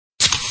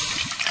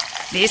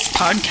This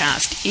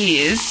podcast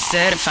is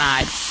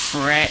certified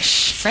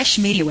fresh.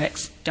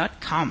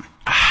 FreshMediaWorks.com.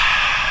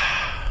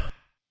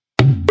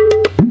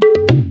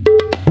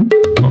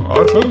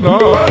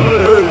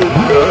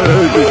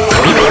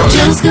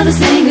 Just gonna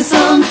sing a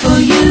song for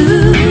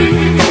you.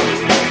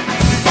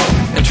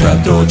 And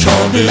Trapdoor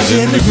Charles is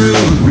in the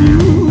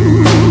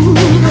groove.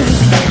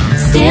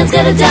 Stan's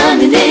got a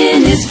diamond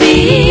in his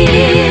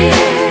feet.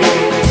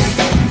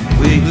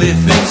 Wiggly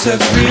thinks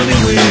that's really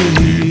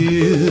weird.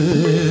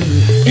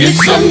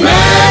 It's a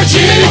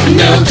magic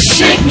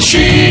milkshake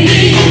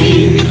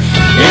machine.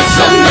 It's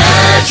a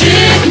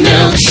magic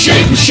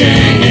milkshake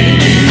machine.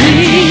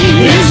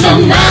 It's a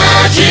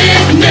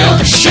magic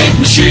milkshake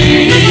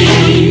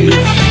machine.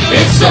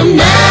 It's a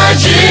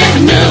magic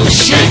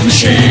milkshake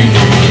machine.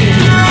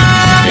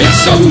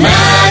 It's a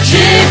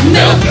magic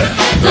milk.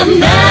 The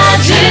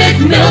magic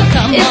milk.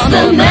 It's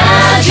the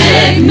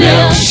magic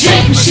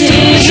milkshake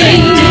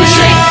machine. Do the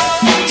shake.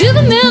 Do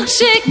the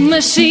milkshake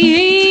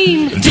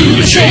machine. Do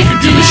the shake,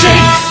 do the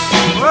shake.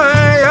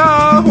 Way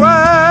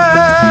away.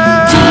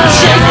 Do the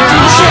shake, do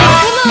the shake.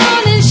 Come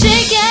on and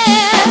shake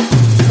it.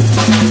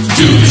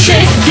 Do the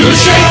shake, do the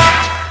shake.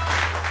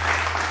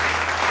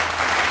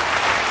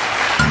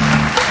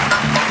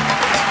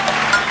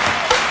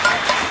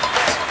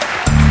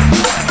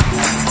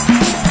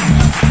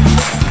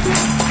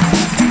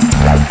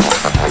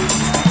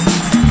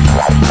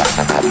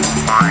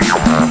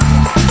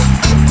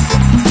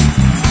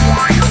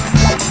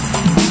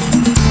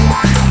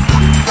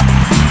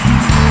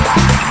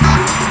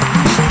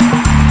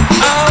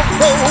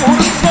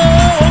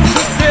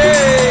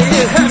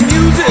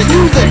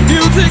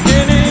 Music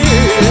in it.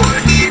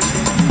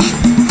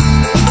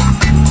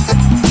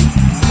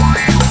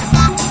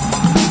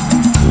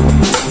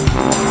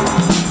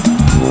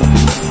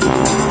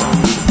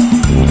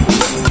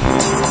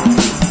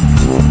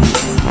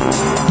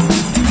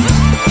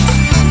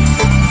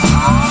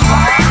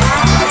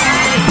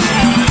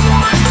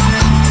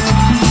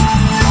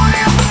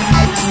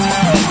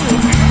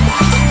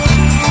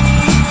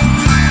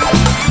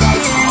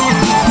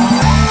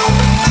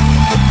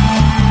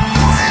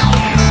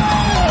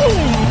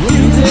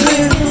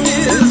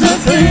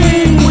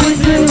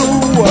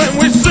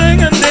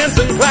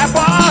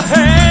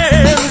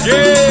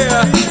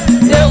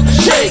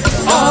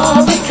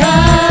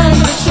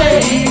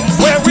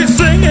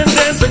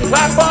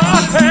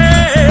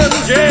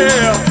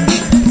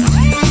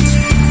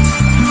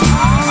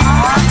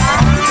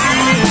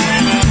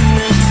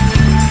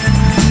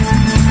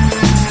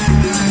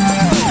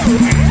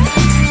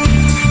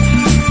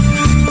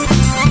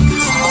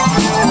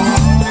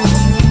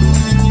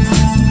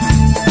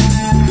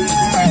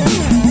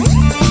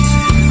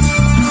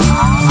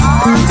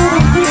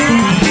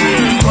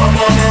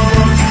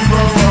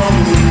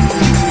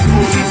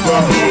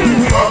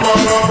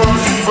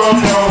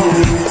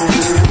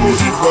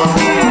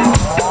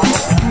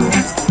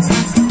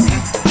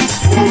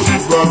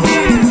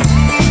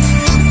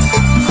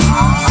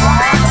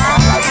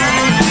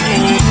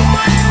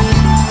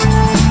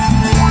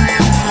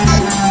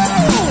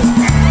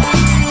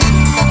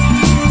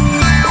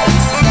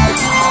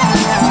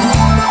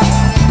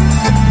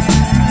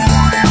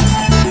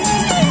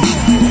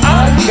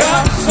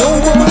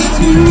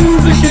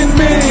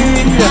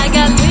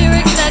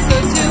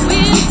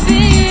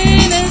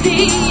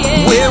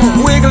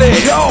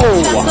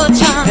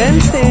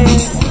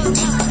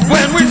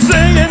 When we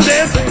sing and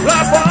dance and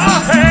clap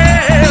our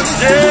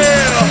hands,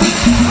 yeah.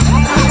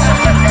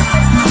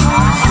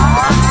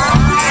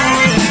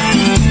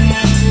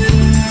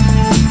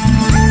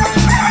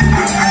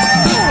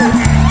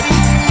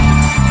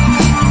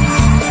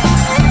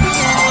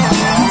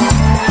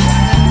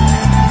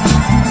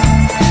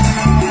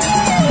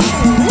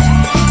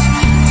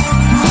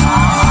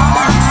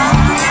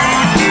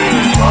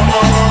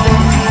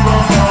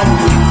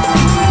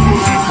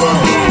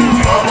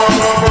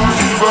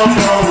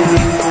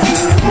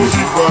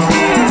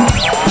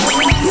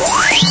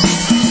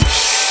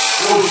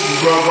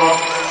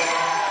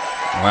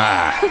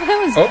 Wow.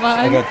 That was Oops, fun.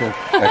 I got the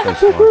echo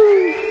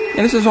song.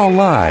 And this is all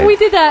live. We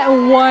did that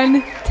in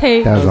one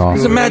take. That was awesome.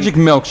 It's a magic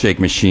milkshake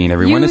machine,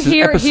 everyone. You This is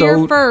hear it here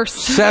episode first.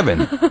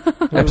 7.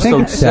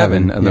 Episode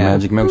 7 of the yeah.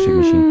 Magic Milkshake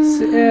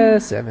Machine.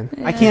 7.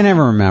 I can't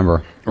ever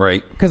remember.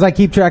 Right. Because I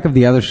keep track of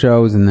the other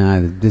shows,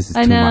 and this is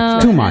I too know,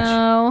 much. Too I much.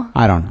 know.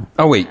 I don't know.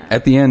 Oh, wait.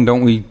 At the end,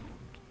 don't we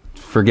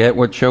forget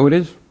what show it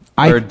is?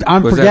 Or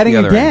I'm was that forgetting the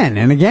other again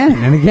end? and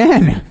again and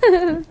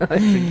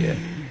again.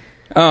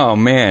 Oh,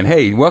 man.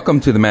 Hey, welcome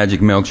to the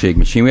Magic Milkshake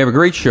Machine. We have a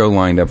great show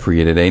lined up for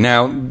you today.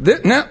 Now,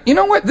 you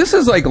know what? This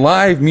is like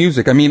live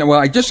music. I mean,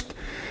 well,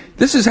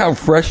 this is how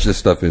fresh this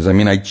stuff is. I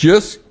mean, I'm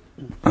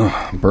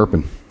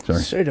burping.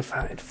 Sorry.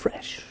 Certified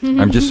fresh.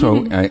 I'm just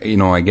so,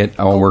 I get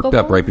all worked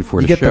up right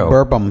before You the get show. the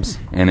burpums.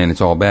 And then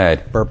it's all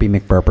bad. Burpy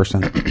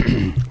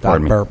McBurperson.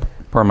 Pardon me. Burp.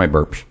 Pardon my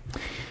burps.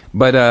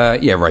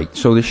 But, yeah, right.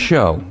 So the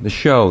show,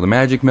 the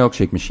Magic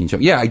Milkshake Machine show.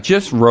 Yeah, I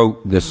just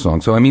wrote this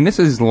song. So, I mean, this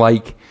is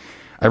like,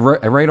 I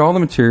write all the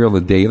material the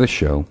day of the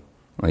show.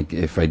 Like,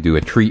 if I do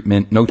a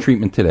treatment, no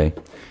treatment today.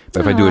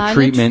 But if I do Ah, a good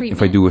treatment, if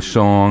I treatment. do a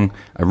song,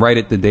 I write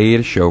it the day of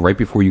the show, right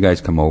before you guys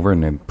come over,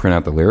 and then print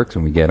out the lyrics,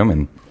 and we get them,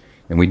 and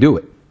we do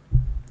it.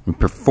 We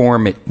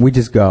perform it We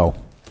just go.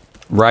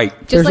 right.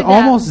 Just There's like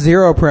almost that.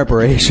 zero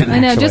preparation. I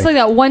know, actually. just like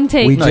that one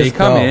take. We No, just you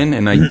come go. in,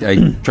 and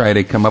I try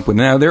to come up with.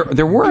 Now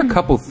there were a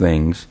couple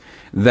things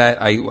that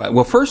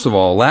well, first of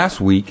all, last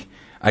week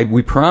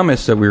we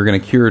promised that we were going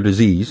to cure a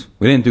disease.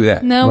 We didn't do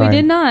that. No, Right. we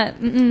did not.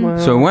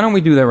 Mm-mm. So why don't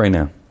we do that right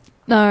now?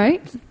 All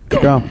right.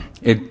 Go.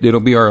 It'll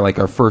be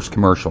our first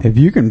commercial. If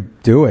you can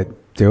do it,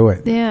 do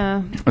it.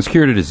 Yeah. Let's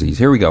cure the disease.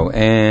 Here we go.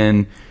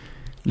 And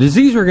the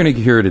disease we're going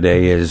to cure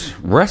today is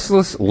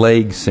restless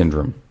leg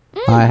syndrome.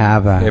 I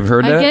have that. Have you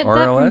heard I that? get that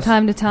RLS? from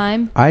time to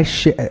time.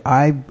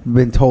 I've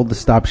been told to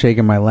stop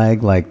shaking my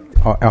leg like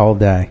all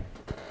day.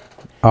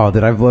 Oh,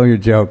 did I blow your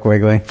joke,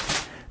 Wiggly?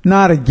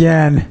 Not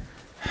again.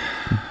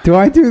 Do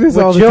I do this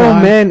all What the Joe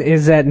time? meant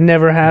is that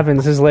never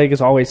happens. His leg is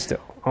always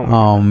still. Oh, my.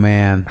 Oh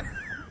man.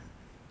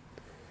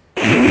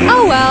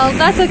 Oh, well,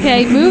 that's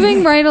okay.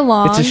 Moving right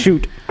along. It's a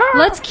shoot.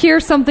 Let's cure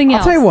something I'll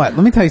else. tell you what.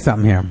 Let me tell you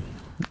something here.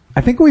 I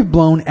think we've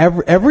blown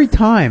every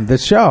time the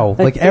show,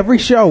 like every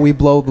show, we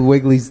blow the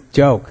Wiggly's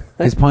joke,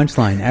 his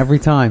punchline every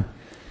time.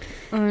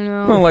 I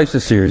know. Well, life's a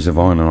series of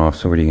on and off,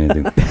 so what are you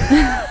going to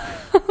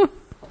do?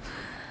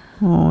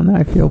 Oh, now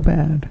I feel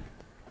bad.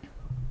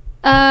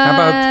 How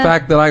about the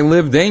fact that I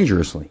live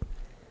dangerously?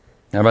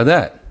 How about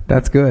that?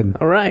 That's good.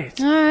 All right.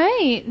 All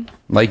right.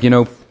 Like, you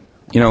know,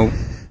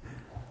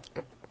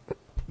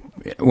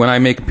 when I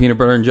make a peanut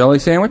butter and jelly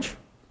sandwich,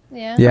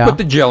 Yeah. Yeah. put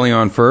the jelly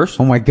on first.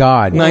 Oh my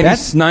God.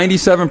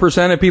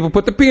 97% of people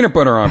put the peanut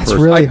butter on That's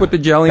first. really I put the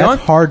jelly on.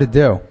 That's hard to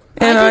do.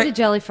 And I do the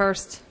jelly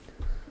first.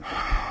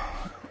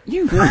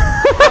 You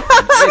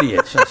fucking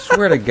idiots. I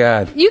swear to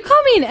God. You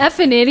call me an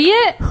effing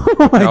idiot?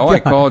 No, I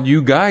called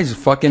you guys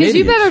fucking Because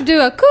idiots. you better do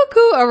a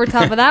cuckoo over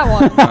top of that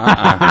one.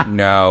 Tell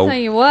No.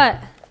 you what.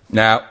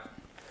 No.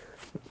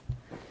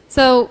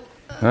 So,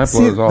 That See,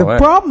 blows all the that.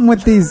 problem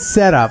with these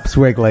setups,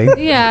 Wiggly,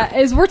 yeah,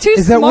 is we're too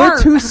is that smart.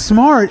 we're too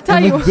smart Tell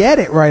and you we what. get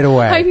it right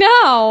away. I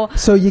know.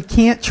 So you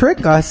can't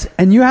trick us,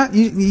 and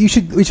we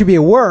should be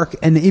at work,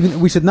 and even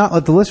we should not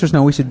let the listeners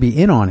know we should be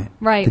in on it.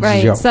 Right, The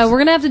right. jokes. So we're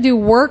going to have to do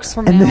works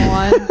from And now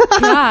on.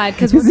 God,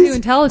 because we're too These-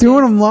 intelligent.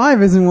 Doing them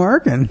live isn't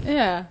working.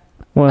 Yeah.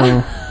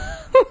 Well,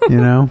 You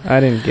know. I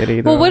didn't get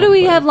either. Well, what do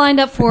we but- have lined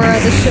up for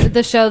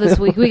the show this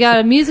week? We got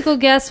a musical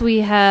guest. We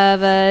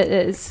have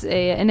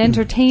an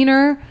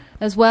entertainer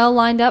as well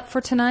lined up for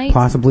tonight.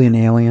 Possibly an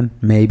alien,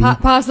 maybe.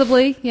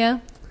 Possibly, yeah.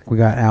 We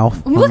got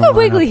Alf. on Look the at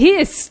Wiggly. lineup. He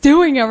is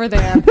stewing over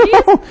there.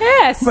 He's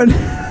pissed. But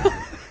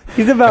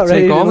He's about I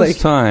ready take to all like. this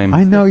time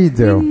I know you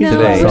do. No,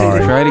 today I'm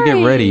to try to get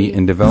sorry. ready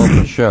and develop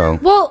a show.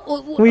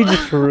 Well, We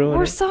just ruined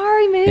we're it.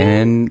 sorry, man.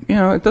 And,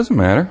 it doesn't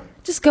matter.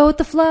 Just go with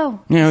the flow.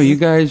 You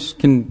guys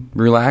can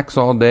relax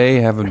all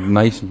day, have a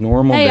nice,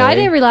 normal Hey, day. I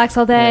didn't relax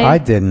all day. I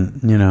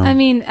didn't. I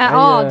mean, at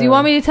all. Do you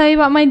want me to tell you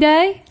about my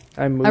day?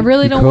 I moved. I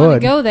really don't You want to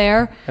could. go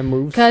there I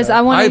moved because stuff.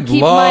 I want to I'd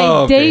keep my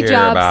love to day hear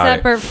job about it.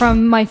 separate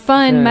from my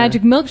fun Yeah.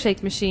 magic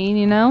milkshake machine.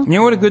 You know, You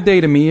know what a good day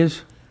to me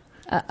is?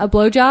 a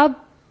blowjob.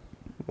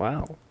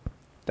 Wow,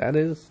 that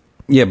is.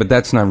 Yeah, but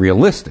that's not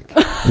realistic.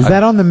 Is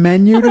that on the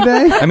menu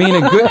today? I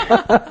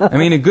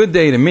mean, a good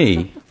day to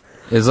me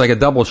is like a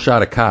double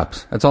shot of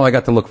Cops. That's all I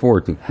got to look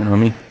forward to. You know what I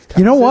mean?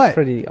 You know That's what?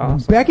 pretty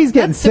awesome. Becky's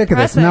getting That's sick of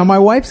this. depressing. Now, my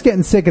wife's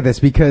getting sick of this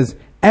because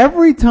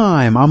every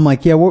time I'm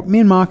like, yeah, me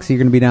and Moxie are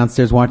going to be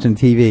downstairs watching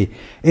TV.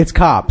 It's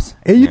Cops.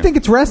 And you think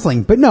it's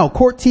wrestling, but no,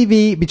 Court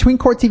TV, between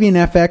Court TV and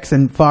FX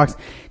and Fox,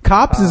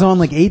 Cops is on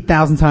like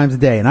 8,000 times a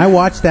day. And I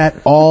watch that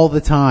all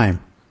the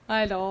time.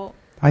 I don't.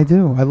 I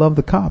do. I love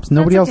the Cops.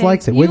 Nobody else okay.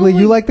 likes it. You Wiggly,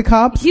 only- you like the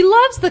Cops? He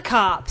loves the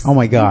Cops. Oh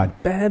my God.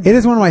 Bad. It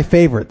is one of my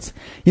favorites.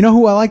 You know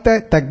who I like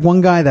that one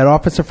guy, that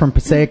officer from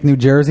Passaic, New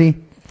Jersey?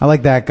 I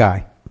like that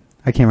guy.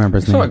 I can't remember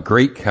his I saw a name.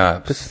 great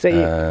Cops. Passaic.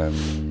 I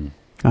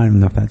don't even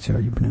know if that's how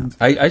you pronounce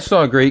it. I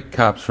saw a great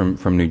Cops from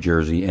New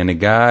Jersey, and a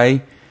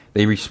guy,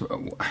 maybe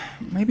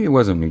it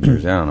wasn't New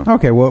Jersey, I don't know.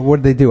 Okay, what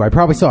did they do? I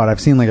probably saw it. I've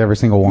seen like every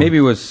single one. Maybe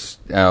it was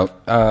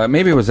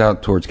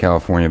out towards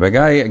California. But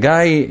a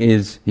guy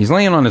he's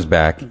laying on his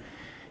back,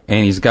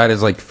 and he's got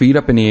his like feet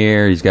up in the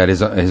air. He's got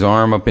his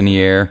arm up in the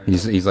air.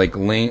 He's like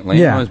laying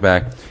Yeah. on his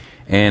back,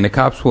 and the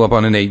cops pull up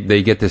on, and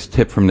they get this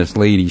tip from this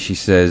lady. She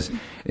says,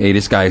 "Hey,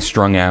 this guy is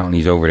strung out, and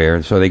he's over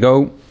there." So they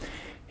go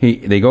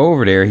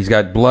over there. He's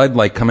got blood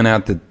like coming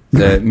out the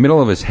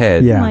middle of his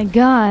head. Yeah. Oh my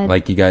God.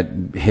 Like he got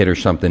hit or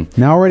something.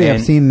 Now already I've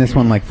And- seen this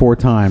one like 4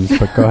 times,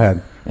 but go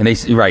ahead. And they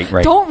say, right.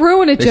 Don't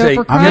ruin it, They Joe, say,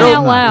 for crying I'm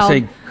out not. loud.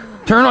 They say,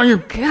 turn on your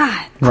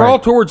God. crawl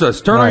Right. towards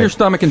us. Turn on Right. your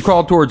stomach and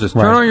crawl towards us.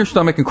 Turn Right. on your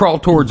stomach and crawl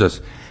towards us.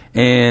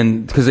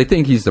 And because they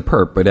think he's the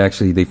perp, but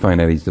actually they find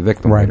out he's the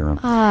victim Right. later on.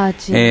 Ah,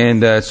 geez.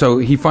 And so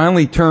he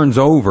finally turns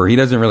over. He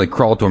doesn't really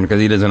crawl to him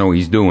because he doesn't know what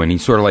he's doing.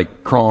 He's sort of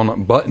like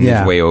crawling, butting Yeah.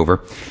 his way over.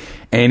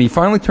 And he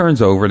finally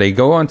turns over. They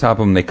go on top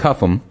of him. They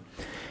cuff him.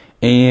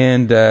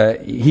 And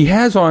he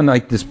has on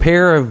like this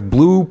pair of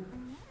blue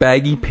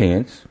baggy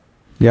pants.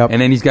 Yep.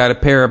 And then he's got a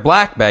pair of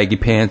black baggy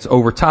pants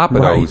over top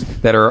of Right. those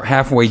that are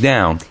halfway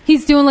down.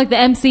 He's doing like the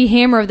MC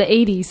Hammer of the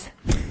 80s.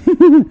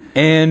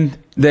 And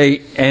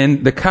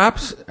the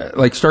cops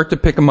like start to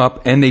pick him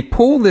up, and they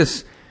pull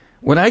this.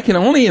 What I can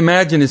only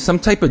imagine is some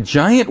type of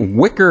giant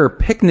wicker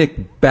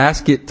picnic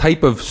basket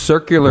type of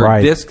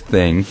circular disc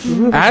thing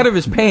out of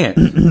his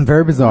pants.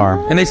 Very bizarre.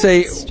 And they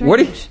say,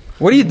 "What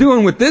are you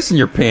doing with this in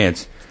your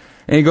pants?"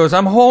 And he goes,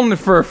 "I'm holding it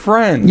for a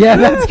friend." Yeah,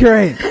 that's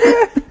great.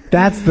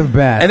 That's the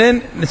best. And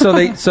then so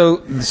they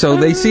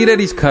see that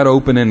he's cut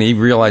open, and they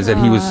realize that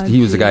he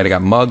was the guy that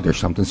got mugged or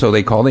something. So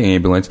they call the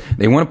ambulance.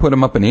 They want to put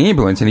him up in the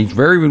ambulance, and he's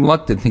very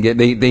reluctant to get.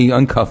 They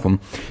uncuff him.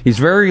 He's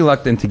very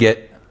reluctant to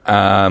get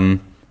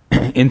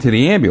into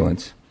the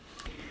ambulance.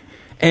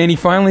 And he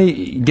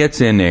finally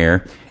gets in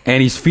there,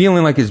 and he's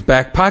feeling like his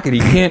back pocket. He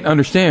can't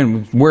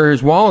understand where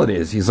his wallet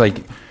is. He's like,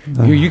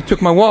 "You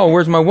took my wallet.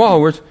 Where's my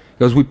wallet?" He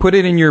goes, "We put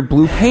it in your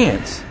blue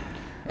pants."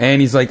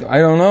 And he's like, "I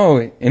don't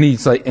know." And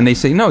he's like, and they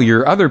say, "No,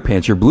 your other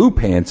pants, your blue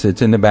pants.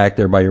 It's in the back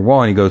there by your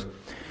wall." And he goes,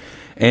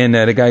 and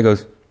the guy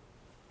goes,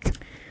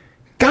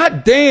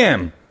 "God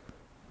damn!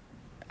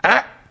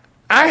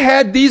 I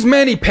had these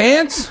many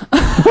pants."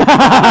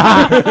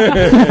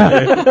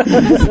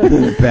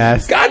 The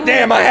best. God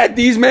damn! I had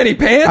these many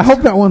pants. I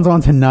hope that one's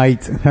on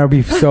tonight. That would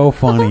be so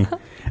funny.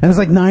 And there's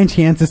like 9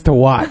 chances to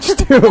watch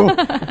too.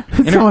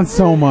 It's on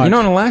so much. You know,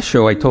 in the last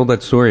show, I told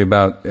that story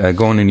about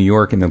going to New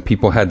York, and the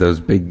people had those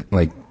big,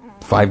 like,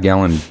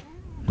 5-gallon.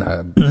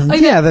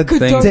 The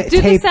thing.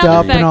 taped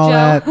up and all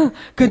that.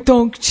 Is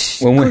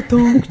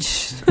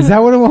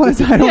that what it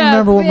was? I don't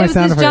remember what my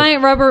sound effect. It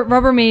was giant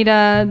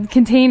Rubbermaid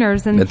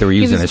containers, and that they were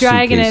using he was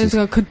dragging it.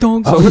 Oh,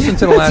 listen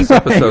to the last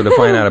episode to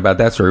find out about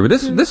that story. But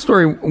this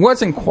story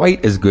wasn't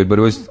quite as good, but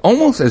it was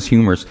almost as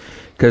humorous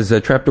because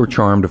Trapdoor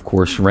Charmed, of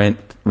course,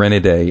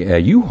 rented a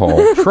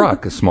U-Haul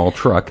truck, a small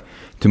truck,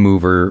 to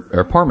move her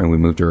apartment. We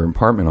moved her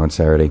apartment on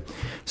Saturday.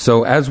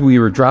 So as we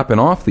were dropping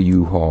off the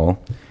U-Haul,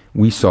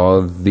 we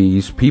saw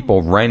these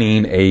people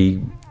renting a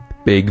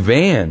big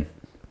van,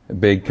 a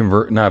big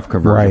not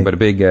conversion, but a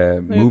big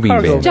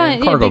moving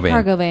van,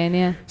 cargo van.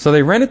 Yeah. So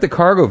they rented the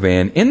cargo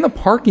van in the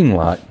parking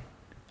lot.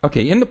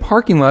 Okay, in the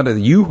parking lot of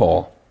the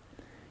U-Haul.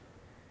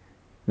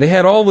 They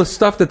had all the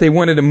stuff that they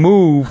wanted to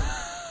move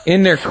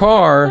in their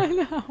car. I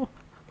know.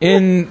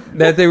 In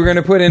that they were going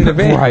to put in the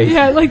van. Right.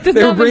 Yeah, like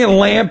they were bringing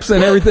lamps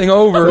and everything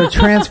over. They're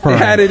transferring.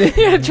 They had it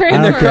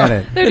in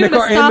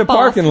the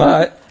parking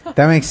lot.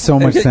 That makes so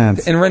much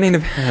sense. And renting the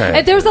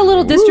van. There was a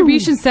little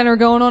distribution center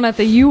going on at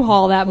the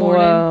U-Haul that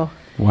morning.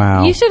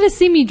 Wow. You should have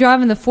seen me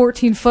driving the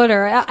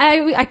 14-footer.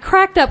 I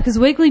cracked up because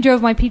Wiggly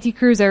drove my PT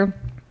Cruiser.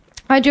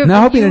 I drove. Now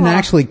I hope you didn't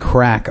actually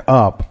crack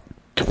up.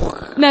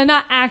 No,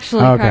 not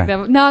actually cracked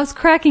up. No, I was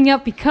cracking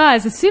up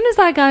because as soon as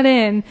I got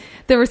in,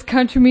 there was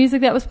country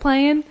music that was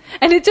playing,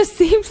 and it just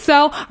seemed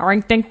so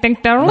ring ding ding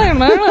ding, and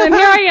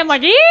here I am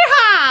like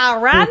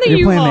yeehaw, riding the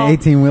U-Haul. You're playing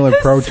the 18-wheeler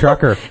Pro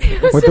Trucker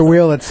with the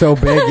wheel that's so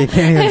big you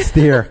can't even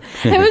steer.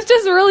 It was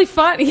just really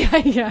fun.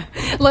 Yeah.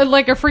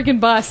 Like a freaking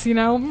bus, you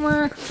know.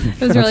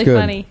 It was really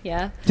funny.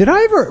 Yeah. Did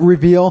I ever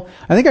reveal?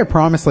 I think I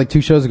promised like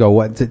 2 shows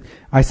ago.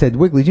 I said,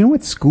 Wiggly, do you know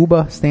what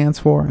SCUBA stands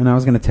for? And I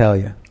was going to tell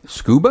you.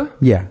 SCUBA?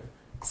 Yeah.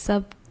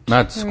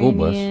 Not school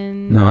bus.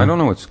 No, I don't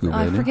know what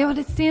SCUBA is. I forget what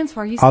it stands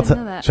for. You used to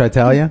know that. Should I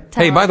tell you?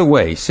 Hey, by the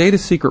way, say the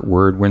secret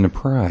word, win the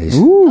prize.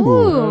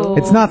 Ooh.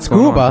 It's not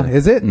scuba,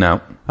 is it?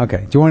 No.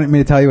 Okay. Do you want me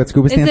to tell you what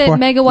scuba stands for? Is it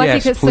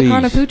Megawati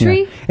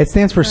Sakarnaputri? Yeah. It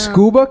stands for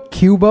scuba,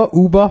 Cuba,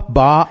 Uba,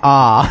 Ba,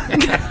 Ah.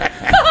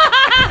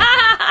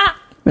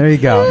 There you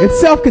go.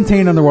 It's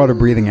self-contained underwater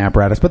breathing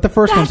apparatus, but the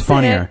first one's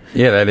funnier.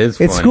 Yeah, that is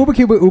funny. It's Scuba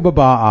Cuba Uba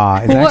Ba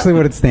Ah is actually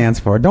what it stands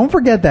for. Don't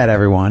forget that,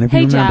 everyone, if you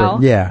remember. Joe.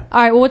 Yeah.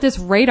 All right, well, what does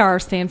radar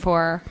stand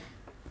for?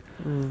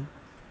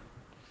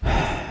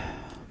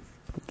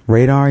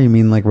 Radar? You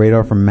mean like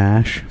radar from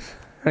MASH?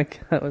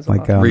 That was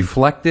like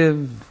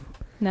reflective?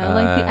 No,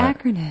 like the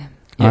acronym.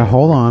 Yeah,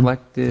 hold on.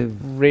 Reflective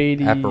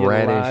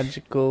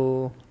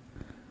radiological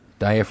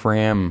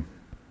diaphragm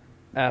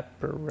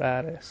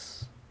apparatus.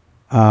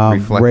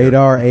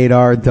 Radar,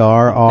 ADAR,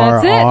 DAR,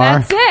 R,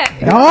 That's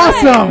it.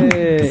 Awesome.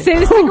 Say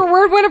the secret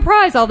word, win a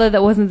prize. Although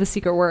that wasn't the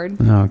secret word.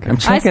 Okay.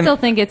 I still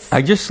think it's.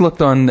 I just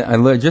looked on.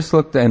 Just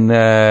looked and.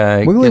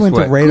 Wiggly went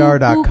to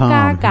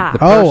radar.com. The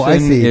person I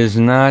see. Is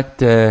not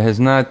has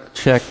not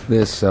checked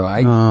this, so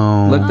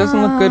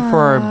doesn't look good for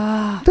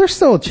our. There's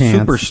still a chance.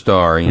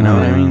 Superstar, you know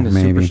what I mean?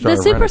 Maybe. The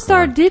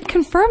superstar did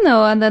confirm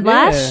though on the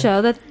last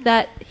show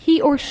that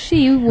he or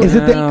she was. Is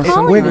it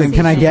Wiggly?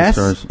 Can I guess?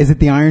 Is it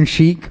the Iron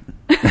Sheik?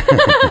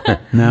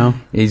 No,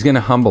 he's going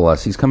to humble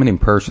us. He's coming in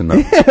person, though.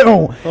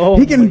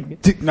 He can.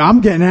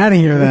 I'm getting out of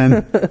here.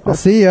 Then I'll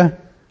see you.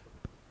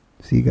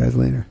 See you guys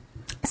later.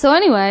 So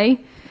anyway,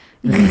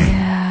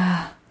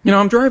 yeah. You know,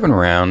 I'm driving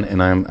around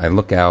and I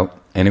look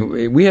out, and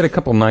we had a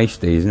couple nice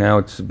days. Now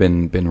it's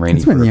been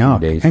rainy for a few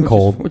days and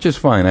cold, which is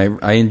fine.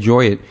 I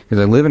enjoy it because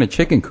I live in a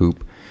chicken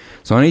coop.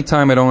 So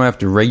anytime I don't have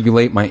to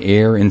regulate my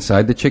air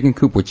inside the chicken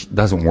coop, which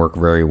doesn't work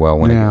very well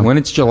when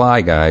it's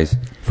July, guys.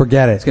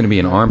 Forget it. It's going to be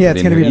an armpit. Yeah,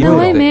 it's going to be no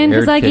way, man,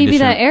 because I gave you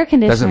that air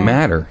conditioner. Doesn't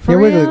matter.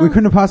 We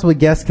couldn't have possibly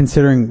guessed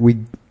considering we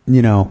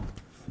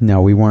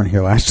No, we weren't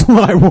here last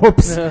July.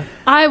 Whoops.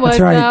 I was,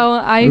 That's right.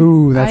 though.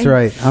 Ooh, that's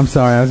right. I'm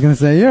sorry. I was going to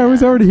say, I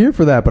was already here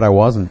for that, but I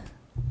wasn't.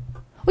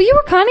 Well, you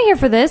were kind of here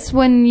for this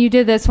when you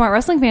did the Smart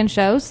Wrestling Fan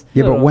shows.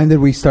 Yeah, but when did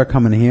we start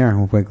coming here?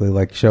 Quickly,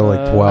 like show like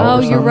 12 or Oh,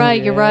 something? you're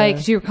right,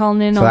 because you were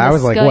calling in So on that the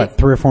was like, Skype. what,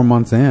 3 or 4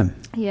 months in?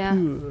 Yeah.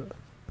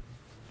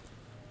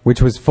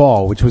 Which was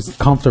fall, which was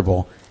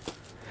comfortable.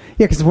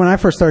 Yeah, because when I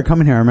first started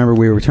coming here, I remember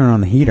we were turning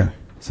on the heater.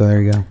 So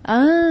there you go.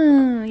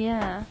 Oh,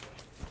 yeah.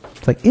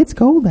 It's like, it's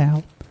cold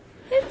out.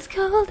 It's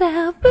cold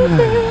out.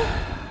 Boo-boo.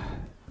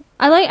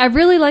 I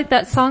really like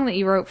that song that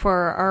you wrote for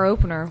our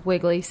opener,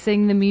 Wiggly.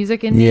 Sing the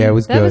music in Yeah, it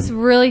was that good. was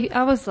really,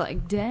 I was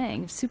like,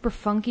 dang, super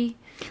funky.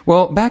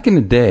 Well, back in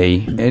the day,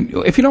 and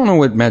if you don't know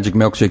what Magic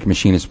Milkshake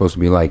Machine is supposed to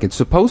be like, it's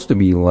supposed to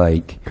be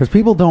like Because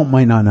people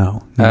might not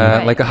know.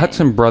 like a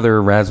Hudson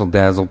Brother Razzle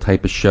Dazzle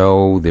type of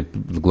show, the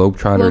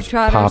Globetrotters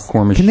Globetrotters.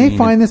 popcorn machine. Can they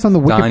find this on the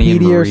Donnie and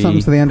Wikipedia or Marie.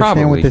 something so they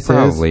understand what this is?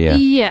 Probably, yeah.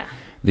 Yeah.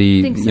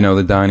 The Think so.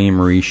 the Donnie and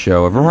Marie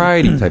show, a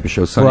variety type of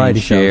show, Sonny Variety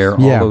and Cher, shows,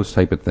 yeah. all those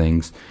type of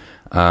things.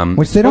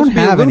 Which they don't supposed to be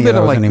a have little any of bit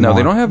those like, anymore. No,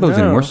 they don't have those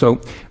No. anymore.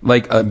 So,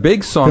 like a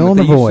big song Fill in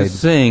that they the used void. to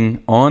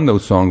sing on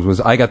those songs was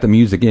 "I Got the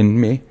Music in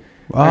Me."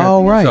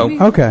 Oh, right. So-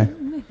 Okay.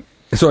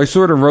 So I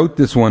sort of wrote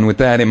this one with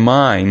that in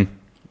mind.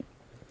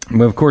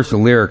 But of course, the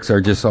lyrics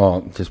are just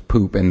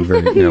poop and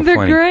very They're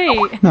funny.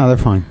 great. No, they're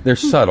fine. They're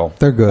subtle.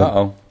 They're good.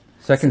 Uh-oh.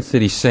 Second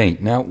City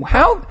Saint. Now,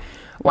 how?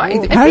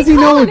 Why? How does he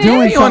know we're calling doing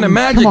Maybe something? on a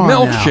Magic Come on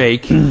now.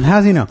 Milkshake.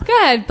 How's he know? Go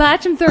ahead,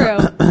 patch him through.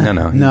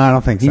 No. No, I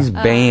don't think so. He's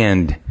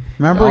banned.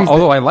 Remember, he's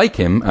although I like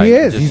him. he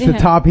is. He's the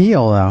top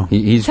heel, though.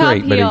 He's Top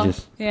great, heel. but he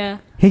just. Yeah.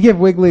 He gave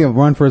Wiggly a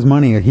run for his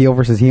money, a heel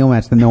versus heel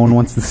match that no one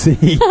wants to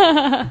see.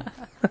 I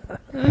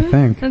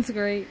think. That's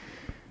great.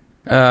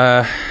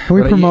 Can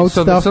we promote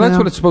so stuff So that's now?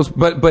 what it's supposed.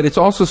 But it's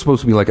also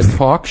supposed to be like a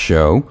talk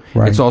show.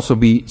 Right. It's also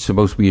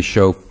supposed to be a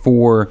show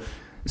for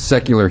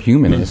secular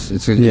humanists.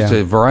 It's a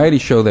Yeah. variety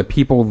show that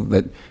people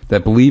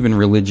that believe in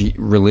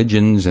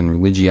religions and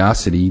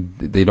religiosity,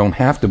 they don't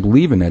have to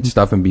believe in that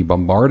stuff and be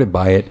bombarded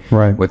by it.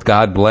 Right. With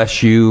God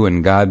bless you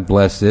and God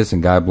bless this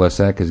and God bless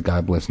that, because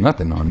God bless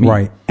nothing on me.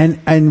 Right,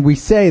 and we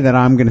say that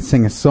I'm going to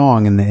sing a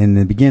song in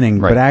the beginning,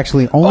 Right. but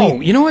actually only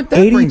Oh, you know what?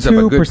 That brings up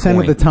a good 82%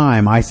 of the point.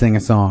 time I sing a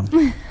song.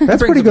 That's brings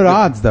pretty up good a good-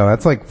 odds, though.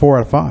 That's like 4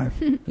 out of 5.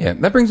 Yeah,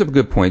 that brings up a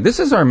good point. This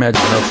is our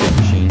Magic Milkshake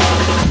Machine.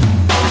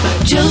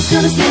 Joe's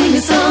gonna sing a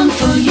song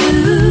for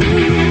you.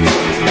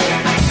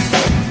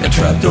 A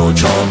trapdoor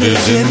charm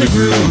is in the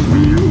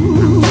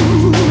groove.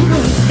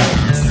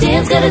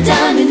 Stan's got a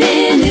diamond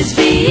in his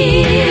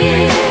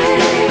feet.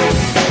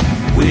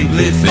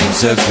 Wiggly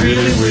thinks that's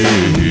really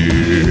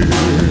weird.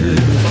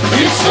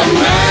 It's the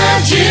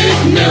Magic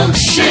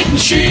Milkshake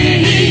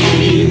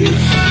Machine.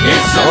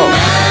 It's the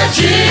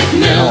Magic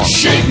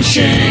Milkshake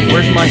Machine.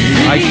 Where's my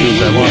iTunes? I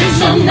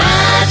It's lost. the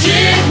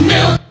Magic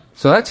Milk.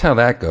 So that's how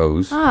that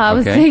goes. Ah, I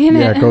was okay? digging it.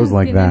 Yeah, it goes I was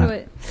like getting that. into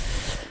it.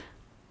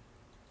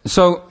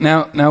 So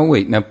now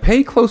wait. Now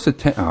pay close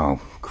attention.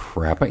 Oh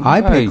crap! I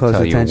pay close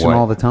tell you attention what.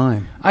 all the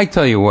time. I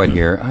tell you what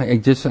here.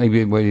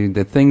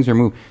 The things are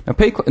moving. Now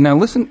now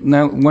listen.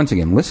 Now once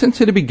again, listen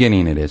to the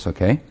beginning of this.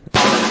 Okay.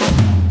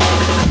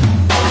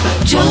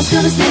 Joe's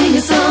gonna sing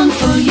a song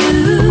for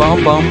you.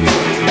 Boom boom.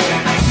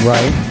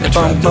 Right? A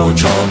trapdoor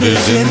charm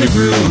is in the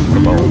groove.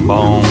 Boom boom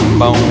boom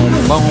boom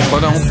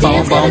boom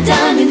Stan's got a boom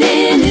diamond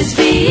in his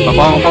feet.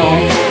 boom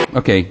boom.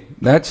 Okay,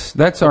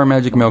 that's our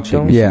Magic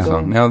Milkshake Machine Yeah.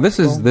 song. Now this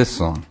is this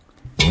song.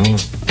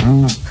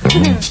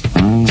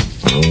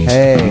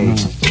 Hey.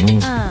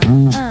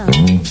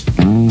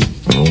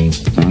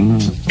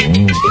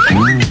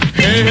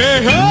 Hey,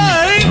 hey,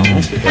 hey!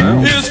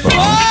 It's Fred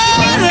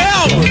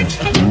Albert,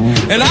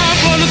 and I'm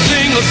gonna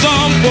sing a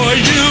song for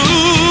you.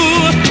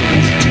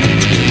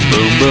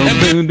 Boom boom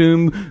boom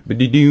doom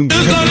ba-de-doom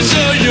It's gonna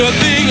show you a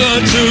thing or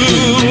two.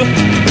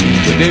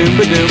 ba-doom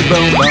ba-doom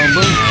boom boom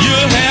boom.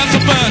 You'll have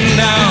some fun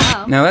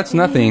now. Now that's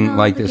nothing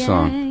like this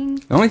song.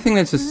 The only thing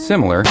that's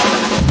similar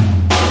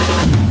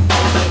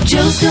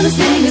Joe's gonna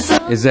sing a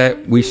song. is that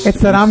It's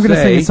that I'm going to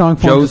sing a song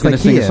for him Joe's just going like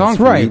to sing he a is. song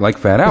for Right. me, like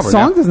Fat Albert. The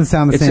song Now, doesn't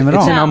sound the same at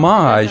it's all. an No,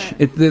 homage.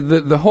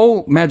 The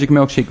whole Magic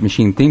Milkshake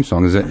Machine theme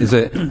song is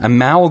a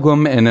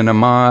amalgam and an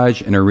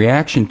homage and a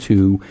reaction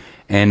to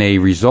and a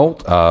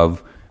result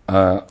of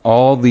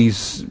all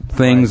these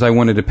things I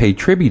wanted to pay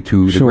tribute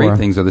to, the Sure. great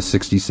things of the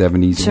 60s,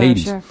 70s, Sure, and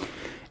 80s. sure.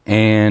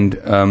 And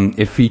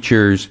it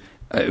features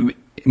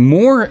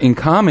more in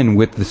common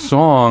with the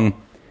song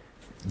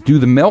Do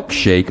the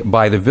Milkshake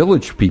by the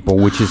Village People,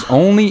 which is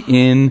only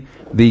in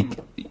the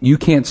You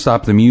Can't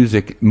Stop the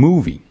Music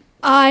movie.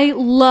 I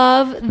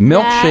love that.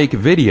 Milkshake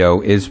video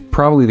is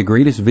probably the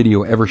greatest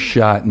video ever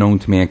shot known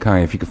to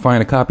mankind. If you can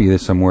find a copy of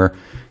this somewhere,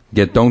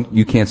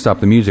 You Can't Stop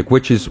the Music,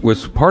 which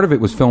was part of it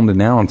was filmed in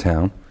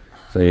Allentown.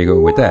 So there you go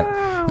with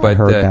that. But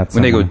heard that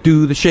when they go somewhere.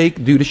 do the shake,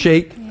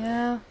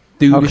 Yeah.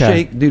 do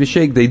Okay. the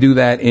shake, they do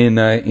that in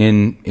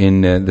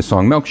the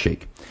song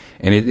Milkshake.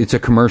 and it's a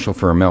commercial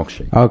for a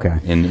milkshake. Okay.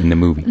 In the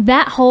movie.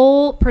 That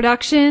whole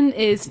production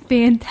is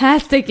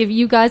fantastic. If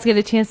you guys get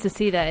a chance to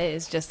see that, it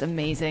is just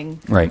amazing.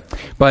 Right.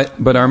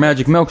 But our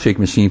Magic Milkshake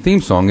Machine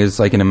theme song is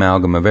like an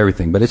amalgam of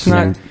everything. But it's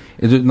not.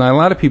 A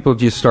lot of people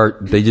just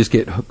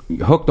get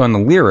hooked on the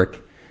lyric,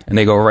 and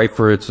they go right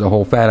for it's a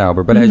whole Fat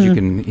Albert. But as you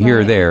can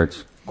hear there,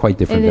 it's quite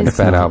different than a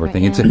Fat Albert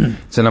thing. Yeah.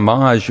 It's an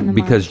homage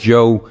because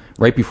Joe,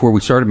 right before we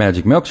started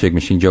Magic Milkshake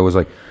Machine, Joe was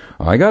like,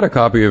 I got a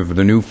copy of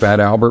the new Fat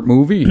Albert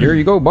movie. Here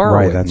you go, borrow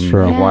it. Right, that's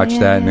true. I watched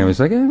that, and it was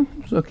like,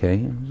 it's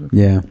okay.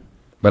 Yeah.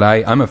 But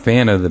I'm a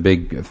fan of the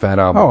big Fat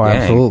Albert gang.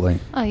 Absolutely.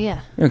 Oh,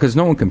 yeah. Because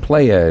no one can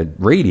play a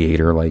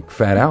radiator like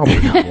Fat Albert.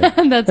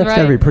 That's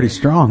got to be pretty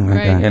strong. Like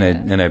Right.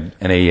 that.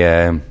 And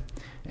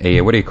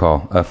a what do you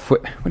call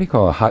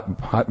a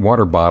hot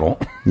water bottle?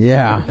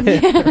 Yeah.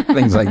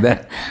 Things like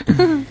that.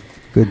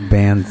 Good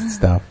band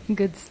stuff.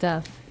 Good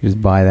stuff. You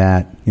just buy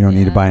that. You don't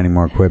need to buy any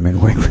more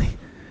equipment, Wiggly.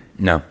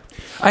 No.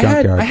 I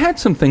Junkyard. had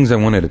some things I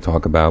wanted to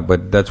talk about,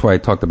 but that's why I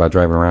talked about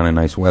driving around in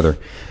nice weather.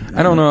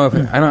 I don't know if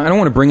I don't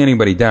want to bring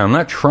anybody down. I'm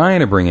not trying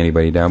to bring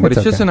anybody down, but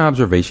it's just an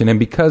observation. And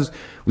because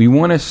we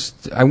want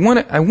to, I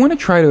want to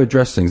try to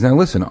address things. Now,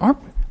 listen,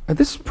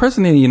 this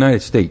president of the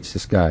United States,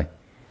 this guy,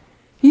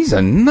 he's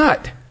a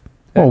nut.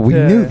 Well, we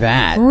knew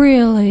that.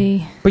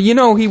 Really? But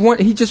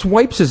he just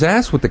wipes his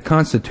ass with the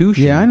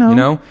Constitution. Yeah, I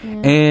know.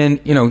 And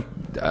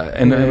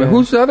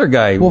who's the other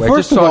guy? Well, I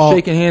first just of saw all-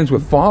 shaking hands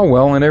with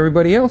Falwell and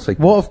everybody else. Like,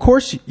 Well, of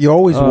course, you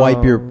always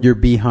wipe your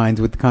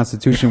behinds with the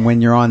Constitution when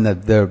you're on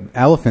the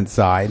elephant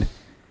side.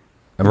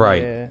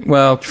 right? Yeah.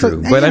 Well,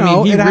 true, So, but I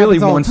mean, he it really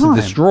happens all the wants to time.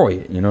 destroy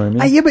it. You know what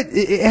I mean? Yeah, but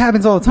it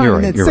happens all the time, You're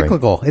and right, it's you're right.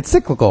 cyclical. It's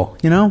cyclical,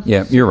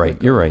 Yeah, you're right.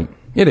 You're right.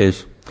 It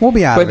is. We'll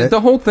be out But of it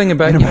the whole thing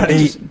about in about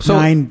 8,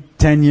 9,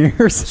 10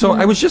 years. So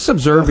I was just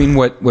observing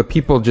what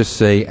people just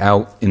say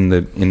out in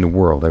the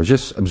world. I was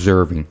just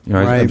observing.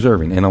 Right.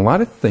 Observing, and a lot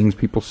of things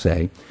people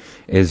say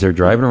is they're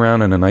driving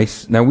around in a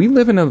nice. Now we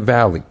live in a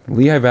valley,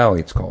 Lehigh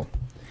Valley. It's called.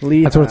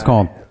 That's what it's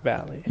called.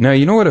 Valley. Now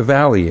you know what a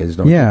valley is,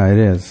 don't you? Yeah, it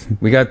is.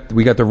 We got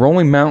the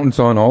rolling mountains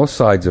on all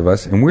sides of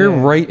us, and we're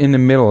right in the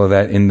middle of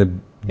that in the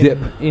dip,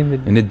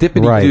 in the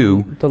dippity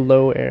doo, The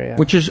low area.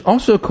 which is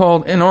also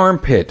called an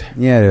armpit.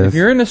 Yeah, it is. If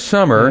you're in the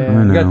summer,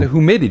 Yeah. you got I know. the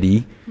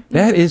humidity.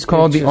 That is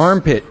called the just-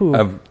 armpit Ooh.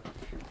 of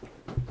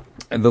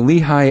the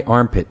Lehigh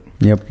armpit.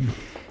 Yep.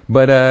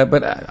 But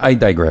I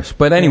digress.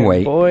 But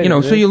anyway, boy,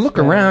 so you this look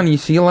guy. around, you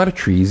see a lot of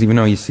trees, even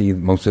though you see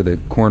most of the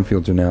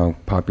cornfields are now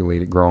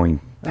populated, growing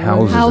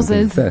houses.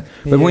 and things like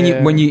that. But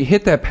when you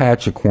hit that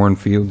patch of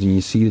cornfields and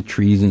you see the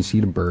trees and you see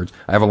the birds,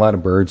 I have a lot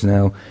of birds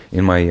now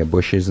in my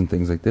bushes and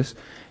things like this,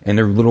 and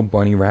they're little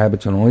bunny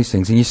rabbits and all these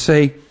things, and you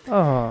say,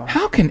 Oh.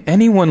 how can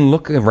anyone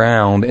look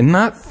around and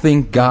not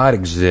think God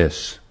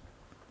exists?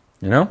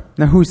 You know,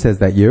 Now, who says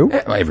that? You?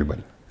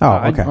 everybody. Oh,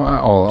 okay.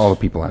 All the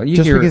people out. You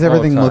Just hear because it all the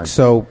everything time. looks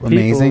so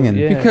amazing and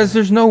yeah. Because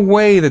there's no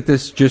way that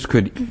this just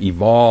could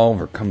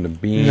evolve or come to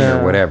being or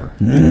No. whatever.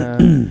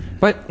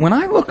 But when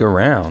I look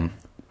around,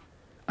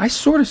 I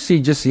sort of see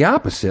just the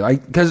opposite.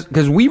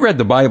 Because we read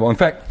the Bible. In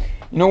fact,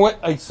 you know what?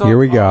 I saw. here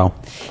we go.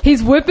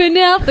 He's whipping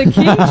out the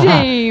King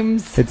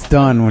James. It's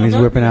done when he's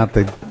whipping out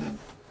the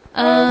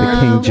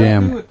King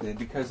Jim.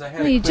 Because I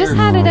had You to clear, just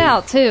had it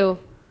out, too.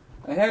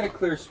 I had to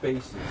clear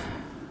spaces.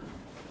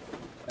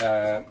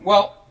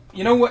 Well,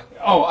 you know what?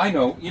 Oh, I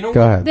know. You know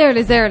Go what? ahead. There it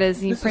is. There it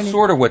is. You This is printed.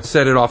 sort of what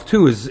set it off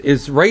too.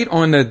 Is right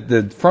on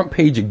the front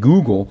page of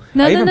Google.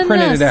 No, I no, even no,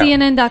 printed no, it out.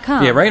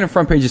 CNN.com. Yeah, right on the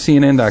front page of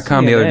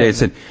CNN.com the other day. It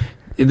said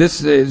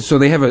this. So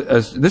they have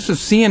this is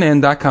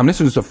CNN.com. This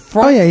was the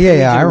front. Oh, yeah, page of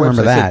the I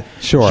remember website. It that.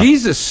 said, Sure.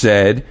 Jesus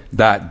said ...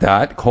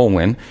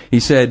 He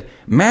said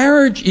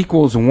marriage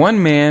equals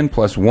one man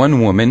plus one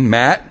woman.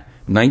 Matt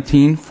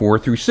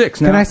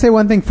 19:4-6. Now, Can I say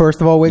one thing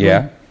first of all, Wiggly?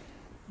 Yeah.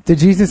 Did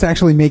Jesus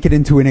actually make it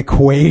into an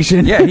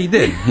equation? Yeah, he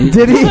did.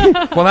 Did he?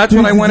 Well, that's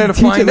what I wanted to Did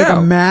he teach find it like out.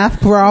 a math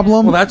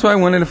problem? Well, that's what I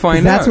wanted to find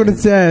out. That's what it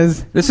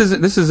says. This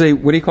is a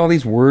what do you call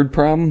these word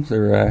problems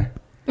or?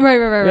 Right.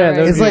 Yeah,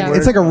 those It's Yeah. like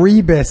it's like a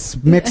rebus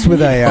mixed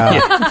with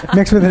a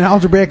mixed with an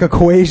algebraic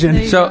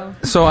equation. So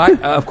I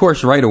of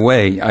course right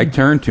away I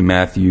turned to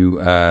Matthew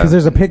because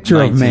there's a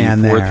picture of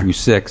man there.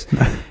 4-6,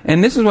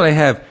 and this is what I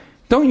have.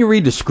 Don't you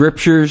read the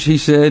scriptures? He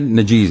said,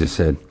 and Jesus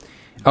said.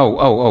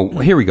 Oh,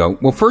 here we go.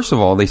 Well, first of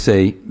all, they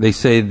say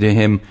to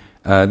him,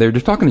 they're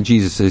talking to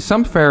Jesus. Says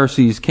some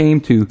Pharisees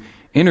came to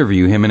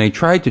interview him, and they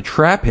tried to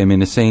trap him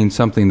into saying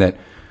something that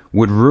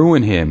would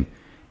ruin him.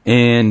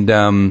 And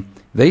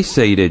they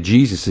say to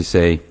Jesus, they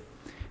say,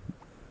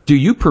 "Do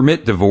you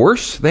permit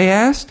divorce?" They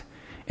asked,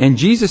 and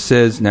Jesus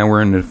says, "Now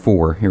we're in the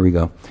 4. Here we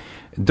go.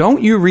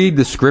 Don't you read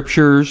the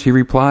scriptures?" He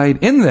replied.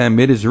 "In them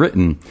it is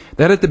written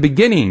that at the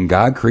beginning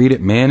God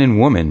created man and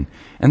woman,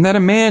 and that a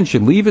man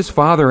should leave his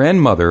father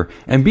and mother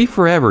and be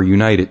forever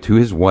united to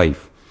his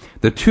wife.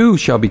 The two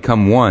shall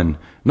become one,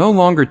 no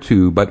longer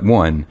two, but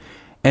one.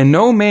 And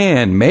no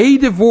man may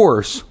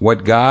divorce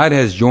what God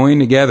has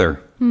joined together."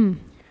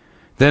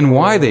 Then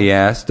why, they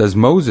asked, does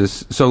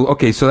Moses? So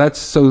that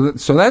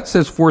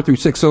says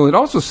 4-6. So it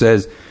also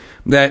says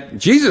that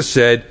Jesus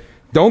said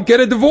don't get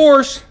a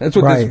divorce. That's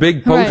what this Right.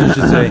 big poster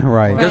should say.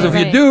 Right. Because if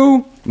you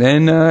do,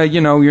 then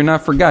you're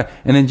not forgot.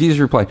 And then Jesus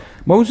replied,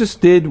 Moses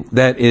did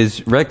that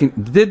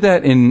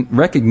in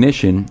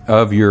recognition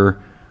of your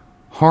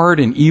hard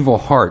and evil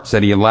hearts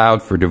that he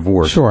allowed for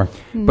divorce. Sure.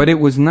 But it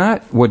was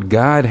not what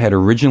God had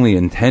originally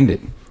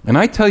intended. And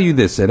I tell you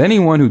this, that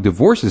anyone who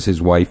divorces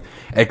his wife,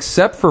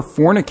 except for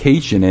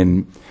fornication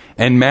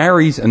and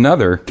marries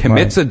another,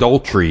 commits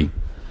adultery.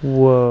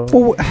 Whoa.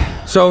 Well,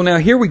 So now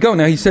here we go.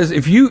 Now he says,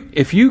 if you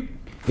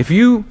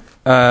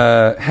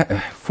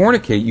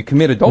fornicate, you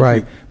commit adultery.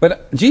 Right.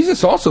 But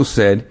Jesus also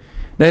said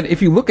that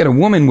if you look at a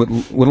woman with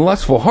a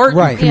lustful heart,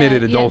 Right. you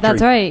committed yeah, adultery. Yeah,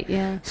 that's right.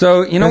 Yeah.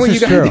 So you know This what you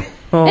is got. true.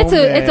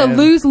 It's a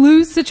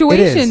lose-lose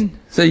situation.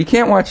 So you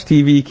can't watch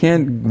TV, you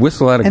can't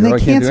whistle at a and girl, they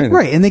you can't can't, do anything.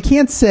 right, and they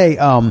can't say,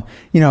 on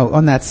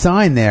that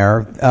sign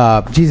there,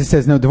 Jesus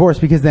says no divorce,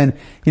 because then,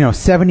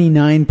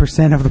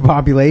 79% of the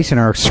population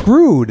are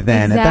screwed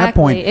then at that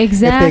point.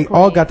 Exactly. If they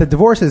all got the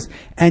divorces.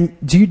 And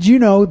did you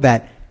know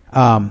that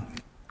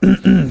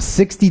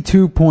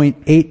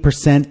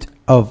 62.8%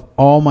 of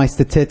all my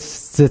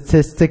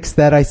statistics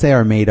that I say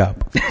are made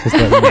up? Just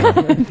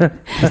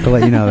to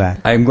let you know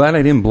that. I'm glad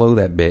I didn't blow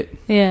that bit.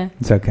 Yeah.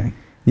 It's okay.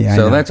 Yeah, I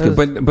So know. that's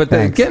good. But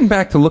Thanks. getting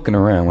back to looking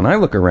around, when I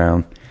look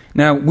around,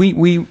 now we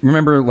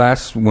remember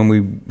when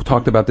we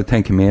talked about the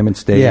Ten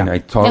Commandments Day, Yeah. and I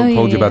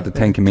told you about the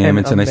Ten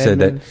Commandments, and I said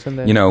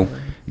that,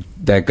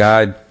 that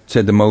God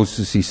said to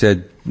Moses, he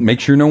said, make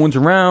sure no one's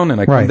around, and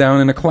I come Right.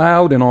 down in a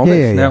cloud and all Yeah,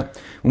 this. yeah, Now, yeah.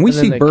 when we And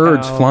then see the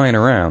birds cow. flying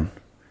around,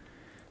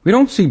 we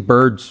don't see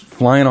birds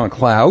flying on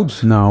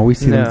clouds. No, we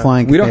see them No.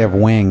 flying We because don't- they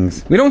have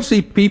wings. We don't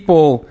see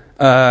people.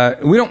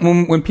 We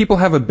don't when people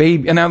have a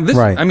baby. And now this,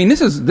 Right. I mean,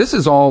 this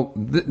is all.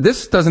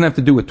 This doesn't have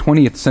to do with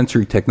 20th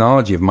century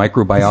technology of This has to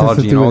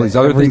microbiology do and all with these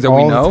other things that we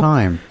all the know.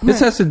 time. This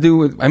has to do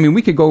with. I mean,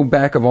 we could go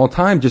back of all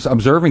time just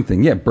observing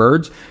things. Yeah,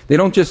 birds. They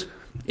don't just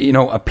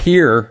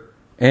appear.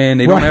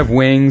 And they don't Right. have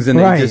wings, and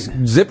they Right. just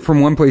zip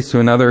from one place to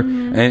another,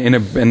 and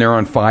they're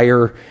on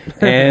fire.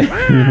 And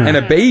and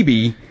a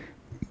baby,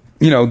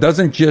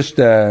 doesn't just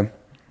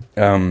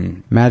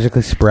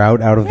Magically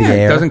sprout out of the it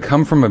air. doesn't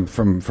come from a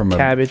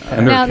Cabbage patch.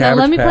 under a Now, cabbage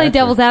let me play patch.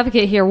 devil's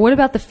advocate here. What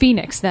about the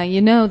phoenix?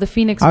 Now, the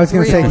phoenix. I was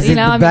going to say, 'cause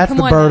that's come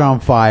the on bird now. on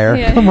fire.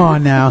 Yeah. Come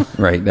on now.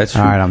 Right, that's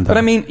true. All right, I'm done. But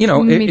I mean,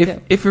 Me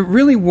too. if it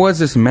really was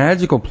this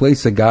magical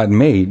place that God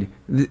made,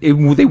 they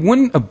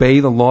wouldn't obey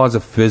the laws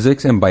of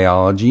physics and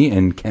biology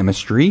and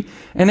chemistry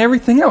and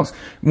everything else.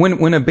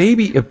 When a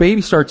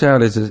baby starts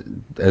out as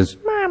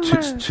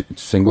two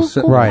single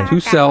Right. two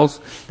cells,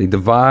 they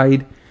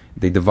divide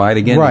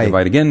again, Right. they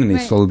divide again, and they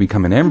Right. slowly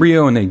become an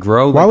embryo, and they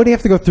grow. Why would he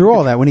have to go through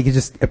all that when he could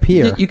just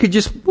appear? you could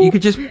just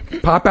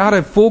pop out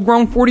a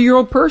full-grown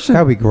 40-year-old person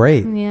That would be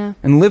great. Yeah.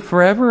 and live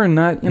forever and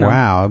not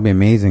Wow, that'd be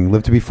amazing.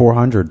 Live to be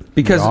 400. That'd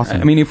be Because,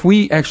 awesome. I mean, if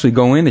we actually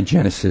go into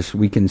Genesis,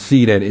 we can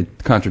see that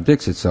it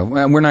contradicts itself.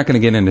 Well, we're not going to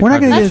get into we're not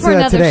going to That's get into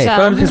for that another today show.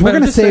 But I'm just- because we're but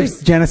I'm going to just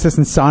save Genesis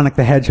and Sonic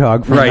the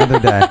Hedgehog for Right. another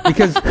day.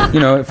 Because, at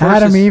first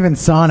Adam, it's- Eve, and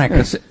Sonic.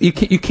 you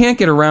can't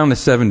get around the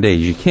 7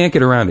 days. You can't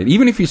get around it.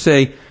 Even if you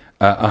say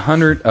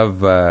 100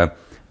 of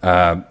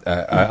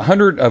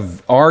 100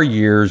 of our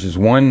years is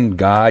one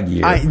God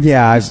year.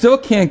 You still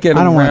can't get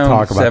I don't wanna around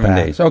talk about 7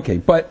 that. days. Okay,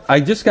 but I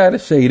just got to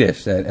say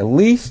this: that at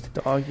least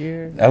Dog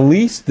year.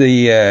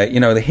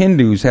 the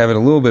Hindus have it a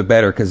little bit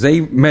better because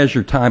they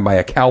measure time by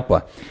a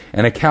kalpa,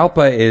 and a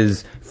kalpa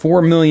is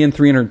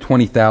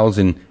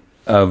 4,320,000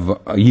 of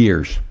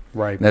years.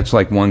 Right. That's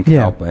like one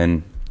Yeah. kalpa,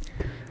 and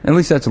at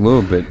least that's a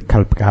little bit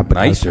Kalpa,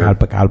 nicer.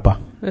 Kalpa.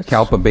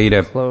 Kalpa,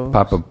 beta, close.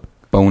 Papa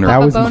Boner. That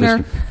was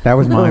Boner. that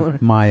was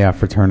my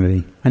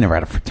fraternity. I never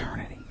had a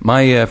fraternity.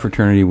 My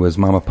fraternity was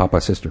Mama,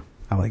 Papa, Sister.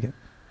 I like it.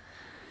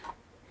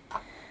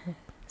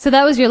 So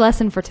that was your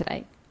lesson for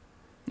today.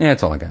 Yeah,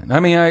 that's all I got. I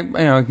mean,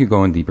 I could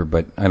go in deeper,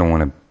 but I don't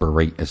want to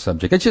berate a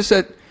subject. It's just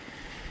that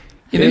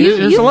there's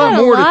you've a lot got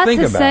a more lot to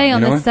think to about. say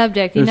on you know? this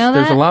subject. You There's- know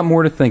There's a that? lot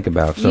more to think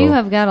about. So. You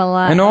have got a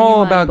lot. And on all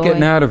your about mind,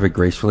 getting boy. out of it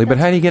gracefully. But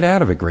how do you get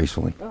out of it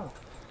gracefully?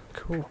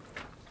 Cool.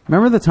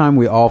 Remember the time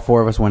we all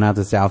four of us went out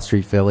to South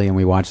Street, Philly, and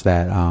we watched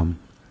that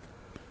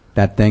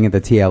that thing at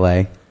the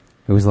TLA?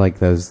 It was like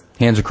those.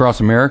 Hands Across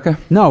America?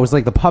 No, it was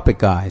like the puppet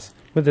guys.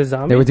 With the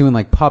zombie? They were doing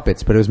like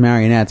puppets, but it was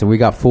marionettes, and we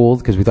got fooled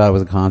because we thought it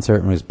was a concert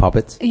and it was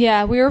puppets.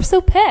 Yeah, we were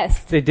so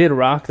pissed. They did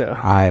rock, though.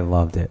 I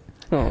loved it.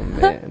 Oh,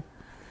 man.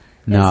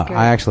 No, That's great.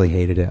 I actually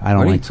hated it. I What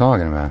don't are you like.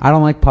 talking about? I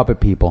don't like puppet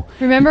people.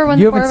 Remember when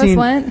You the four haven't of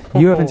us seen.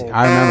 went? You haven't.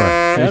 I remember.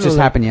 I It don't just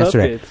like happened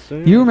yesterday.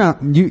 puppets. You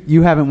remember?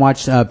 You haven't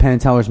watched Penn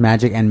and Teller's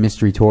Magic and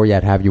Mystery Tour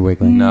yet, have you,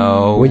 Wiggly?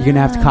 No. Well, you're gonna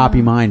have to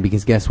copy mine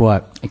because guess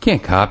what? I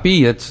can't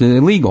copy. It's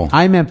illegal.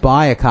 I meant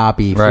buy a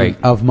copy Right.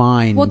 of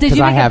mine. Well, did 'cause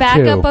you I make a have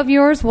backup two. of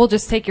yours? We'll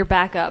just take your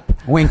backup.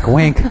 Wink,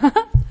 wink.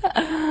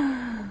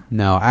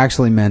 No, I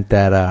actually meant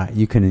that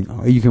you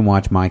can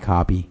watch my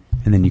copy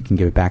and then you can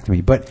give it back to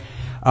me. But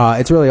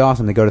it's really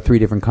awesome. They go to 3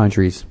 different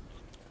countries.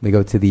 They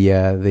go to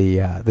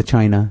the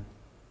China,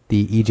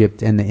 the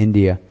Egypt, and the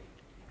India,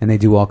 and they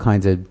do all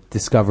kinds of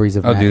discoveries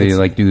of. Oh, do they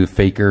it's- do the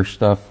faker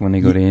stuff when they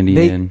go to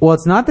India? Well,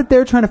 it's not that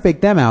they're trying to fake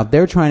them out.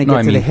 They're trying to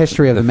get to the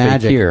history of the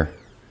magic. Fakir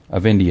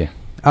of India.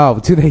 Oh,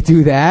 do they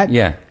do that?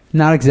 Yeah.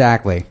 Not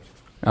exactly.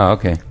 Oh,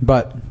 okay.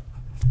 But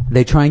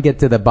they try and get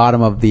to the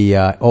bottom of the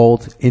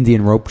old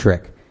Indian rope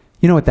trick.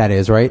 You know what that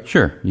is, right?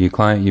 Sure. You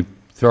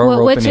throw a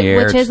rope in the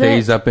air, it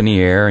stays up in the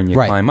air, and you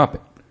climb up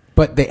it.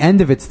 But the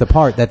end of it's the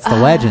part that's the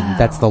legend.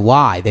 That's the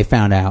lie they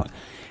found out.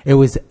 It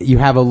was you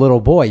have a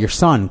little boy, your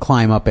son,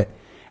 climb up it,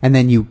 and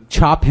then you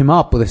chop him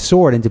up with a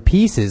sword into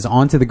pieces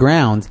onto the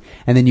ground,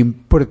 and then you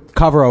put a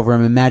cover over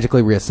him and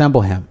magically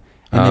reassemble him.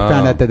 And they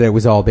found out that it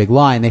was all a big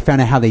lie. And they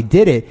found out how they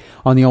did it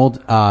on the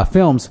old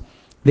films.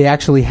 They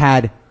actually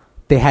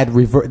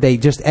they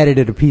just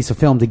edited a piece of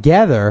film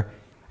together,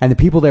 and the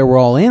people there were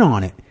all in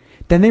on it.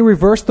 Then they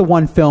reversed the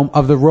one film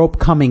of the rope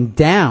coming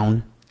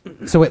down,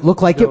 so it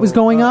looked like it was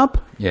going up.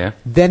 Yeah.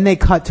 Then they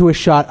cut to a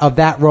shot of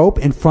that rope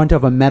in front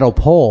of a metal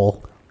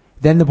pole.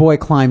 Then the boy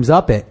climbs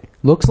up it.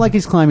 Looks like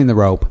he's climbing the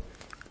rope.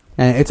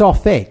 And it's all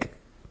fake.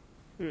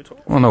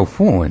 Well, no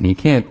fooling. You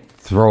can't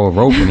throw a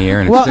rope in the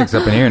air and it sticks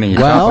up in the air and then you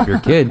chop up your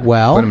kid.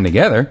 Put them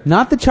together.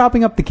 Not the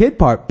chopping up the kid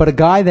part, but a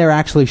guy there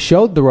actually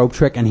showed the rope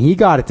trick and he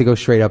got it to go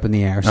straight up in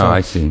the air. So,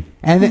 I see.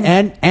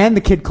 And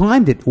the kid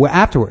climbed it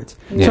afterwards.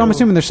 Yeah. So I'm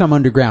assuming there's some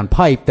underground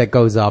pipe that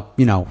goes up,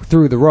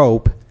 through the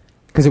rope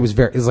because it was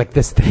like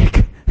this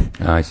thick.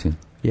 I see.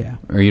 Yeah.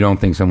 Or you don't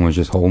think someone was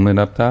just holding it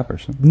up top or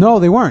something? No,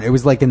 they weren't. It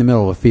was like in the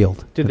middle of a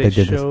field. Did they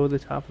show the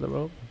top of the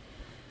rope?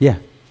 Yeah.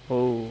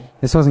 Oh.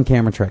 This wasn't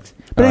camera tricks.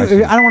 But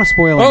anyway, I don't want to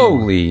spoil it.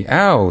 Holy,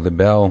 ow, the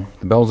bell.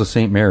 The bells of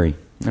St. Mary.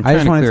 I'm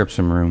trying to clear up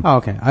some room. Oh,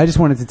 okay. I just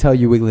wanted to tell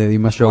you, Wiggly, that you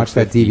must watch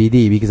that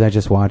DVD because I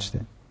just watched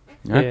it.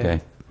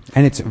 Okay.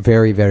 And it's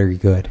very, very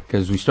good.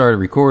 Because we started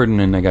recording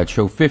and I got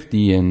show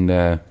 50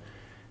 and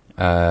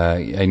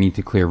I need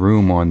to clear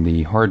room on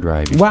the hard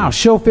drive. Wow,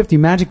 show 50,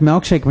 Magic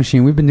Milkshake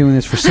Machine. We've been doing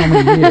this for so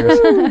many years.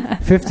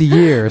 50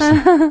 years.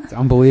 It's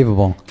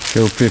unbelievable.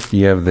 Show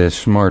 50 of the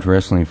Smart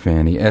Wrestling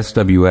Fan, the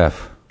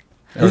SWF.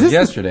 That was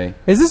yesterday.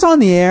 Is this on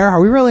the air?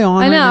 Are we really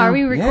on? I know. Right now? Are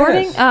we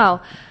recording? Yes.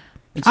 Oh.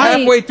 It's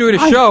halfway through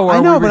the show.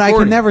 I know, but recording? I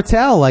can never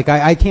tell. Like,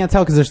 I can't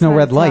tell because there's no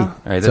red light. All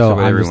right, that's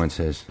what everyone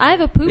says. I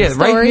have a poop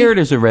story. Right here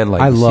there's a red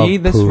light. I love See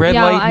this poop. red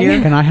light here?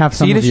 Can I have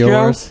some of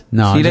yours? Joe?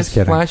 No, See I'm this just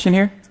kidding. flashing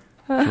here?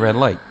 It's a red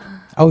light.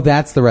 Oh,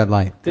 that's the red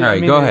light. All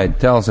right, go ahead.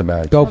 Tell us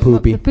about it. Go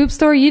Poopy. The poop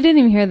story. You didn't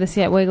even hear this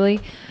yet, Wiggly.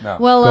 No.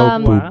 Well,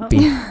 Go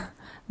Poopy.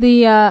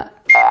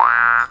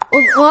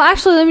 Well,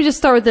 actually, let me just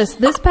start with this.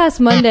 This past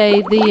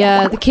Monday,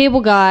 the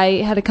cable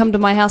guy had to come to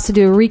my house to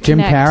do a reconnect. Jim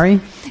Carrey?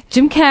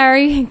 Jim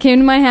Carrey came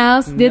to my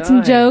house, did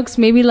some jokes,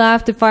 made me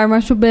laugh at Fire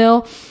Marshal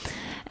Bill,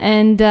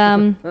 and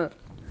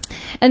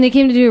they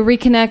came to do a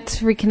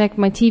reconnect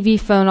my TV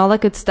phone, all that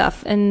good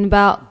stuff. And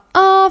about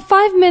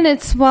 5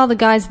 minutes while the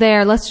guy's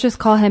there, let's just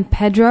call him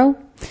Pedro.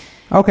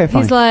 Okay,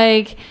 fine. He's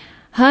like,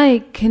 "Hi,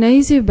 can I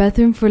use your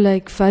bathroom for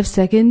like 5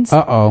 seconds?"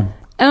 Uh-oh.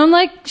 And I'm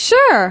like,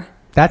 "Sure."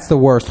 That's the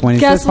worst. When he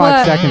Guess says 5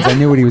 what? seconds, I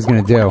knew what he was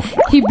going to do.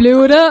 He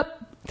blew it up.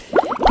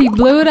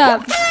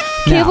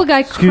 Cable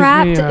guy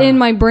crapped in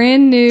my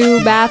brand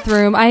new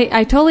bathroom.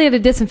 I totally had to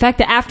disinfect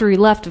it after he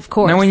left, of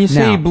course. Now, when you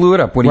say he blew it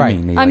up, what do you Right.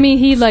 mean? I mean,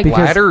 he like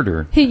splattered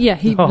or? He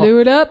blew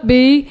it up,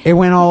 B. It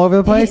went all over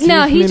the place?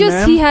 No,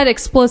 he had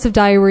explosive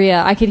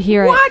diarrhea. I could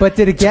hear it. But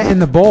did it get in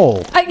the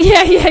bowl?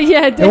 Yeah.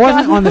 It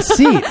wasn't on the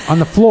seat, on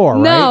the floor,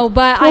 right? No,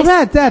 but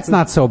well, that's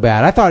not so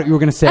bad. I thought you were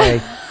going to say,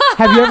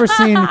 have you ever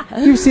seen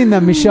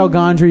the Michel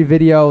Gondry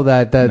video,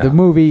 the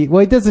movie? Well,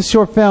 he does a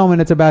short film and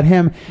it's about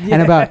him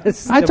and about, I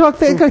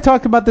think I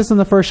talked about this on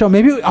the first show.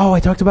 I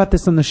talked about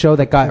this on the show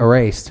that got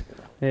erased.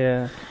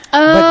 Yeah.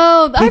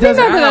 Oh, I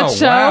remember that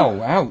show.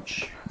 Wow,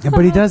 ouch.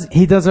 But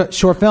he does a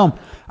short film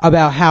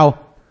about how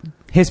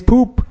his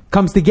poop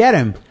comes to get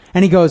him.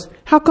 And he goes,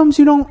 "How comes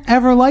you don't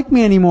ever like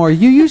me anymore?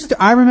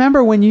 I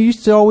remember when you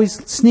used to always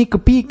sneak a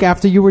peek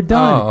after you were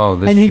done."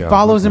 This and he show.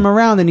 follows him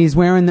around and he's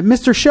wearing the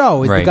Mr.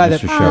 Show is the guy Mr. that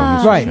Show,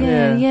 Mr. right.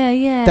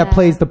 Yeah. That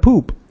plays the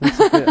poop.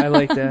 I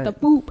like that. The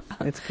poop.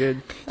 It's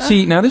good.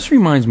 See, now this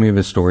reminds me of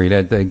a story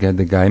that the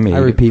guy made. I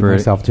repeat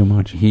myself too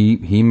much.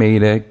 He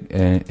made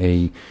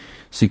a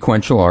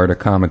sequential art, a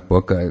comic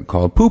book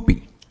called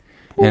Poopy.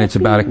 And it's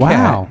about a cat.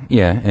 Wow.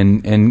 Yeah,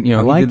 and he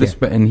like did this,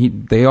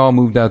 and they all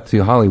moved out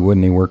to Hollywood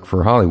and they work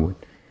for Hollywood.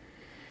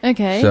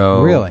 Okay.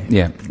 So Really?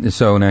 Yeah.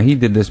 So now he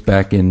did this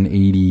back in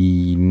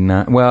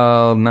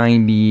 91,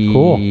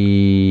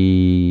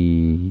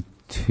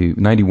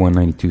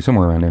 92,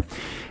 somewhere around there.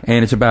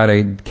 And it's about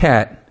a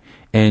cat,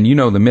 and you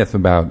know the myth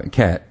about a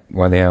cat,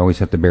 why they always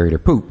have to bury their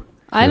poop.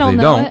 I If don't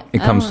they know don't, it.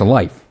 it I comes don't to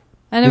life.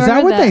 I never Is that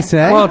heard what they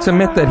say? Well, it's a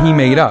myth that he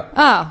made up.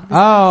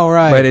 Oh,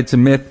 right. But it's a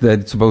myth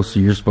that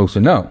you're supposed to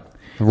know.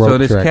 Rope So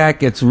this trick. cat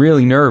gets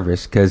really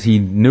nervous because he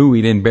knew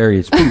he didn't bury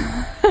his poop.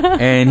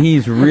 And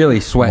he's really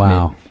sweating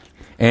Wow. it.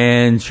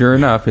 And sure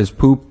enough, his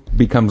poop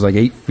becomes like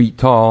 8 feet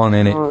tall, and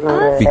then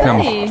it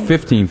becomes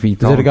 15 feet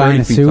tall. it a guy in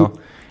 30 a feet suit? tall.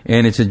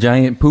 And it's a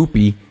giant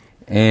poopy,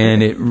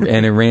 and it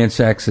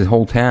ransacks the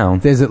whole town.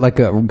 Is it like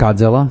a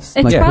Godzilla? It's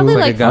probably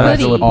like Godzilla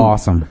footy. poop.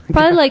 Awesome.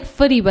 Probably like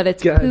footy, but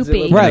it's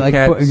poopy. Right, And the like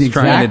cat's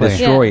trying to exactly.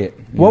 destroy Yeah. it.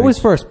 What was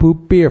first,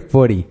 Poopy or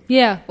Footy?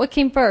 Yeah. What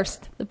came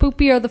first, the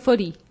poopy or the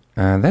footy?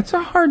 That's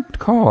a hard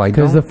call.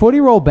 Because the Footy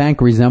Roll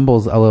Bank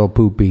resembles a little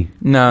poopy.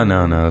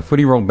 No.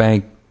 Footy Roll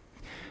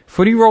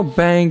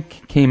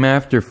Bank came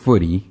after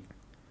Footy.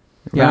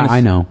 Yeah,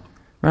 I know.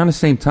 Around the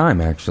same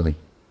time, actually.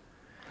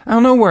 I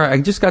don't know where. I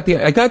got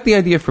the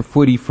idea for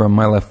Footy from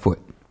My Left Foot.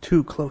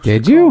 Too close.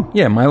 Did you?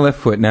 Yeah, My Left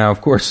Foot. Now,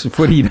 of course,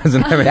 Footy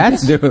doesn't have anything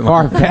to do with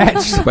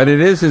far-fetched. But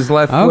it is his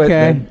left foot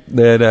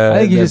that I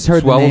think you just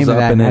heard the name of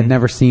that and had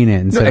never seen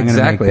it. And said,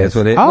 exactly, that's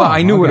what it is. Oh, well,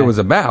 I knew what it was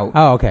about.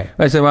 Oh, okay.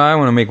 I said, well, I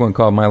want to make one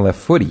called My Left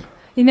Footy.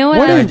 You know what?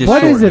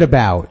 What is it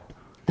about?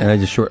 And I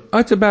just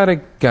it's about a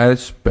guy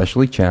that's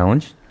specially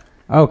challenged.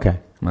 Okay.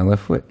 My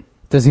left foot.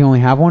 Does he only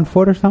have one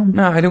foot or something?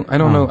 No, I don't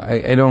know.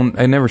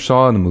 I never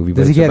saw the movie.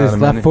 Does he get his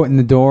left foot in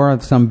the door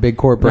of some big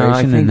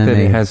corporation and then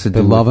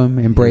they love him,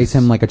 embrace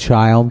him like a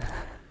child?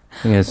 I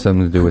think it has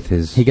something to do with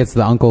his. He gets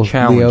the Uncle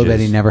Leo that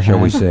he never had. Shall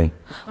we say?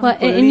 Well,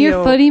 in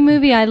your Footy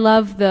movie, I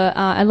love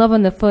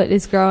when the foot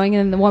is growing,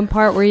 and the one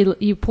part where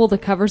you pull the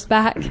covers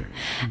back,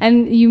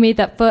 and you made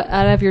that foot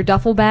out of your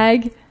duffel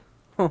bag.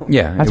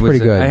 Yeah, that's pretty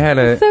good.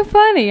 It's so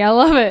funny. I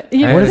love it.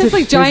 You know, it's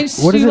like giant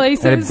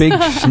shoelaces. Had a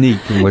big sneak.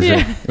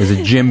 It was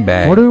a gym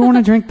bag. What do we want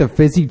to drink? The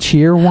fizzy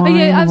cheer wine?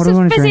 Yeah, what do we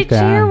want to drink?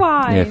 Cheer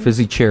wine. Yeah,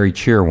 fizzy cherry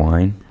cheer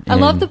wine. I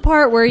love the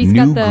part where he's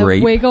got the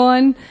wig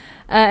on.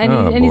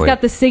 And he's got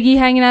the ciggy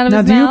hanging out of his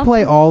mouth. Now, do you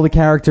play all the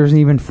characters,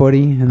 even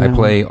Footy? I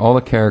play all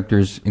the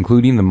characters,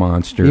 including the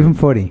monster. Even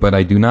Footy. But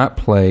I do not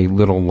play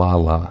Little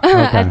Lala.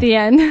 At the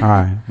end. All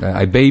right.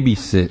 I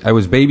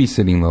was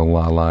babysitting Little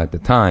Lala at the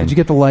time. Did you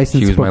get the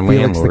license she was to put my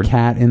Felix landlord. the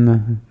cat in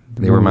the...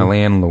 They were my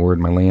landlord,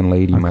 my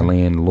landlady, my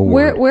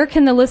landlord. Where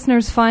can the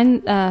listeners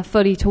find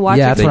Footy to watch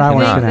it? That's what I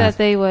wanted to ask. That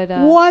they would...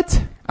 What?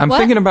 I'm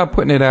thinking about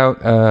putting it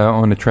out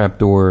on the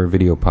Trapdoor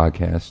video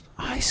podcast.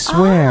 I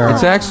swear.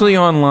 It's actually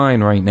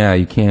online right now.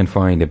 You can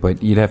find it,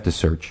 but you'd have to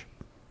search.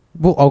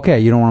 Well, okay,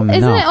 you don't want them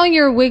to know. Isn't it on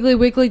your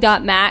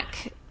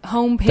wigglywiggly.mac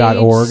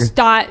homepage?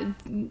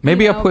 .org?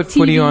 Maybe I'll put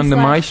Footy on the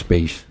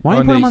MySpace. Why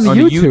don't you put them on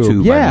the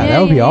YouTube? Yeah, that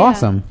would be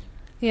awesome.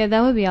 Yeah,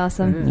 that would be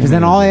awesome. Because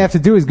then all I have to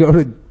do is go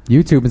to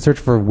YouTube and search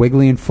for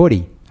Wiggly and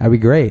Footy. That'd be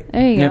great.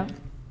 There you go.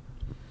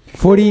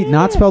 Footy,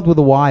 not spelled with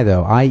a Y,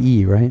 though.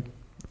 I-E, right?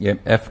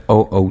 Yep,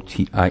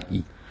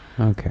 F-O-O-T-I-E.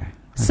 Okay.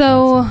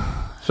 So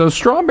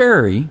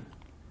Strawberry.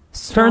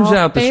 Turns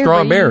out the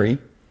Strawberry.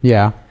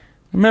 Yeah.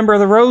 A member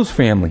of the Rose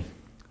family.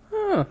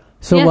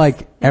 So, yes.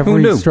 like,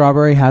 every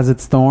strawberry has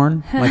its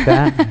thorn? Like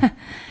that?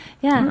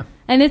 Yeah.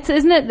 And it's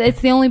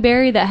the only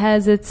berry that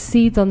has its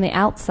seeds on the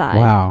outside.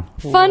 Wow.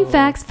 Fun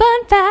facts.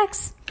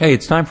 Hey,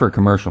 it's time for a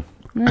commercial.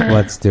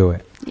 Let's do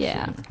it.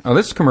 Yeah. Oh,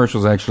 this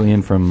commercial's actually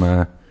in from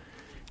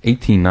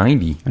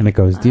 1890. And it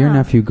goes, Dear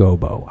Nephew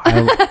Gobo,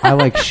 I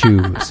like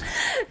shoes.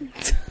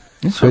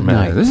 Good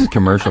night. This is a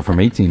commercial from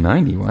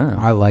 1890. Wow.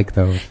 I like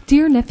those.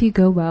 Dear Nephew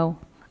Gobo,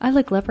 I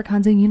like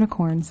leprechauns and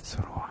unicorns. So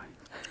do I.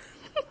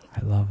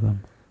 I love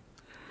them.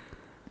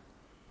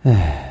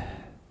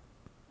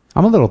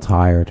 I'm a little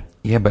tired.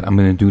 Yeah, but I'm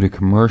going to do the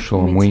commercial.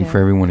 I'm waiting for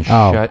everyone to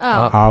shut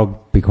up.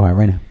 I'll be quiet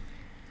right now.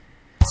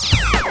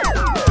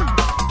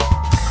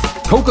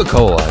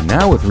 Coca-Cola,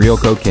 now with real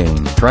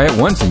cocaine. Try it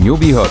once and you'll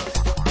be hooked.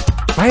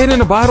 Buy it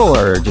in a bottle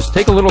or just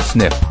take a little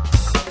sniff.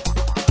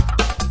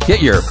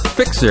 Get your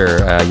get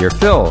your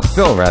fill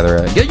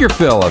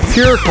of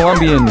pure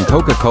Colombian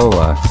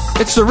Coca-Cola.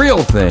 It's the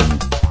real thing.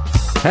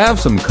 Have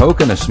some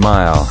Coke and a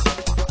smile.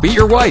 Beat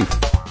your wife.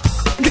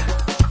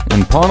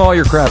 And pawn all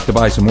your crap to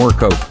buy some more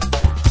Coke.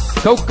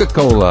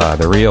 Coca-Cola,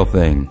 the real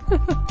thing.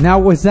 Now,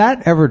 was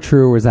that ever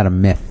true or was that a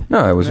myth?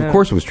 No, it was. Of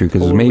course it was true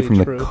because it was made from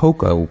the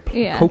cocoa.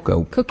 Yeah.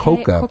 Coca.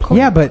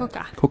 Yeah, but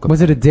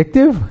was it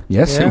addictive?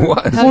 Yes, it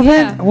was.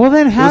 Well,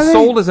 then how it was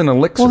sold as an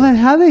elixir. Well, then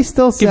how they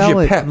still sell you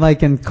it pep.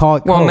 like and call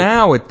it Coke? Well,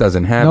 now it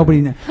doesn't have.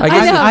 Nobody. It.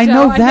 I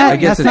know that.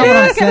 That's not what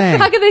I'm saying.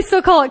 How can they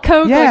still call it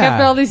Coke? Yeah, like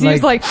after all these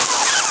years, like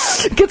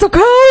get some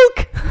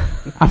Coke.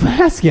 I'm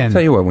asking.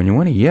 Tell you what, when you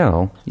want to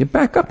yell, you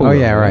back up a little. Oh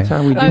yeah, right. That's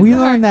how we do. We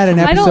learned that in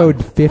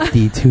episode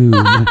 52.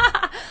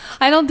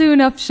 I don't do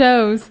enough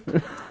shows.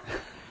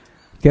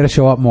 Got to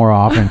show up more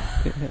often.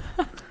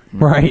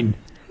 Right.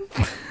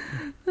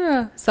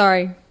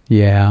 Sorry.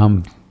 Yeah,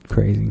 I'm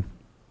crazy.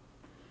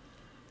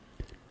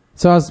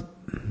 So I was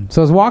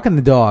walking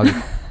the dog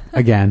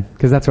again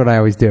because that's what I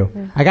always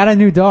do. I got a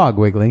new dog,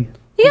 Wiggly.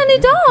 You got a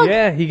new dog?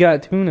 Yeah, he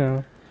got two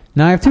now.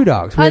 Now I have two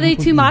dogs. Are they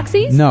two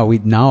Moxies? No,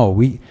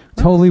 we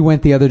totally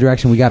went the other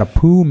direction. We got a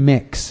poo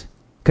mix.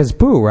 Because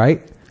poo,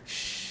 right?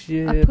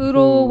 A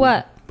poodle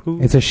what? Poo.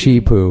 It's a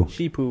she poo.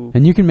 She poo.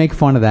 And you can make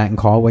fun of that and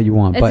call it what you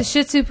want. It's a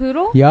Shih Tzu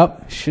poodle?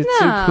 Yep. Shih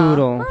Tzu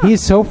poodle.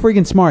 He's so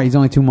freaking smart. He's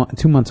only 2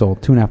 months old,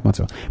 2.5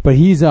 months old. But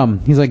he's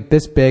like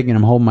this big, and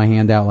I'm holding my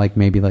hand out like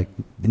maybe like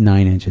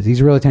 9 inches.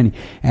 He's really tiny.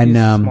 And he's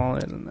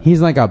smaller than that.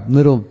 He's like a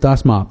little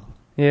dust mop.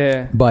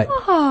 Yeah. But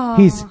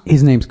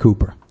his name's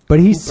Cooper. But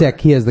he's sick.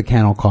 He has the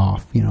kennel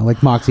cough,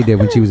 like Moxie did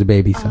when she was a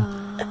baby. So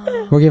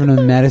we're giving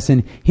him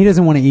medicine. He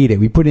doesn't want to eat it.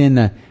 We put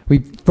in we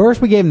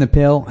gave him the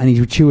pill, and he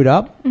would chew it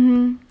up.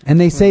 Mm-hmm. And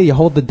they say you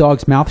hold the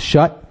dog's mouth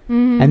shut,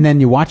 and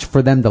then you watch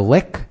for them to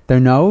lick their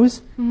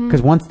nose,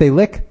 because once they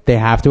lick, they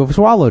have to have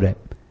swallowed it.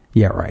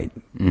 Yeah, right.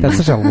 That's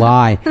such a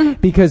lie.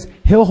 Because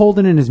he'll hold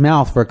it in his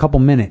mouth for a couple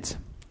minutes.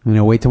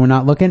 Wait till we're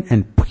not looking,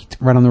 and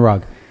right on the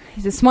rug.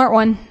 He's a smart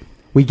one.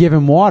 We give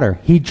him water.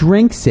 He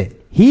drinks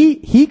it.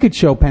 He could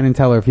show Penn and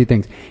Teller a few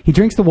things. He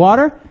drinks the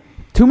water.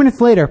 2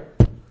 minutes later,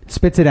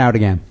 spits it out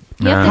again.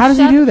 How does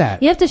he do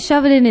that? You have to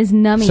shove it in his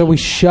nummies. So we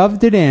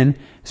shoved it in.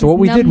 So what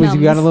we did was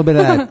we got a little bit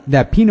of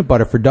that peanut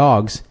butter for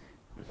dogs.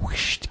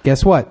 Whoosh,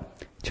 guess what?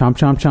 Chomp,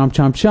 chomp, chomp,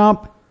 chomp,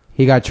 chomp.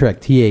 He got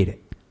tricked. He ate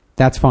it.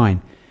 That's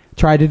fine.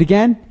 Tried it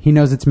again. He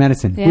knows it's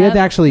medicine. Yep,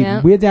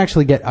 we had to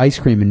actually get ice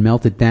cream and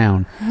melt it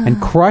down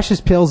and crush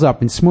his pills up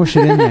and smush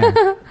it in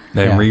there.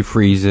 Then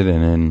refreeze it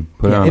and then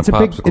put it on a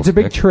popsicle It's a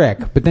big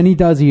trick, but then he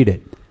does eat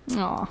it.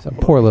 Aw. So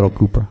poor little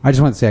Cooper. I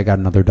just want to say I got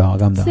another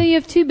dog. I'm done. So you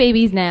have 2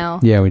 babies now.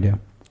 Yeah, we do.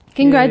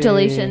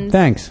 Congratulations.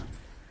 Thanks.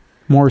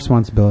 More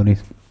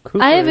responsibilities.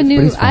 Cooper I have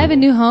a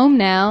new home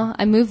now.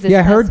 I moved this. Yeah,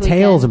 I heard past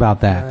tales weekend.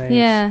 about that. Nice.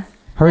 Yeah.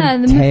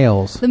 Heard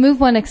tales. The move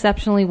went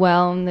exceptionally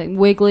well. And the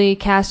Wiggly,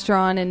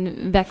 Castron,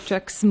 and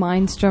Vectrix,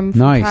 Mindstrom,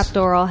 Nice.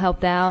 Trapdoor all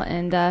helped out.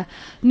 And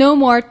no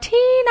more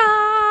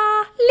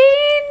Tina,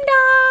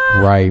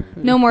 Linda. Right.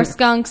 No more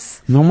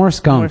skunks. No more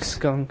skunks.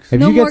 skunks. If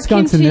No you get more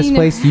skunks in this kimchi.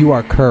 place, you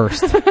are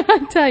cursed.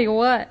 I tell you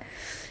what.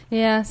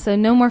 Yeah, so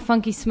no more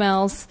funky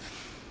smells.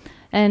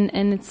 And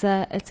it's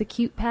a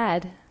cute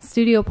pad.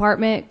 Studio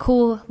apartment,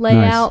 cool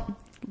layout,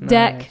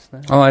 deck.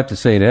 Nice. All I have to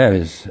say to that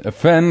is a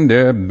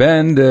fender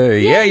bender,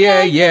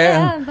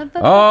 yeah.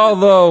 All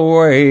the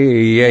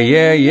way,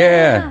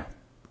 yeah.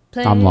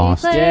 Play, I'm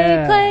lost. Play,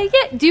 Yeah. play,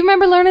 yeah. Do you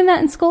remember learning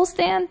that in school,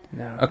 Stan?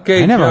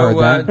 Okay, I never Joe,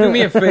 heard that. do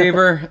me a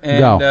favor and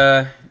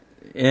Go.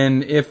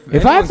 and if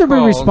I have to be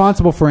anyone calls-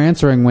 responsible for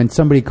answering when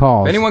somebody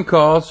calls. if anyone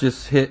calls,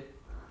 just hit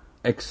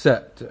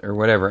accept or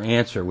whatever,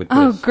 answer with this.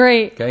 Oh,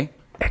 great. Okay.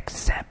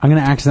 I'm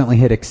going to accidentally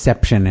hit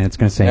exception, and it's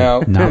going to say,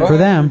 No. not for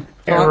them.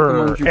 Talk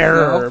among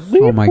yourself.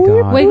 Oh, my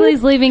God.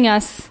 Wiggly's leaving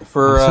us.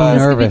 For I'm so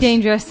This could be nervous.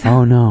 dangerous.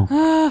 Oh,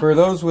 no. for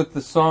those with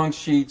the song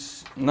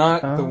sheets,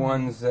 not the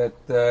ones that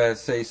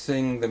say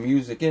 "Sing the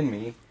Music in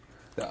Me."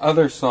 The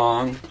other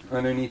song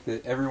underneath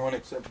it, everyone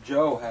except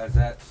Joe has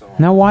that song.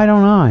 Now, why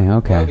don't I? Well,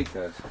 Okay.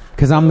 because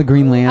Because I'm the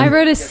Green Land. I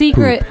wrote a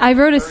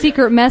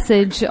secret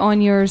message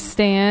on yours,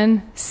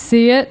 Stan.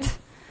 See it?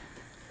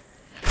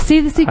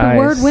 See the secret I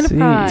word, win a see.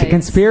 prize. It's a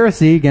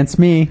conspiracy against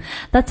me.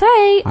 That's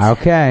right.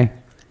 Okay.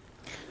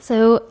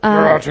 So,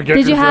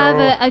 did you have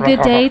a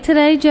good day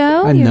today,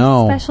 Joe? Your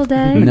No. special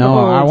day?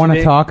 No, I want to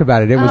today- talk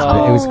about it. It was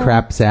Oh. it was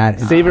crap sad.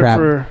 Save it crap.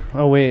 for.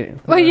 Oh wait,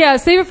 Well, yeah,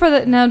 save it for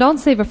the. No, don't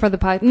save it for the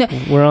podcast. No.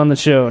 we're on the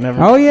show.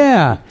 Never. Oh,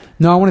 yeah.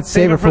 No, I wanted to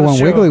save it for the when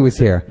show. Wiggly was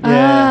here.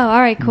 Yeah. Oh, all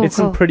right, cool, It's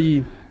cool. some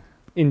pretty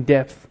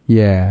in-depth,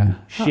 Yeah.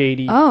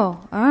 shady. Oh, all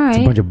right. It's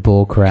a bunch of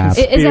bull crap. Does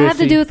it have to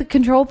Conspiracy. do with the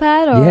control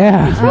pad? Or?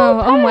 Yeah.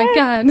 Oh my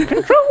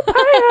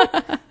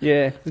God.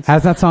 Yeah.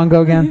 How's that song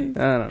go again?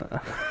 I don't know.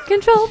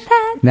 Control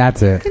pad.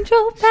 That's it.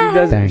 Control She pad.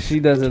 does. Thanks. She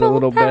does it a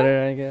little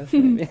better, I guess.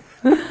 Maybe.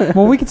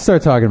 Well, we can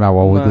start talking about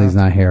while Wiggly's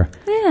not here.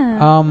 Yeah.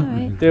 all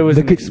right. There was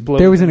The an co-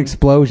 explosion. There was an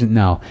explosion.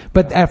 No,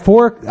 but at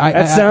 4,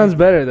 That sounds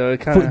better though. It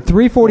kind of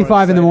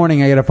 3:45 in the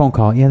morning, I get a phone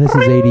call. Yeah, this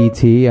is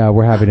ADT.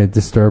 We're having a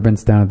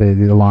disturbance down at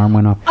the alarm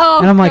went off. Oh,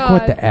 and I'm like, God.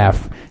 what the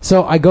F?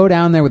 So I go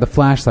down there with a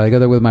flashlight. I go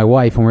there with my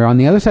wife, and we're on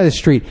the other side of the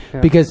street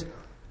because,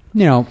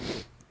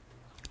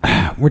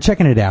 we're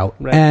checking it out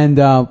Right. and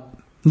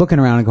looking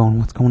around and going,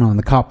 what's going on?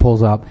 The cop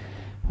pulls up.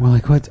 We're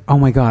like, what? Oh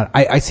my God.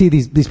 I see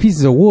these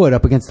pieces of wood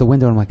up against the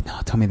window. And I'm like, no,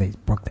 tell me they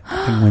broke the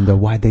fucking window.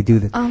 Why'd they do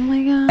this? Oh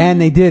my God. And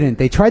they didn't.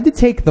 They tried to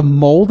take the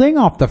molding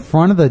off the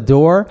front of the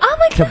door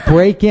to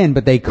break in,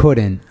 but they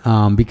couldn't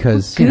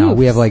because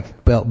we have like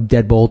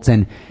dead bolts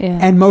and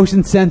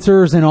motion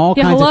sensors and all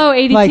Yeah, kinds hello, of.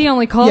 ADT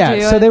only called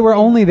you. So they were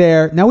only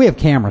there. Now we have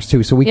cameras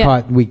too, so we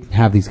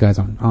have these guys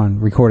on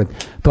recorded.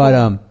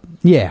 But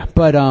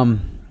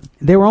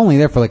they were only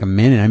there for like a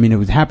minute. I mean,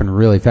 it happened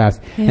really fast,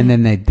 and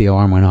then the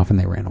alarm went off and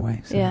they ran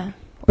away. So. Yeah.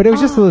 But it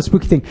was just a little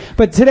spooky thing.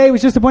 But today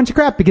was just a bunch of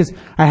crap because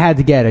I had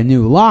to get a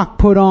new lock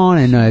put on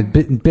and a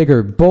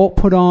bigger bolt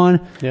put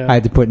on. Yeah. I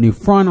had to put new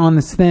front on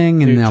this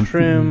thing and New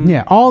trim.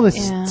 Yeah, all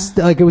this.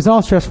 Like it was all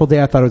a stressful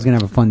day. I thought I was gonna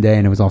have a fun day,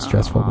 and it was all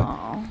stressful. But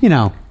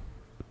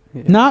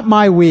not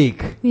my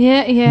week.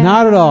 Yeah.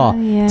 Not at all.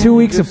 Yeah. 2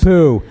 weeks of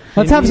poo.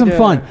 Let's have some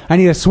fun. I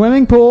need a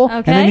swimming pool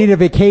and I Okay. need a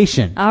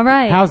vacation. All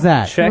right. How's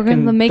that? Check We're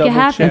gonna and make it double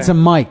happen. check. And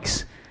some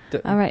mics.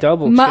 All right.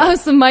 Double check.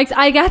 Some mics.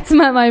 I got some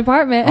at my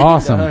apartment.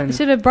 Awesome. Done.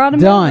 Should have brought them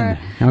Done.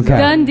 over. Okay.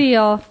 Done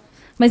deal.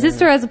 My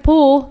sister has a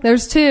pool.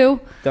 There's 2.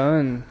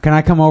 Done. Can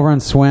I come over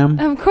and swim?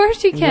 Of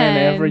course you can.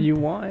 Whenever you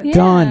want. Yeah.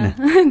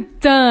 Done.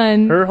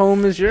 Done. Her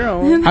home is your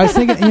own. I was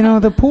thinking,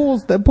 the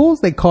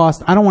pools they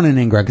cost. I don't want an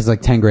in-ground because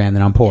like $10,000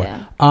 and I'm poor.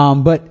 Yeah.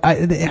 But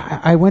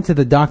I went to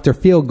the Dr.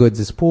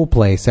 Feelgood's pool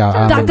place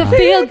out. Dr.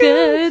 Feel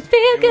Good.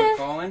 Feel Good.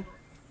 Calling?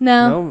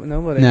 No.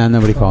 Nobody. No,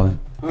 nobody called him.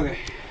 Okay.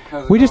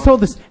 How's it We just going?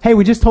 told this. Hey,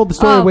 we just told the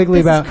story Oh, of Wiggly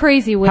this is about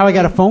crazy, how I Wiggly.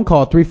 got a phone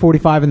call at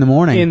 3:45 in the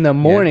morning, In the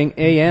morning,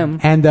 a.m.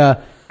 and the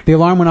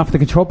alarm went off the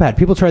control pad.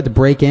 People tried to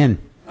break in.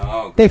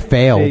 Oh, They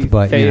failed, They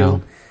but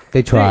failed.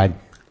 they tried.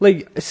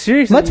 Like,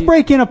 seriously. Let's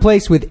break in a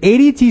place with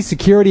ADT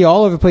security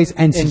all over the place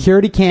and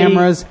security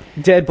cameras.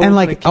 Deadbolts and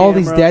like all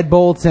these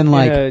deadbolts and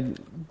like.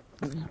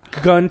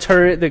 Gun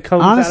turret that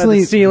comes out of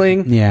the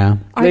ceiling. Yeah.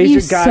 Are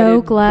you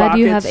so glad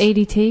you have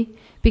ADT?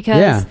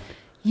 Because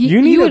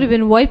you would have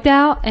been wiped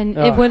out, and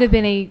it would have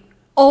been a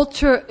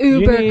ultra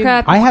uber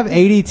crap. I have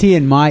ADT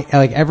in my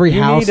like every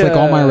house, like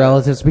all my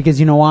relatives, because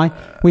you know why?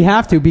 We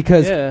have to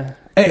because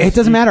it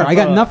doesn't matter. I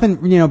got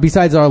nothing,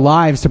 besides our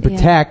lives to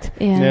protect.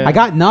 Yeah. I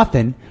got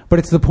nothing, but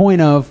it's the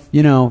point of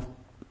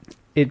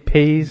it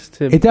pays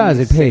to. It does.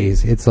 It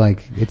pays. It's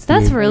like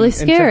that's really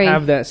scary. And to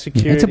have that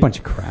security. It's a bunch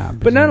of crap.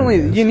 But not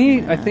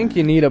only I think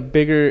you need a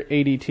bigger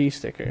ADT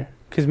sticker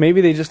because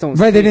maybe they just don't.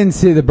 Right, they didn't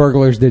see the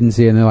burglars didn't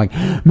see it, and they're like,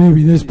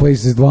 maybe this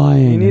place is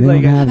lying. They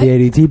don't have the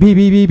ADT. Beep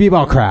beep beep beep.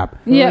 Oh crap.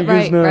 Yeah,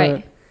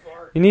 right.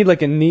 You need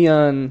like a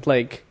neon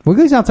like.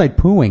 Wiggly's outside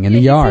pooing in the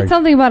yard. He said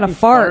something about a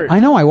fart.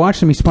 I know. I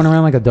watched him. He spun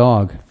around like a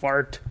dog.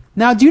 Fart.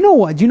 Now, do you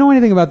know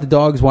anything about the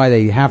dogs? Why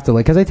they have to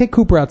because I take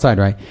Cooper outside,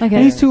 right? Okay.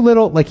 And he's too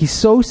little. Like he's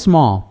so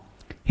small.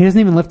 He doesn't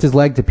even lift his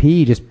leg to pee.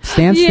 He just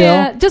stands still.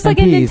 Yeah, just like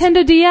in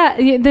Nintendo DS,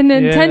 the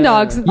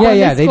Nintendogs.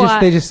 Yeah. They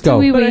just go.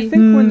 But I think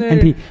when they're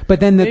and pee. But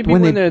then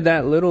when they're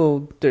that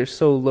little, they're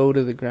so low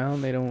to the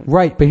ground they don't.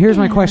 Right, but here's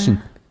my question: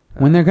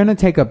 when they're gonna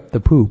take up the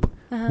poop,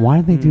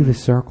 why do they do the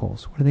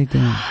circles? What are they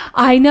doing?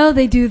 I know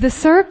they do the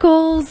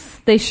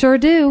circles. They sure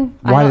do.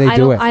 Why do they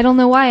do it? I don't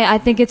know why. I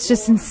think it's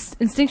just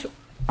instinctual.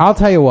 I'll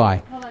tell you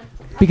why.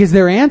 Because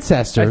their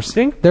ancestors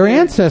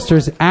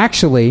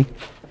actually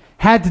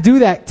had to do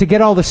that to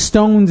get all the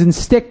stones and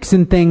sticks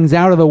and things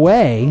out of the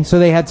way, so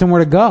they had somewhere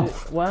to go.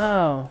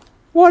 Wow.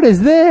 What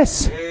is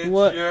this?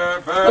 What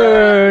your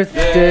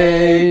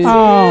birthday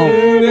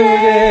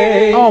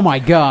today. Oh my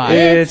God.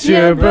 It's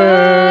your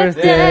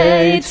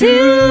birthday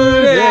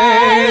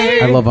today.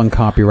 I love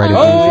uncopyrighted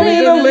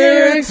Only the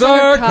lyrics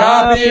are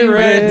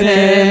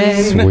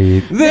copywritten.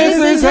 Sweet.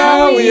 This is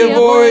how we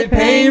avoid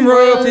paying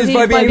royalties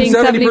by being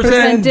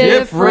 70%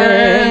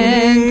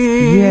 different.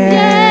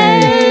 Yay.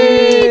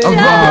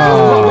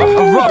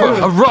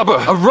 A rubber.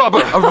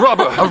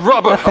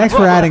 Thanks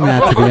for adding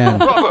that to the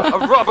end.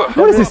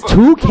 What is this,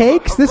 2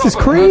 cakes? This is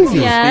crazy.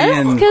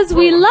 Yes, because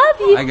we love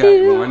you. I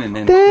got one and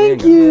then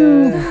Thank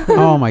you.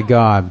 Oh my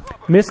God.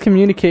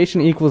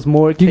 Miscommunication equals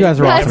more cake. You guys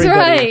are awesome. That's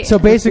right. So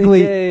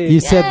basically, you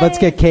said, let's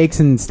get cakes,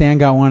 and Stan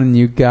got one, and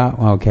you got...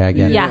 Okay, I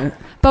get it. Yeah.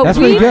 But that's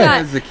we pretty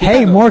got... good.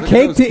 Hey, more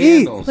cake to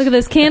eat. Look at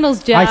those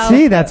candles, Joe. I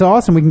see. That's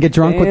awesome. We can get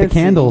drunk with the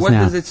candles what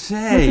now. What does it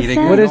say? The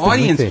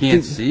audience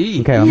can't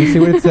see. Okay, let me see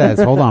what it says.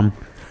 Hold on.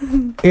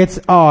 It's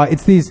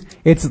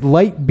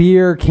light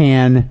beer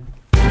can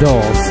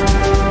dolls.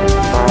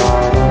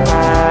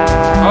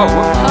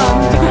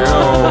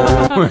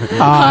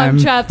 I'm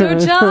Chapter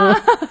John.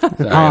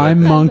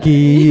 I'm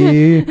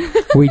Monkey.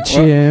 We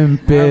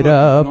chimp it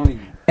up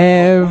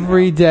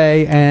every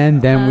day,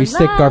 and then we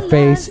stick our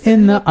face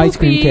in the ice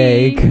cream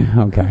cake.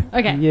 Okay.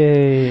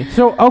 Yay.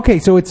 So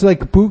it's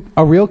like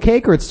a real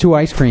cake, or it's 2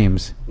 ice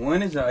creams?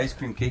 One is an ice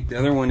cream cake. The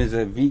other one is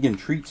a vegan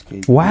treats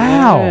cake.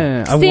 Wow.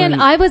 Yeah, Stan,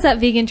 I was at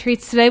Vegan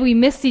Treats today. We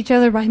missed each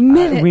other by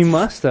minutes. We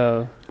must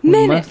have.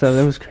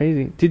 That was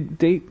crazy. Did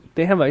they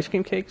have ice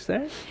cream cakes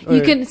there? Or?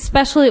 You can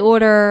specially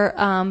order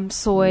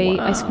soy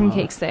ice cream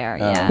cakes there.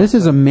 Yeah. This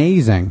is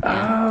amazing.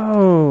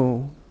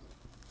 Oh.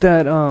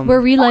 That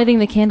We're relighting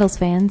the candles,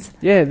 fans.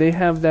 Yeah, they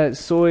have that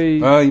soy.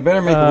 You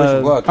better make a wish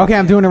of luck. Okay,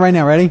 I'm doing it right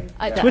now. Ready?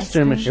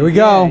 Twister machine. Here we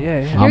go.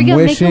 Yeah. I'm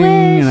wishing,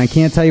 and I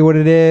can't tell you what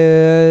it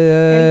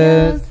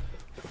is.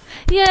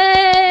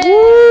 Yay!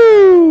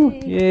 Woo!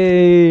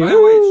 Yay! By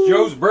the way, it's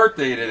Joe's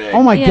birthday today.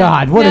 Oh my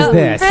God! What is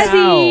this?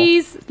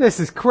 Prezzies. This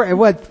is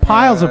what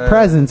piles of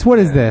presents? What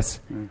is this?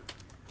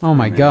 Oh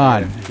my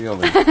God!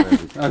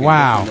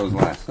 Wow.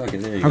 Okay,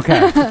 there you go.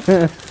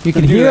 Okay, you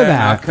can hear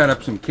that. I'll cut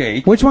up some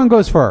cake. Which one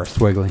goes first,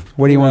 Wiggly?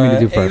 What do you want me to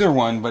do first? Either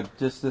one, but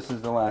this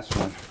is the last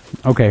one.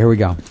 Okay, here we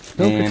go.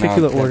 No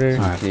particular order.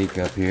 Some cake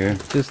up here.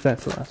 Just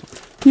that's the last one.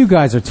 You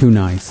guys are too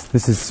nice.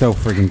 This is so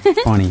friggin'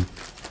 funny.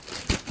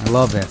 I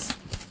love this.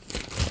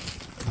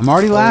 I'm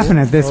already laughing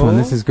at this one.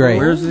 This is great.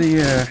 Where's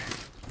the...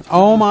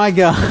 Oh my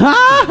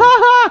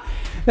God.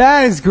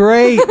 That is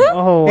great.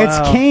 Oh, wow. It's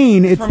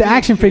Kane. It's the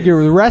action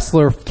figure, the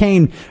wrestler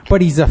Kane,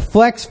 but he's a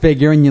flex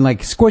figure, and you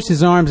like squish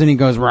his arms, and he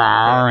goes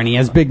rawr, and he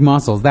has big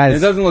muscles. That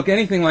is. It doesn't look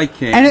anything like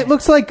Kane. And it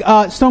looks like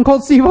Stone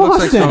Cold Steve Austin.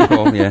 Looks like Stone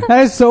Cold, yeah.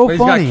 That is so but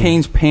funny. He's got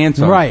Kane's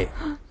pants on. Right.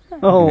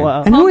 Oh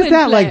wow. And who is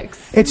that? Like,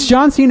 it's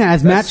John Cena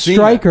as Matt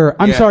Stryker.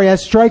 I'm sorry,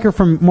 as Stryker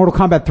from Mortal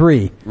Kombat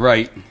 3.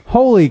 Right.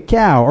 Holy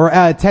cow! Or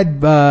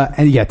Ted.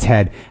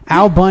 Ted.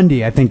 Al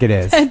Bundy, I think it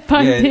is. Ted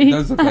Bundy. Yeah, it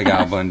does look like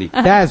Al Bundy.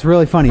 That is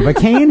really funny. But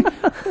Kane,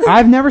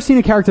 I've never seen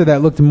a character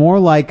that looked more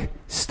like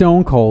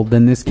Stone Cold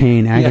than this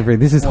Kane action figure.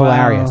 This is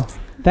hilarious.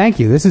 Thank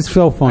you. This is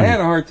so funny. I had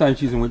a hard time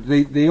choosing which.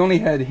 They only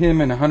had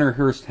him and Hunter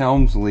Hearst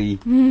Helmsley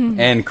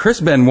and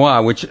Chris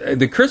Benoit, which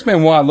the Chris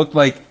Benoit looked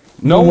like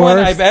no one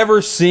I've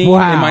ever seen in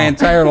my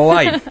entire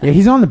life. Yeah,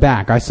 he's on the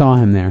back. I saw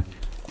him there.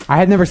 I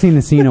had never seen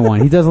the Cena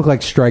one. He does look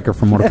like Stryker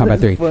from Mortal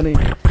Kombat 3. Funny.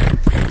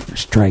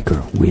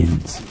 Stryker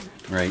wins.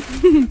 Right.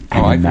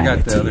 Oh, I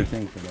forgot the other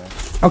thing for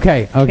that.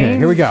 Okay,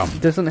 here we go.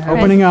 Doesn't have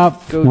Opening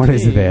up. goatee. What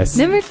is this?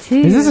 Number 2.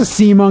 Is this a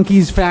Sea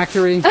Monkeys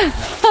factory?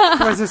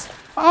 What is this?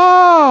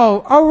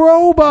 Oh, a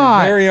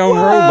robot. Very own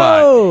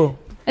Whoa. robot.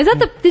 Is that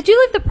the? Did you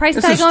leave the price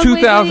This tag is on?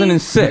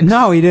 2006.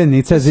 No, he didn't.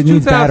 It says it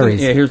needs 2000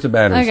 batteries. Yeah, here's the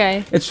batteries.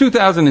 Okay. It's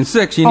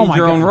 2006. You Oh need my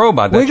your own God.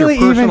 robot. That's Wiggly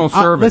your personal even,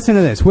 service. listen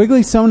to this.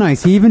 Wiggly's so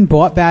nice. He even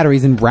bought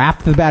batteries and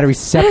wrapped the batteries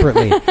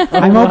separately.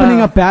 I'm opening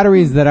up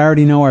batteries that I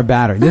already know are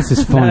battery. This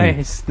is funny.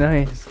 Nice.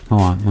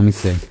 Hold on. Let me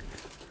see.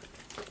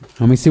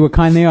 Let me see what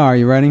kind they are.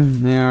 You ready?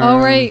 They are.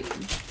 Oh right.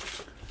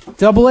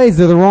 Double A's.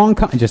 They're the wrong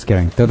kind. Just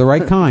kidding. They're the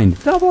right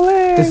kind. Double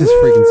A. This is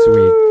freaking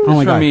sweet. Oh my It's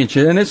from god. me and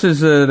Chid, and this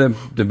is the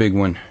big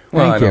one.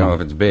 Well, Thank I don't you. know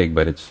if it's big,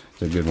 but it's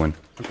a good one.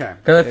 Okay.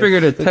 Because I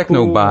figured a It's the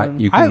cool Technobot, one.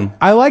 you can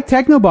I like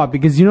Technobot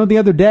because the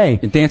other day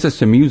it dances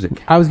to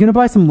music. I was gonna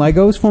buy some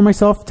Legos for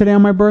myself today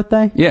on my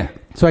birthday. Yeah.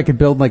 So I could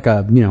build like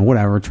a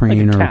whatever a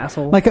train Like a or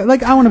castle. like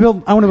I want to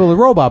build a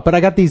robot, but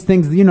I got these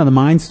things the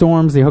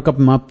Mindstorms. They hook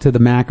them up to the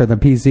Mac or the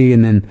PC,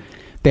 and then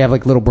they have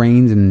like little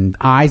brains and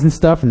eyes and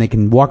stuff, and they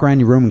can walk around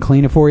your room and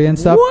clean it for you and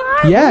stuff.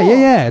 What?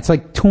 Yeah. It's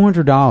like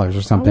 $200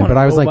 or something. want But a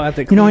I was robot like,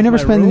 that I cleans never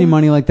my spend any room.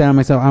 money like that on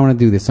myself. I want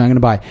to do this, so I'm going to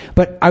buy it.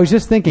 But I was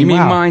just thinking, You mean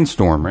wow,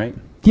 Mindstorm, right?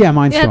 yeah,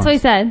 Mindstorm. Yeah, that's what he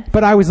said.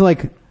 But I was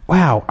like,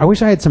 wow, I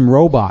wish I had some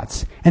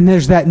robots. And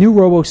there's that new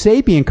Robo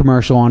Sapien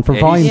commercial on for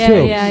Yeah, Volume Yeah,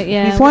 2.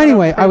 yeah. Well,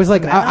 anyway, I was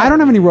like, I don't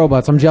have any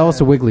robots. I'm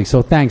jealous of Wiggly,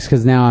 so thanks,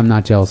 because now I'm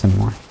not jealous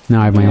anymore.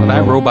 Now I have my own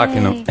That robot.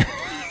 robot can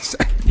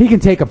He can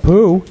take a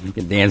poo. you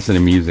can dance to the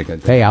music. I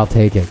think. Hey, I'll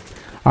take it.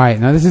 All right,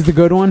 now this is the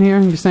good one here,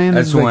 you're saying?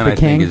 That's This the is one like I the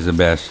king? think is the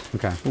best.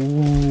 Okay.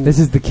 This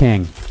is the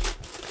king.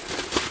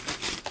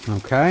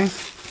 Okay.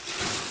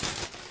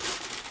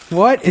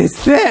 What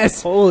is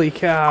this? Holy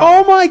cow.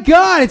 Oh my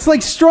god, it's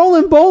like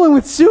strolling bowling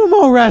with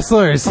sumo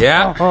wrestlers.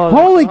 Yeah. Oh,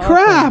 Holy that's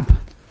crap.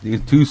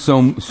 These two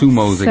sumos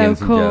So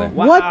against cool. each other.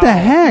 Wow. What the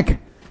heck?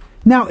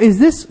 Now, is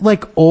this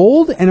like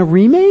old and a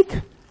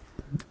remake?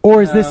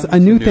 Or is this a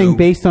new new. thing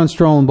based on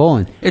strolling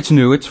bowling? It's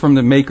new. It's from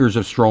the makers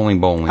of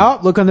Strolling Bowling. Oh,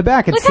 look on the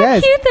back. It Look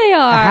says how cute they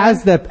are. It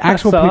has the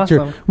actual That's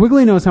picture. awesome.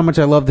 Wiggly knows how much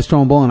I love the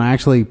strolling bowling. I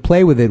actually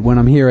play with it when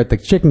I'm here at the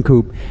chicken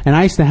coop. And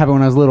I used to have it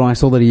when I was little. And I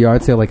sold it at a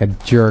yard sale like a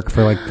jerk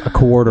for like a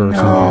quarter or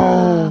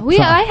something.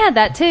 I had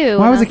that too.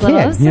 Well, I was a little. It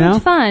kid, was so you know.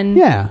 much fun.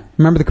 Yeah,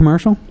 remember the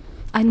commercial?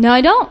 No,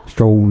 I don't.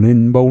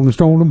 Strolling bowling,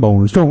 strolling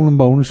bowling, strolling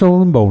bowling,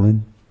 strolling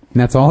bowling. And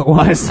that's all it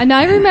was. I know.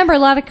 I remember a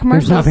lot of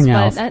commercials, nothing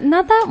but else.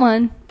 Not that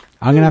one.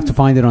 I'm gonna have to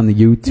find it on the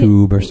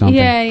YouTube or something.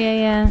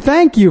 Yeah.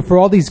 Thank you for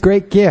all these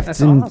great gifts That's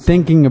and awesome.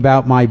 thinking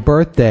about my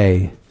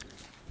birthday.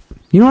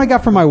 You know what I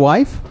got for my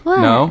wife? What?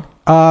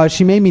 No.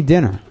 She made me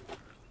dinner.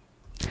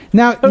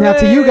 Now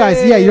to you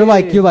guys, yeah, you're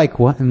like,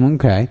 what?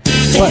 Okay.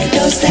 But,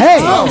 hey,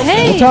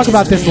 hey. we'll talk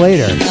about this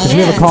later because we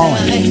have a call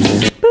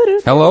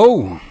in.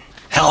 Hello.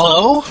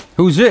 Hello?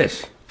 Who's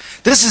this?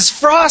 This is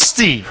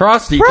Frosty.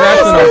 Frosty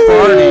crashing our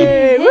party.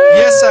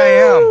 Yes, I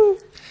am.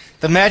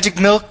 The magic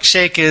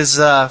milkshake is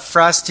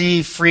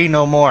Frosty free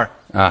no more.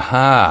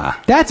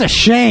 Aha. That's a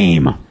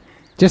shame.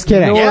 Just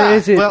kidding. Or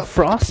is it well,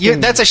 Frosty yeah,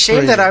 that's a shame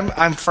free? that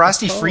I'm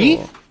Frosty free.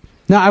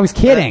 No, I was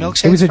kidding.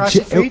 milkshake's It was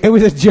Frosty-free? it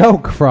was a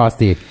joke,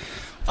 Frosty.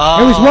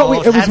 Oh, It was what we-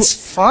 it was- that's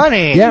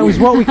funny. Yeah, it was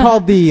what we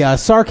called the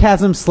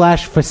sarcasm /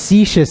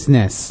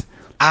 facetiousness.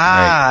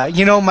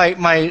 You know,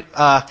 my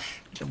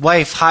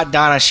wife, Hot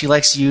Donna, she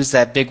likes to use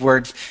that big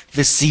word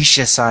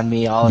facetious on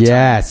me all the time.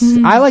 Yes,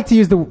 I like to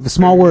use the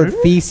small word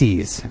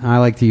feces. I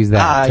like to use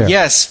that too.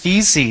 Yes,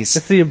 feces.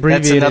 That's the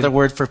abbreviated- That's another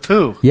word for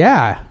poo.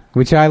 Yeah,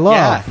 which I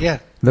love. Yeah.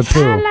 The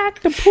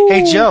poo.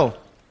 Hey, Joe,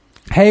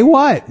 Hey,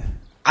 what?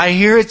 I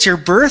hear it's your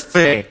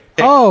birthday.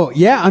 Oh,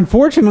 yeah.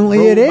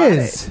 Unfortunately, it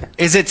is.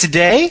 Is it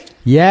today?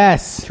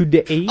 Yes.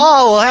 Today.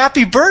 Oh, well,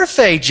 happy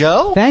birthday,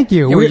 Joe. Thank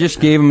you. Yeah, we just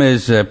gave him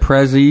his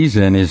prezzies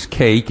and his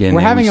cake, and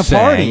we're then having we a sang.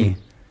 party.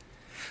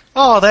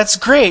 Oh, that's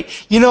great.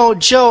 You know,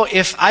 Joe,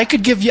 if I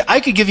could give you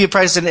a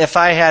present if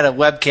I had a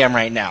webcam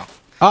right now.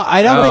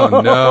 I don't Oh,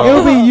 think no.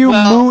 it'll be you.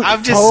 Well, moon.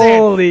 I'm just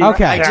Holy saying.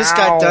 Okay. I just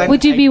got done.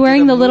 Would you I be did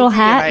wearing a the little movie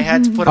hat? And I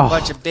had to put a Oh.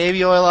 bunch of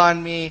baby oil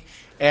on me,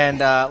 and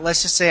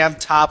let's just say I'm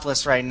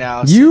topless right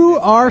now. You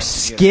are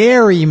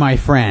scary, my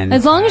friend.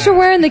 As long as you're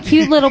wearing the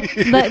cute little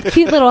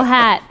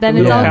hat, then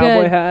it's Little all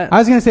cowboy good. hat. I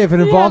was going to say if it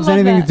involves love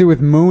anything that. to do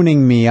with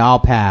mooning me, I'll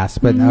pass.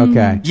 But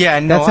okay. Yeah,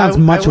 no, that sounds I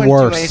much wouldn't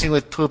worse. do anything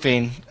with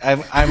pooping.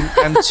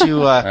 I'm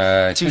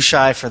too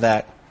shy for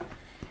that.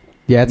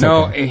 Yeah, it's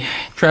No, okay.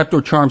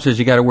 Trapdoor Charm says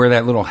you got to wear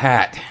that little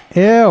hat.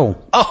 Ew.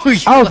 Oh, you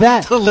Oh, like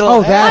that. the little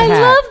Oh, hat? that I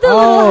hat. love the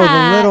little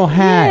hat. the little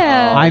hat.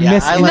 Yeah. I Yeah,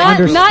 I like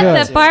misunderstood.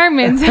 Not the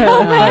fireman's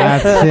helmet.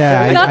 That's,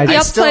 yeah, Not I, the I,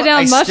 upside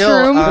down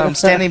mushroom. I'm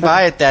standing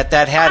by it that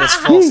hat is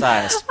full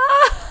size.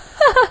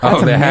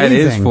 Oh, the hat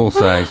is amazing. full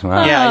size.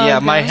 Wow. Yeah,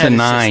 my It's a head is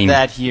 9. just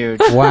that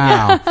huge.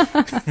 wow.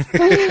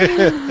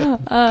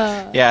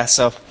 Yeah,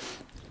 so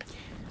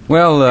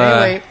Well,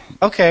 anyway,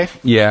 okay,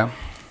 yeah.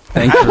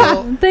 Thanks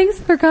for, Thanks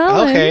for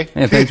calling. okay.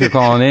 and thanks for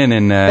calling in.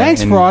 And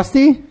Thanks, and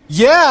Frosty.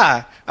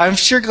 Yeah, I'm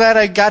sure glad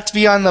I got to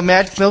be on the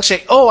Magic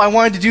Milkshake. Oh, I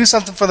wanted to do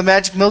something for the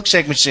Magic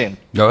Milkshake machine.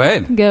 Go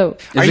ahead. Go.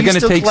 Is Are it you going to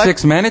still take collect-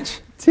 6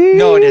 minutes?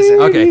 No, it isn't.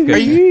 Okay,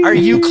 good. Are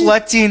you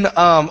collecting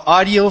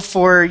audio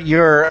for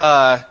your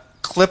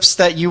clips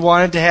that you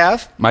wanted to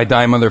have? My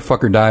Die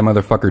Motherfucker Die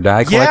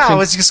collection? Yeah,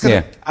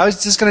 I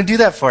was just gonna do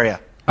that for you.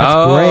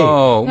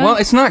 Oh, well,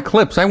 it's not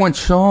clips. I want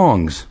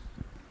songs.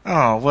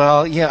 Oh,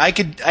 well, yeah, I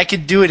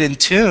could do it in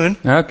tune.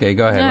 Okay,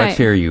 go ahead. All Let's right.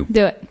 hear you.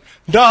 Do it.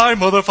 Die,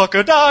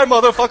 motherfucker,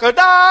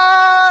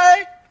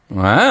 die!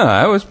 Wow,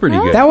 that was pretty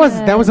good.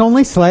 That was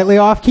only slightly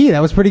off key. That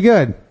was pretty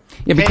good.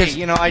 Yeah, because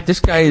this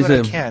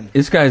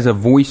guy is a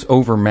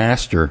voice-over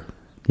master.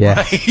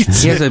 Yeah.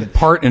 He has a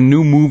part in a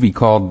new movie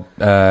called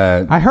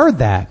I heard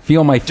that.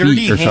 Feel My Feet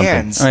Dirty or something.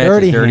 Hands. Oh, yeah,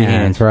 Dirty, Dirty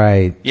Hands,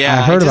 right. Yeah,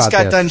 I heard just about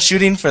got this. done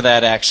shooting for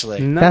that,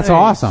 actually. That's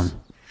awesome.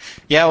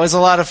 Yeah, it was a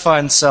lot of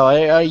fun.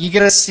 So you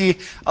get to see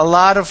a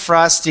lot of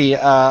Frosty,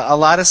 a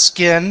lot of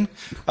skin,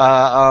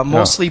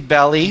 mostly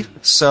belly.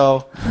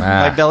 So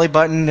my belly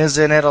button is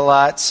in it a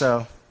lot.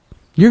 So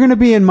You're going to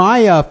be in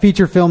my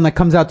feature film that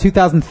comes out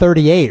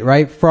 2038,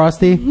 right,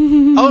 Frosty?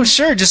 oh,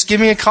 sure. Just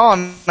give me a call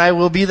and I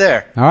will be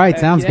there. All right,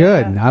 sounds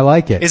good. I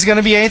like it. Is it going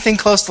to be anything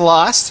close to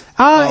Lost?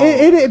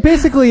 It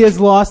basically is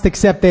Lost,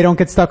 except they don't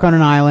get stuck on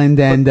an island.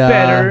 And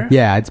better.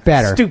 Yeah, it's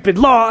better. Stupid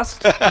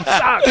Lost.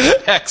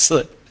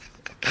 Excellent.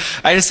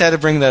 I just had to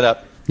bring that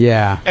up.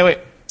 Yeah.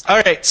 Anyway,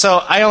 all right. So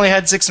I only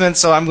had 6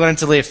 minutes, so I'm going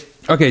to leave.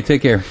 Okay,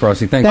 take care,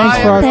 Frosty. Thanks.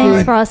 Thanks, Frosty.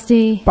 Thanks,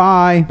 Frosty.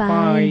 Bye.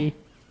 Bye.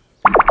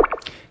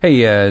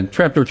 Hey,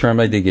 Trapdoor Charm,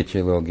 I did get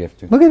you a little gift,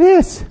 too. Look at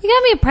this. You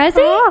got me a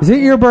present? Is it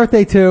your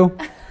birthday, too?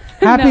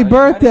 Happy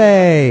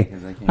birthday.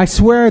 I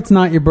swear it's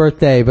not your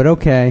birthday, but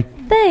okay.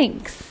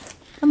 Thanks.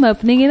 I'm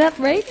opening it up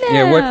right now.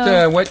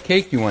 Yeah, what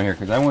cake do you want here?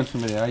 Because I want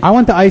some of the ice. I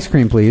want the ice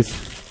cream,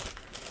 please.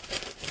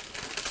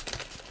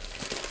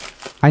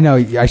 I know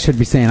I should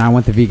be saying I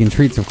want the vegan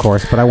treats, of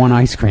course, but I want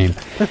ice cream.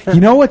 You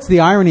know what's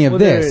the irony of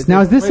this? Now,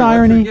 is this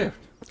irony?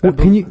 Well,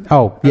 can you?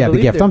 Oh, yeah, the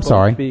gift. I'm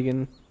sorry.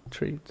 Vegan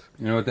treats.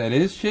 You know what that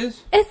is,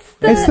 Chiz? It's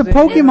the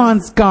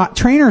Pokemon's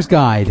trainer's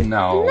guide.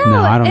 No. No,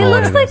 I don't know. It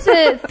what looks it like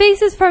is. the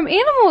faces from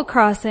Animal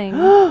Crossing.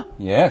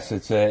 Yes,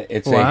 it's a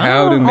Wow.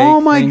 how to make.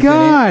 Oh, my things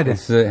God.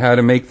 It's a how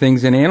to make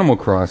things in Animal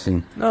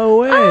Crossing. No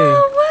way.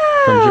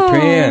 Oh, wow. From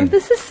Japan.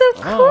 This is so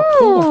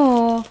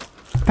cool.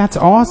 That's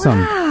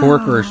awesome.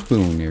 Fork or a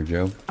spoon, there,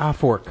 Joe.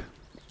 Fork.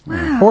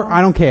 Or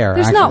I don't care.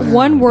 There's actually. not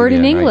one word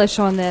in Yeah, nice. English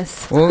on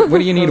this. Well, what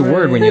do you need a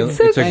word when you? It's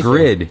so It's a Thank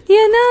grid.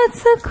 Yeah, no,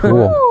 it's so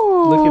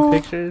cool. Look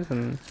at pictures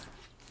and.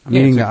 I'm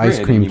eating it's the a ice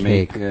grid, cream and you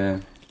cake.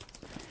 make,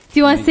 Do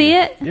you want to see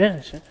it?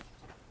 Yeah, sure.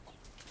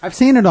 I've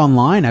seen it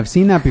online. I've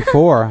seen that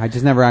before. I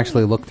just never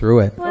actually looked through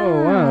it.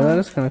 Oh, wow. That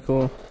is kind of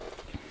cool.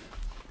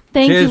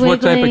 Thank Chiz, you, Wiggly.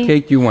 what type of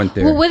cake do you want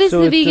there? Well, what is So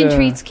the it's, vegan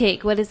treats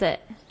cake? What is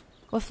it?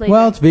 What flavor?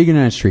 Well, it's vegan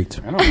and it's treats.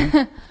 I don't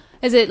know.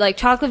 Is it like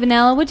chocolate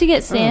vanilla? What'd you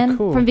get, Stan,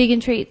 cool. from Vegan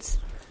Treats?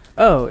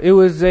 Oh, it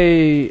was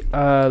a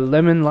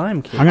lemon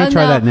lime cake. I'm gonna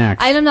try no, that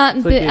next. I'm not.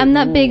 It's like I'm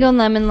not ooh. big on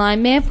lemon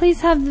lime. May I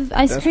please have the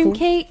ice That's cream cool.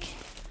 cake?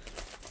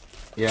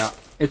 Yeah,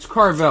 it's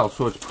Carvel,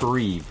 so it's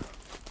Parive.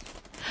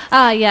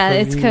 Ah, yeah,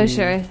 it's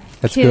kosher.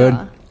 That's Cute.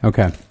 good.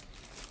 Okay.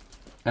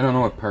 I don't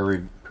know what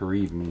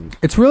Parive means.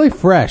 It's really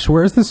fresh.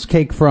 Where's this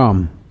cake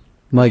from?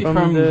 Like,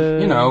 From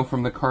the-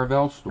 from the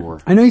Carvel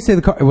store. I know you say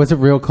was it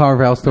real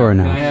Carvel store or Can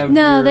I no? have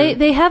No, your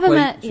they have them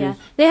plate, at Chiz?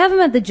 they have them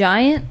at the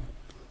Giant.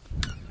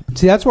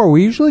 See, that's where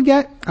we usually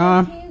get.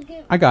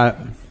 I got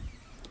it.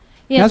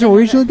 Yeah, That's they where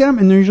we have usually get them,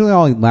 and they're usually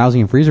all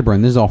lousy and freezer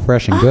burned. This is all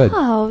fresh and good.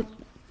 Oh,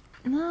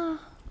 no.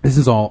 This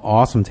is all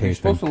awesome You're tasting.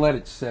 supposed to let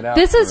it sit out.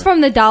 This is for-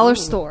 from the dollar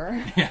store.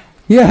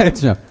 Yeah,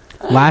 it's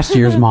last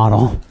year's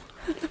model.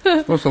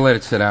 supposed to let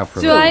it sit out for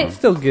a Do little I- while.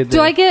 Still good.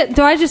 Do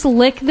I just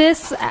lick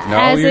this No,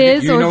 as you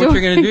is, or know do what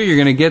you're going to do? You're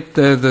going to get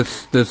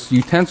the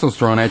utensils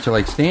thrown at you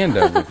like Stan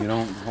does if you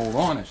don't hold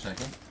on a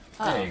second.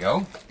 There you go.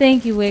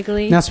 Thank you,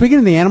 Wiggly. Now, speaking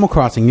of the Animal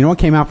Crossing, you know what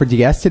came out for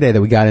DS today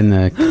that we got in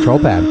the control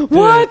pad?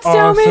 What?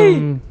 Tell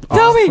me.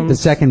 Tell me. The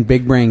second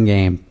Big Brain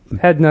game.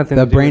 Had nothing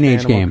The to do Brain with Age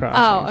Animal game.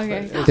 Crossing, Oh,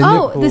 okay. but-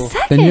 Oh, Cool. the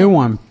second. The new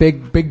one,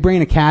 Big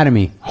Brain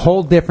Academy.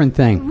 Whole different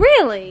thing.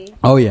 Really?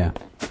 Oh, yeah.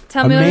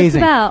 Tell me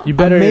Amazing. what it's about. You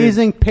better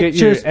Amazing get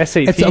your pictures.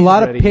 SATs It's a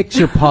lot ready. of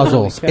picture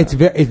puzzles. Holy cow. It's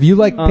very, if you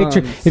like picture,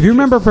 if you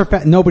remember,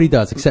 nobody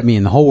does except me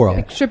in the whole world.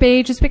 Picture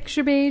pages,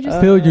 picture pages.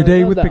 Fill your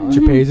day with that one.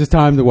 picture pages. It's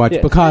time to watch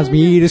Yeah. because we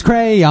eat his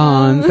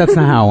crayons. That's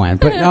not how it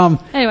went. But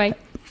Anyway,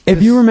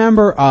 if you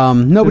remember,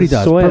 nobody does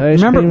does. soy ice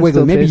Remember cream Wiggly?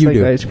 still Maybe taste you like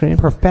do. ice cream?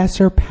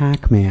 Professor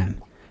Pac-Man.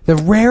 The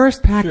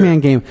rarest Pac-Man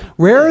game,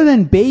 rarer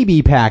than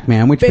Baby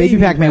Pac-Man, which Baby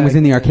Pac-Man was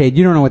in the arcade.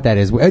 You don't know what that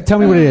is. Tell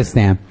me what it is,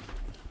 Stan.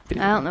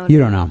 I don't know. You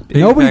don't know.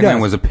 Baby Nobody Pac-Man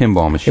does. was a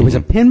pinball machine. It was a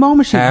pinball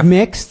machine Half-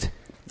 mixed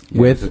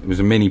with it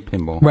was a mini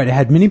pinball. right. It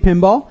had mini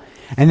pinball,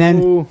 and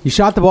then Ooh. you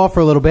shot the ball for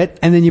a little bit,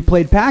 and then you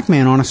played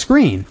Pac-Man on a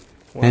screen.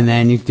 And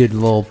then you did a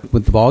little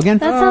with the ball again.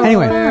 That sounds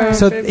Anyway, fun.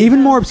 so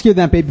even more obscure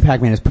than Baby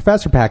Pac-Man is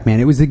Professor Pac-Man.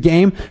 It was a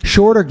game,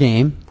 shorter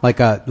game, like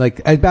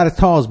about as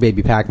tall as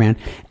Baby Pac-Man,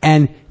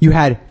 and you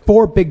had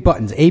 4 big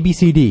buttons, A, B,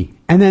 C, D,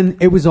 and then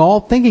it was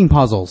all thinking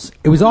puzzles.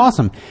 It was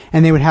awesome,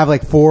 and they would have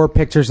like 4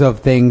 pictures of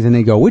things, and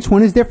they go, which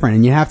one is different?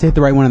 And you have to hit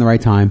the right one at the right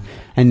time.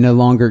 And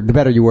the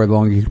better you were, the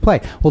longer you could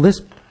play. Well,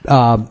 this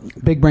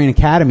Big Brain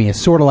Academy is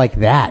sort of like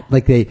that.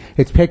 Like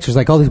it's pictures,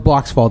 like all these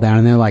blocks fall down,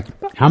 and they're like,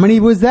 how many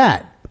was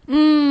that?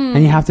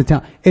 And you have to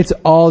tell. It's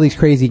all these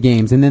crazy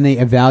games, and then they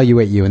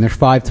evaluate you. And there's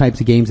 5 types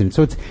of games in it.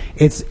 So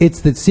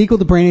it's the sequel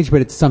to Brain Age,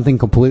 but it's something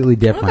completely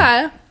different.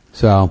 Okay.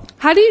 So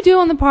how do you do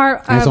on the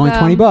part? And it's only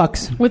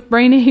 $20 with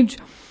Brain Age.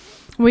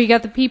 Where you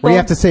got the people. Where you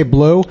have to say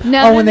blue?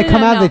 When they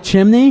come out of the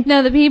chimney?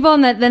 No, the people,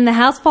 and then the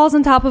house falls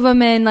on top of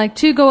them, and like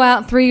 2 go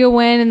out, 3 go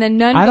in, and then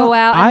none go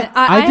out.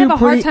 I have a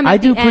hard time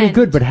at the end. I do pretty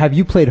good, but have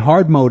you played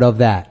hard mode of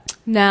that?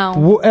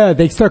 No.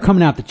 They start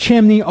coming out the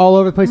chimney all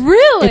over the place.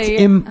 Really?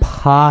 It's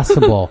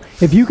impossible.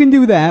 If you can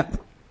do that,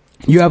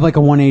 you have like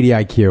a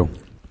 180 IQ.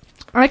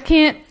 I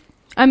can't.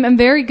 I'm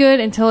very good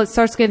until it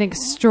starts getting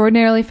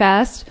extraordinarily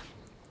fast.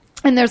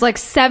 And there's like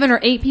 7 or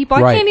 8 people.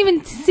 Right. I can't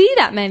even see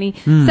that many.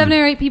 7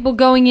 or 8 people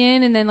going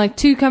in, and then like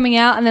 2 coming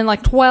out, and then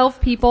like 12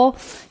 people.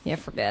 Yeah,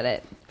 forget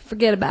it.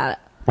 Forget about it.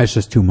 That's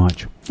just too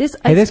much. This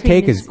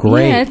cake is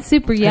great. Yeah, it's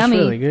super yummy.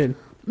 It's really good.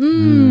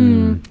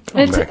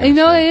 It's, you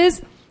know what it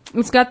is?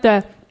 It's got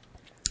the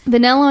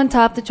vanilla on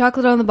top, the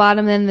chocolate on the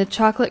bottom, and then the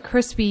chocolate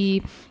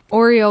crispy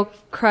Oreo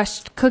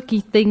crushed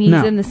cookie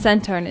thingies in the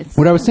center. And it's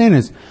what I was saying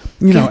is,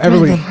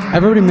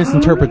 everybody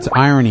misinterprets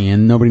irony,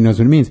 and nobody knows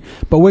what it means.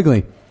 But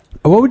Wiggly,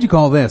 what would you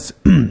call this?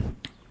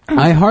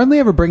 I hardly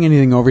ever bring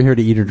anything over here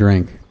to eat or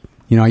drink.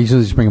 I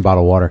usually just bring a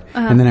bottle of water,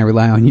 and then I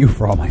rely on you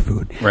for all my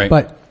food. Right.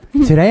 But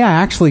today I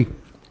actually,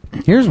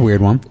 here's a weird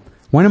one,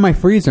 went in my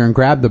freezer and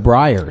grabbed the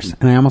Breyers,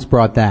 and I almost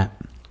brought that.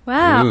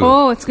 Wow. Ooh.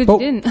 Oh, it's good you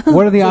didn't.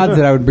 What are the odds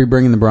that I would be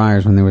bringing the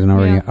Breyers when there was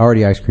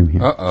already ice cream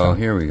here? Uh-oh,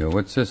 here we go.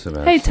 What's this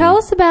about? Hey,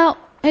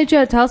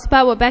 Joe, tell us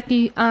about what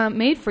Becky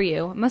made for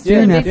you. It must be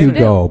Dear a big nephew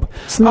deal.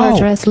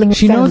 Gobe.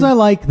 She knows I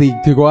like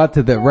to go out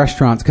to the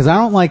restaurants because I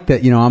don't like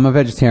that. I'm a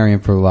vegetarian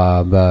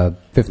for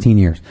 15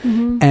 years,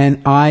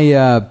 and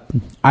I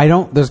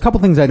don't. There's a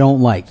couple things I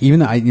don't like. Even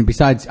though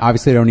besides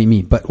obviously I don't eat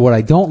meat, but what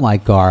I don't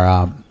like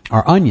are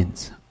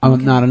onions.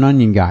 I'm not an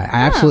onion guy.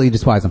 I absolutely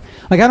despise them.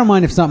 Like, I don't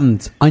mind if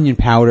something's onion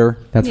powder.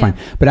 That's fine.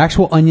 But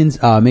actual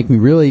onions make me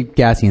really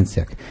gassy and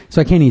sick. So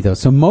I can't eat those.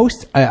 So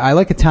I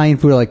like Italian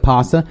food. I like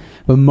pasta.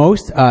 But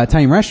most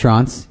Italian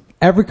restaurants,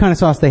 every kind of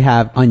sauce they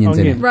have, onions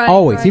in it. Right,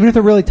 always. right. Even if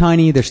they're really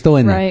tiny, they're still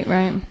in there.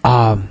 Right.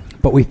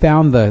 But we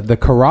found the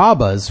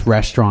Carrabba's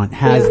restaurant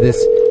has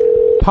this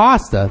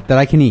pasta that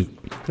I can eat.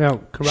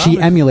 Now, She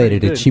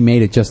emulated it. She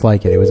made it just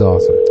like it. It was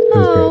awesome. It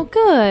was great.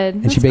 Good.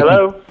 And she baked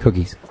me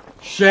cookies.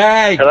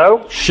 Shag.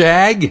 Hello?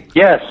 Shag?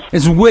 Yes.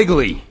 It's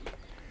Wiggly.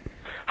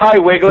 Hi,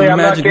 Wiggly. From I'm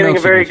not Magic getting a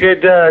Milk very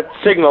good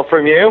signal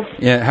from you.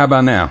 Yeah, how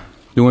about now?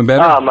 Doing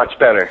better? Much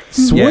better.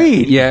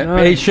 Sweet. Yeah.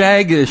 Hey,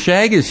 Shag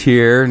is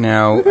here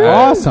now.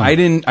 Awesome.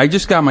 I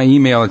just got my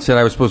email that said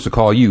I was supposed to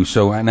call you.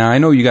 So now I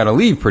know you got to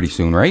leave pretty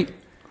soon, right?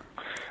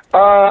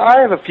 I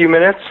have a few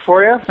minutes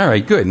for you. All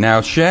right, good.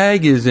 Now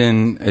Shag is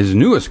in his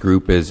newest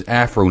group is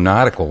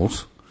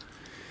Afronauticals.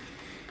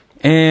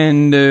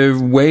 And the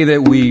way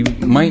that we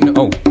might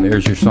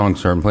there's your song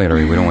starting playing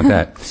already. We don't want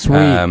that. Sweet.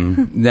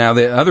 Now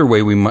the other way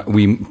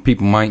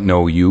people might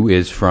know you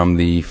is from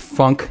the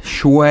Funk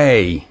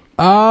Shui.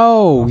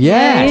 Oh,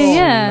 yes.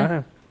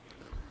 Yeah.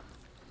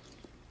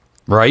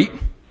 Right?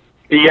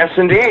 Yes,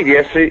 indeed.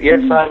 Yes,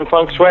 I'm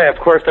Funk Shui. Of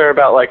course, there are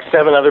about like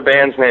 7 other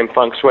bands named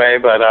Funk Shui,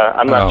 but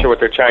I'm not sure what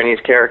their Chinese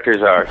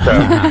characters are. So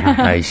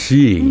I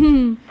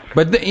see.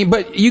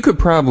 But you could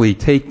probably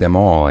take them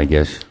all, I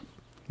guess.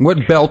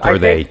 What belt are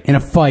they? In a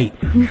fight.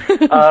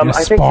 I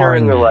think they're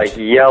in the like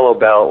yellow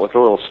belt with a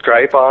little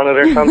stripe on it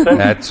or something.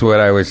 That's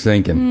what I was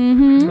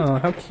thinking. Oh,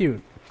 how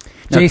cute.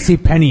 J.C.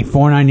 Penney,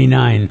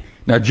 $4.99.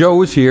 Now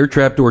Joe is here,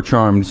 Trapdoor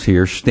Charmed is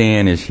here,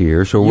 Stan is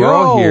here, so we're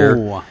all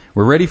here.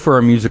 We're ready for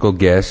our musical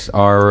guests.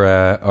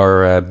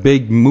 Our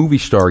big movie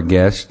star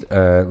guest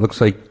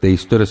looks like they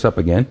stood us up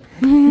again.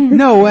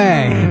 No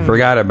way.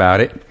 Forgot about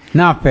it.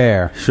 Not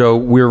fair. So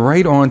we're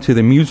right on to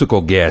the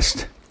musical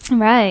guest,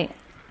 Right.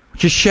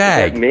 which is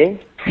Shag. Is that me?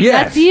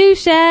 Yes. That's you,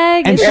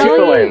 Shag. And It's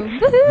all Excellent. you.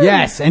 Woohoo.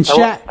 Yes, and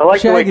I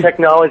like the way Shag.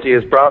 technology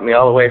has brought me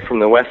all the way from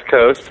the West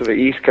Coast to the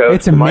East Coast.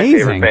 It's to my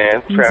favorite amazing.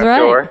 band, That's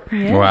Trapdoor.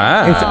 right. Yeah.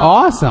 Wow. It's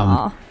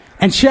awesome.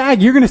 And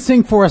Shag, you're going to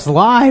sing for us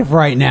live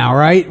right now,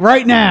 right?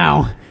 Right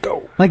now.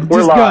 Like, We're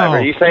just live. go.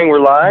 Are you saying we're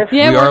live?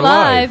 Yeah, We we're are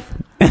live.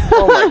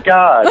 Oh my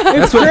God!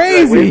 It's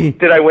crazy.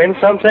 Did I win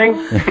something?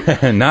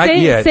 Not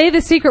yet. Say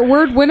the secret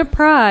word, win a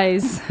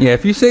prize. Yeah,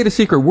 if you say the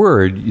secret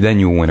word, then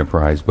you'll win a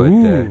prize. But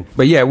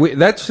yeah,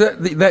 that's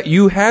that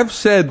you have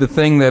said the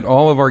thing that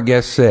all of our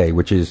guests say,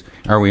 which is,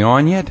 "Are we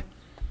on yet?"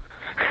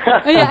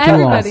 Oh, yeah, Do all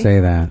everybody. say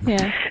that.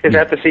 Yeah. Is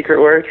that the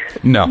secret word?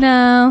 No.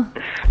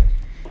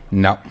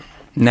 No.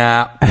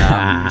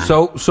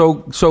 So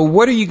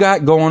what do you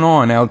got going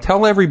on now?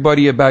 Tell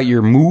everybody about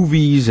your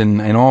movies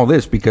and all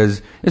this,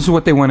 because this is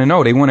what they want to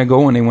know. They want to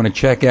go and they want to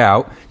check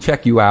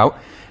you out.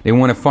 They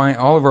want to find,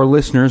 all of our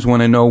listeners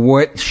want to know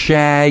what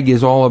Shag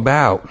is all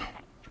about.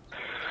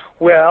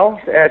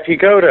 Well, if you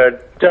go to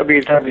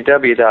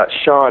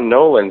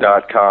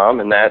www.SeanNolan.com,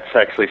 and that's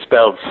actually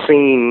spelled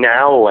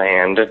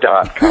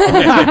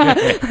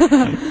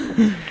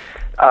SeenNowland.com.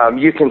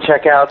 You can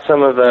check out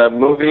some of the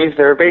movies.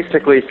 There are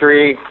basically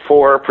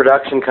 3-4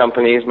 production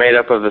companies made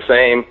up of the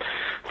same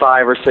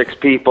 5 or 6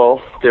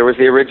 people. There was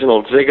the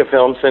original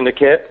Zigafilm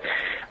Syndicate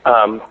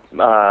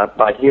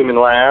by Human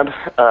Lab,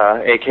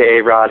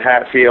 a.k.a. Rod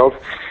Hatfield,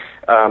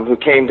 who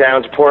came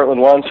down to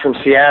Portland once from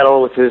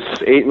Seattle with his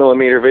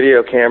 8mm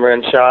video camera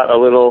and shot a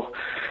little,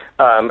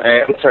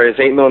 his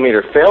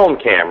 8mm film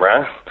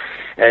camera,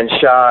 and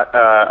shot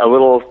a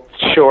little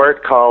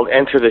short called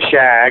Enter the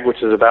Shag,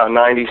 which is about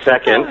 90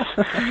 seconds.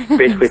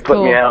 Basically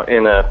put me out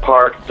in a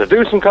park to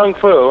do some kung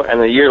fu, and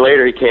a year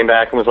later he came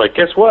back and was like,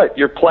 guess what?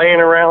 You're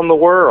playing around the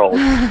world.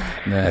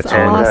 That's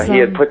awesome. He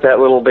had put that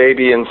little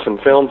baby in some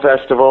film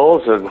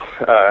festivals, and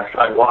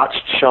I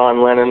watched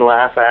Sean Lennon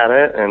laugh at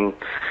it, and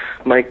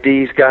Mike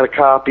D's got a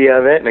copy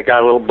of it, and it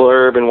got a little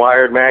blurb in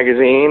Wired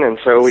magazine, and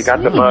so we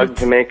got the bug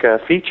to make a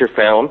feature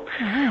film,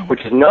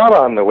 which is not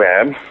on the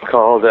web,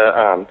 called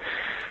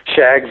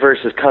Shag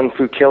versus Kung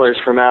Fu Killers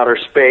from Outer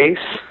Space,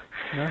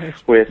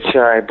 which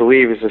I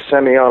believe is a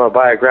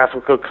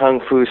semi-autobiographical kung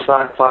fu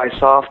sci-fi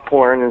soft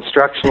porn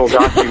instructional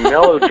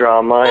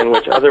docu-melodrama in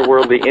which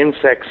otherworldly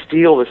insects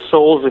steal the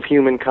souls of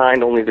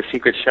humankind. Only the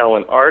secret shell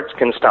and arts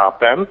can stop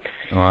them.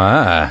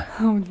 Wow.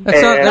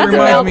 That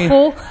reminds me.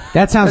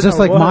 That sounds just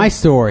like my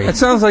story. That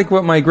sounds like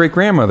what my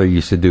great-grandmother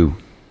used to do.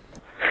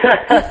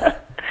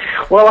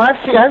 Well, I've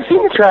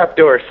seen the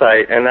Trapdoor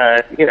site, and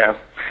I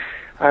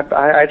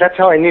that's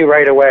how I knew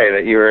right away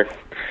that you're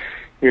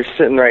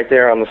sitting right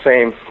there on the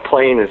same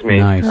plane as me.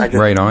 Nice.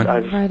 Right on.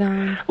 Right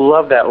on.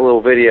 Love that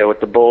little video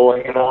with the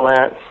bowling and all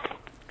that.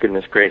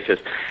 Goodness gracious.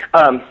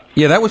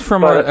 Yeah, that was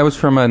from a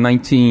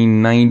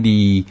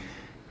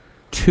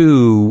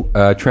 1992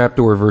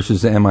 Trapdoor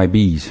versus the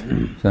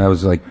MIBs. So that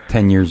was like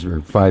 10 years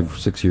or 5 or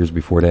 6 years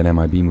before that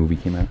MIB movie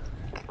came out.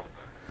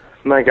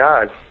 My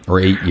God.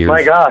 Or 8 years.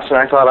 My gosh, and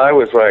I thought I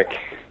was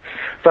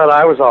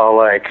all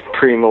like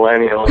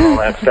pre-millennial and all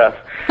that stuff.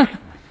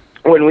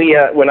 When we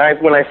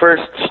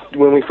first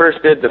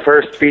did the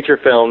first feature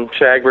film,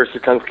 Shag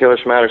versus Kung Fu Killers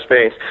from Outer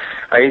Space,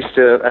 I used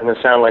to, and I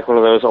sound like one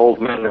of those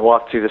old men that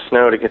walked through the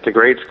snow to get to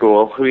grade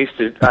school.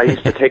 I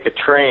used to take a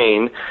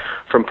train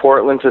from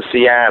Portland to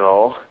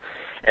Seattle,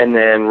 and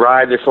then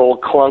ride this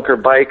old clunker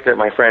bike that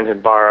my friend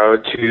had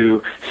borrowed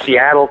to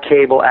Seattle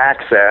Cable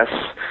Access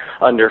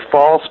under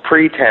false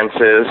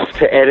pretenses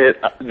to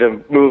edit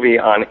the movie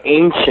on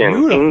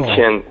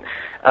ancient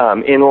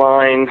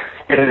inline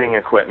editing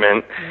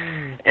equipment,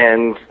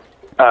 and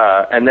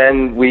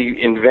then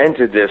we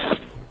invented this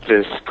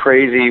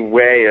crazy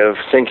way of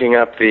syncing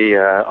up the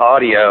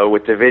audio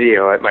with the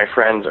video at my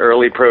friend's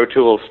early Pro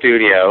Tools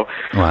studio.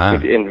 Wow.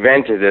 We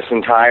invented this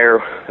entire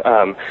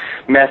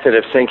method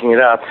of syncing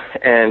it up,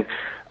 and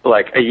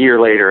like a year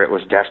later it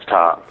was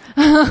desktop.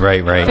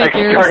 Right.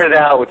 I started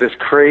out with this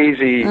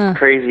crazy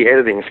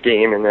editing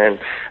scheme, and then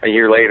a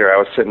year later I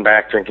was sitting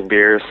back drinking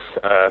beers,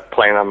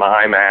 playing on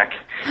my iMac,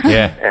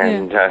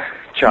 and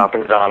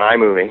chopping it on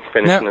iMovie,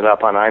 finishing it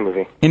up on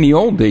iMovie. In the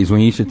old days when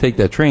you used to take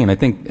that train, I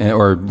think,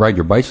 or ride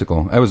your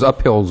bicycle, I was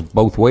uphills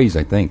both ways,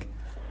 I think.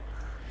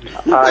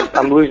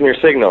 I'm losing your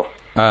signal.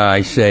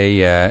 I say,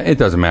 it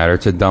doesn't matter.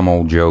 It's a dumb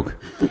old joke.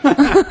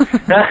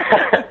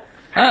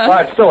 Well,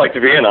 I'd still like to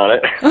be in on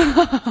it.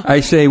 I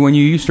say, when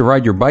you used to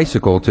ride your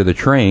bicycle to the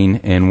train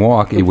and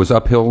walk, it was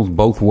uphills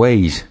both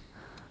ways.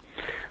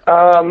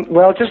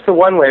 Well, just the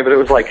one way, but it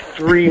was like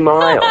 3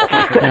 miles.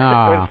 It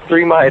was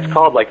 3 miles. It's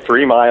called like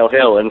 3 Mile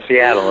Hill in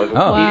Seattle. It was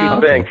a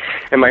huge thing.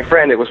 And my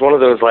friend, it was one of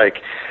those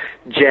like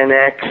Gen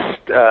X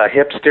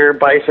hipster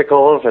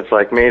bicycles that's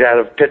like made out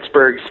of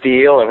Pittsburgh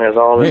steel and has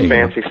all this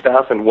fancy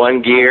stuff and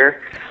one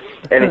gear.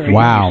 And if you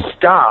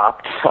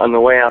stopped on the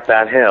way up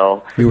that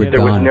hill,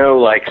 there was no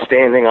like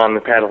standing on the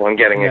pedal and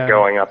getting it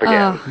going up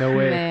again. No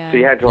way. So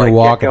you had to like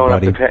get going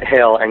up the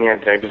hill, and you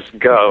had to just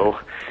go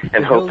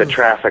and hope the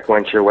traffic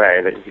went your way,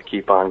 that you could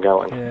keep on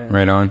going. Yeah.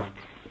 Right on.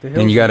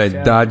 And you got to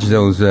dodge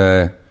those,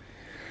 what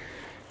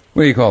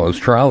do you call those,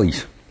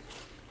 trolleys?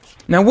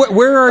 Now,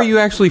 where are you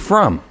actually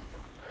from?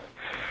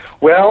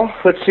 Well,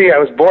 let's see. I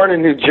was born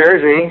in New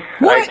Jersey.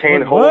 I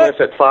attained wholeness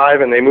at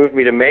 5, and they moved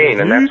me to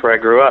Maine, and that's where I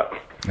grew up.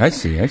 I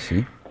see.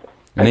 And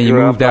then you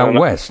moved out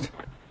west.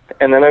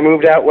 And then I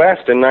moved out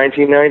west in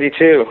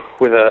 1992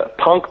 with a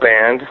punk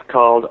band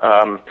called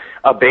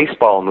A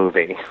Baseball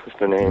Movie, was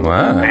the name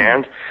of the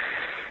band.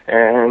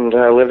 And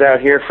I lived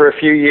out here for a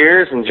few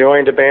years and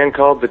joined a band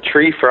called the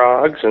Tree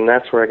Frogs, and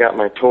that's where I got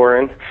my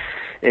touring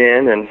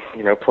in and,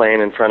 playing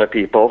in front of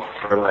people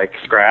for, like,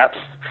 scraps,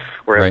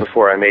 whereas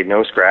before I made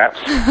no scraps.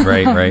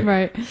 Right.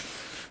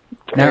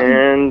 Now,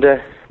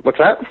 and... what's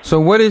that? So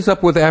what is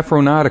up with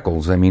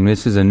Afronauticals? I mean,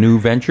 this is a new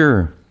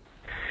venture?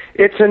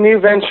 It's a new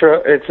venture.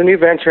 And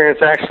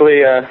it's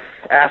actually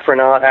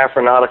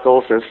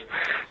Afronauticals is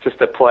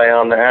just a play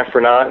on the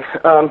astronaut.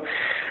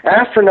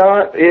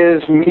 Astronaut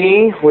is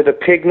me with a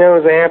pig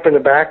nose amp in a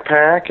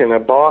backpack and a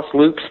Boss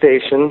loop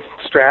station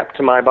strapped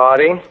to my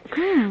body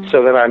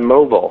so that I'm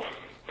mobile.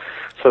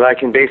 So that I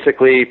can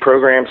basically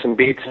program some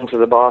beats into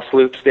the Boss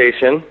loop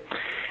station.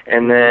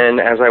 And then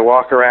as I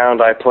walk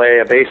around, I play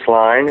a bass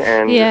line,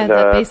 and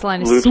that bass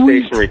line is loop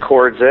sweet. station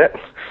records it.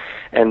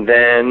 and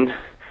then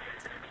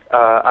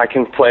I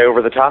can play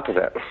over the top of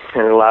it,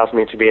 and it allows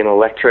me to be an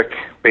electric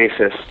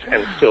bassist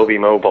and still be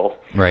mobile.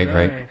 Right.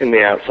 In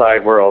the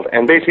outside world.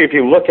 And basically, if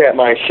you look at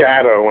my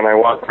shadow when I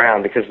walk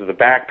around, because of the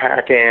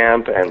backpack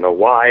amp and the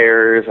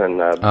wires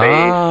and the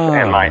bass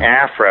and my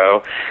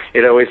afro,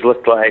 it always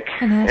looked like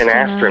an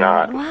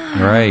astronaut.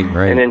 Wow. Right.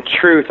 And in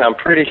truth, I'm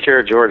pretty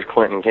sure George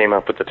Clinton came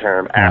up with the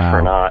term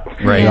astronaut.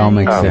 Right. It all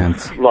makes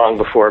sense. Long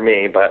before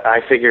me, but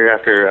I figure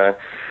after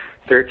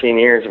 13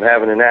 years of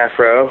having an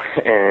afro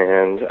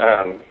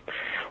and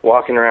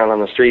walking around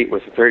on the street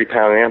with a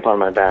 30-pound amp on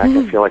my back,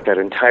 I feel like that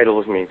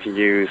entitles me to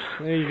use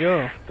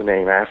the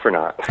name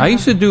Afronaut. I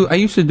used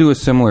to do a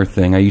similar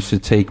thing. I used to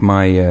take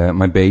my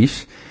my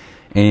bass,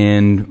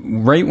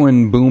 and right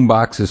when boom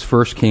boxes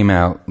first came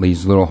out,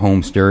 these little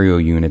home stereo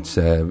units,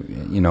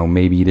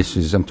 maybe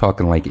I'm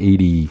talking like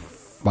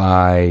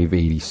 85,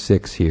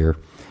 86 here.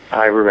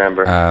 I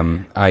remember.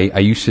 I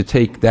used to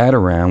take that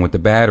around with the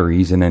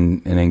batteries, and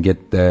then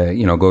get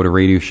go to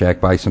Radio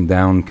Shack, buy some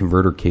down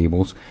converter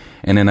cables,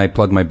 and then I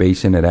plug my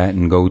bass into that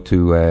and go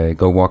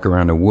walk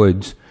around the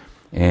woods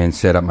and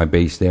set up my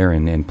bass there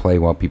and play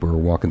while people are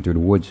walking through the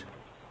woods.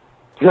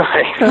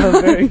 Nice. Oh,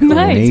 very cool.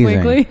 Nice,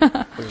 Wiggly.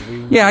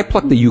 Yeah, I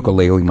pluck the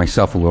ukulele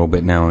myself a little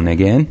bit now and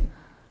again.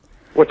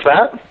 What's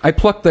that? I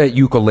pluck that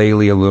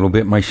ukulele a little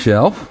bit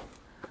myself.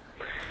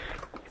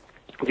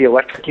 The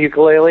electric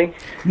ukulele?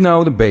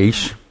 No, the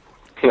bass.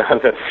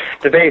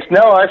 The bass.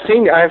 No,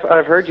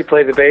 I've heard you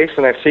play the bass,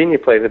 and I've seen you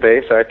play the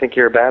bass. I think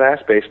you're a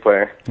badass bass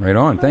player. Right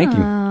on. Thank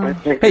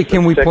you. Hey,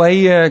 can we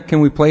play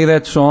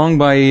that song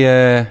by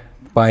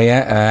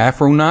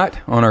Afronaut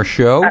on our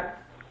show?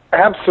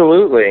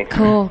 Absolutely.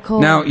 Cool.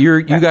 Now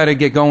you got to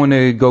get going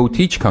to go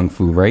teach kung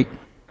fu, right?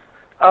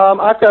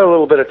 I've got a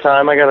little bit of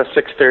time. I got a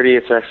 6:30.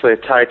 It's actually a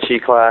Tai Chi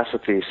class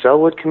at the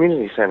Sellwood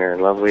Community Center in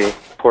lovely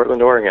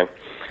Portland, Oregon.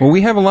 Well,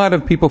 we have a lot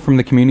of people from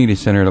the community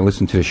center to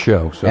listen to the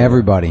show. So.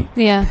 Everybody.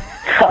 Yeah.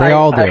 They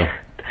all do.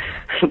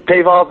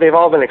 They've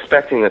all been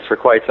expecting this for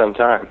quite some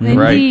time.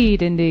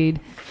 Indeed.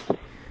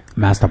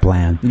 Master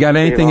plan. You got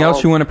anything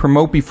else you want to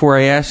promote before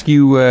I ask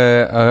you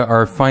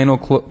our final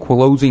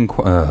closing?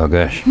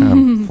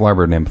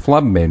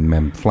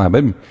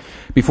 Flubbing.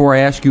 Before I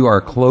ask you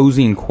our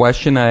closing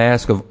question, I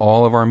ask of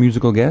all of our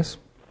musical guests.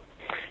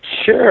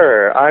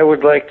 Sure. I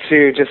would like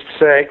to just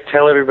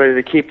tell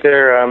everybody to keep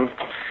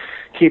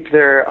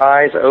their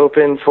eyes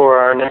open for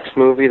our next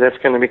movie that's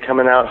going to be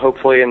coming out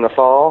hopefully in the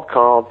fall,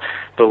 called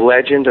The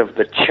Legend of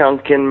the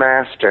Chunkin'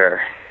 Master.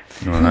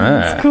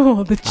 That's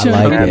cool. The Chunkin'.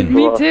 I like it.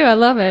 Me too. I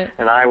love it.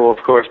 And I will, of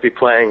course, be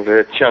playing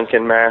the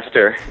Chunkin'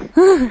 Master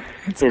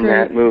in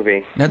that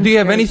movie. Now, do you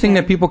have anything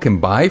that people can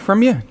buy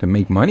from you to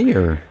make money,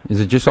 or is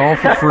it just all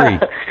for free?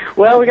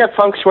 Well, we got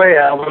feng shui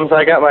albums.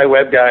 I got my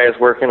web guy is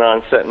working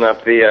on setting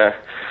up the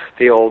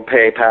old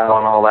PayPal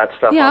and all that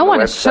stuff. Yeah, on I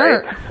want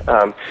website. a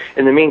shirt.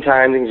 In the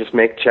meantime, you can just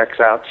make checks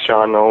out to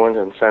Sean Nolan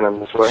and send them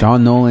this way.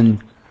 Sean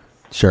Nolan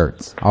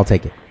shirts. I'll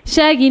take it.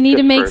 Shag, you need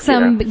Just to make for,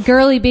 some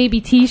girly baby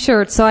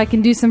T-shirts so I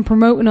can do some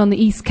promoting on the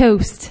East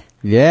Coast.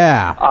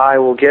 Yeah. I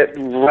will get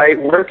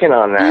right working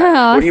on that.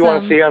 Awesome. What do you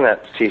want to see on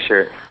that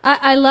T-shirt?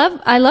 I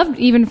love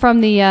even from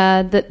the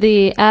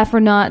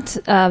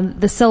Afronaut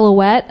the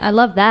silhouette. I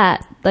love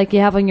that, like you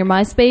have on your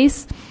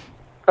MySpace.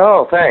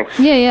 Oh, thanks.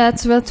 Yeah,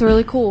 that's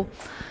really cool.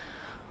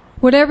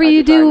 Whatever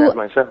you designed do, that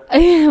myself.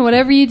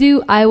 whatever you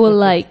do, I will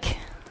like.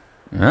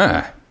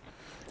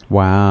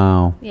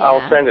 Wow. Yeah.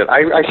 I'll send it.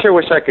 I sure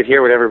wish I could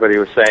hear what everybody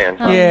was saying.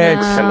 Yeah,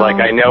 no. And like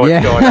I know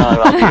what's going on,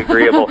 and I'll be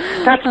agreeable.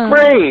 That's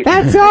great.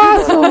 That's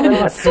awesome.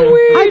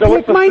 Sweet. I So clicked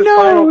what's the my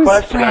final nose.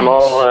 question? I'm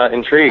all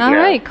intrigued All now.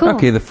 right, cool.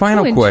 Okay, the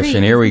final Ooh,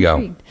 question. intrigued. Here we go.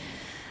 Intrigued.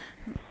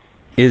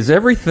 Is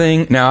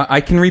everything... Now,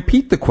 I can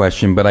repeat the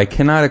question, but I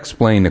cannot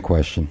explain the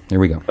question. Here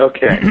we go.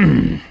 Okay.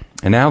 And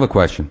now the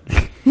question.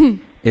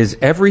 Is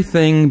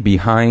everything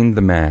behind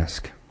the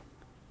mask?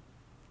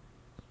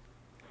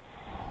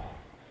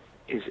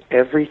 Is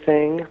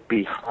everything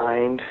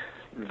behind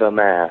the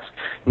mask?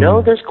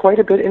 No, there's quite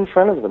a bit in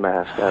front of the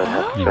mask, I would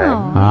have to say.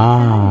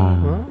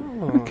 Ah.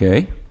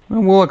 Okay.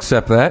 Well, we'll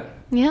accept that.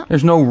 Yeah.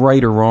 There's no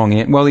right or wrong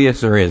answer. Well,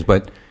 yes, there is,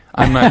 but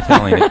I'm not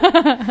telling it.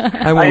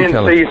 I won't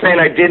tell So it. you're saying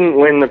I didn't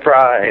win the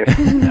prize?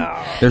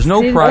 There's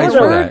no Say the prize secret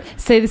for word. that.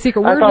 Say the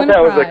secret I word. thought win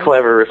that was prize. a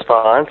clever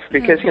response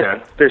because,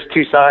 there's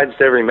two sides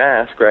to every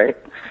mask, right?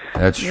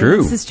 That's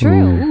true. This is true.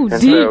 Ooh,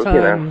 And deep.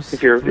 so,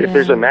 if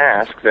there's a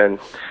mask, then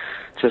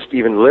just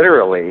even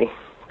literally,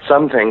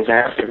 some things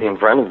have to be in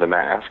front of the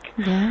mask.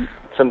 Yeah.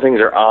 Some things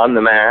are on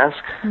the mask.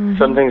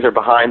 Some things are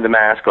behind the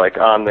mask, like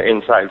on the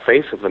inside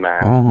face of the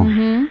mask. Oh.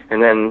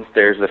 And then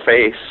there's the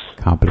face,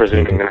 Complicated.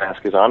 presuming the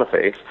mask is on a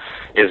face,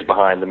 is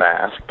behind the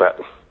mask, but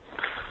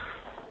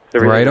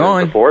everything Right is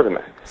on. before the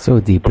mask.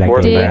 So deep like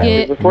Before the Dig mask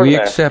it. is before We the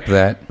mask. accept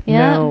that.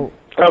 Yeah. Now,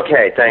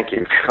 Okay, thank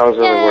you. I was a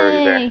little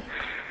worried there. Yay.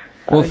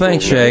 Well,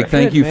 thanks, Shag.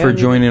 Thank you for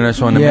joining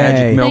us on the Yay.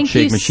 Magic Thank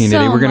you Milkshake Machine so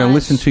today. We're going to much.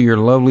 listen to your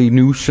lovely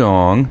new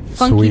song,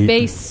 Funky Sweet.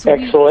 bass. Sweet.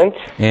 Excellent.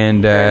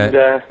 and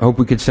hope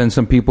we could send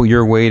some people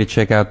your way to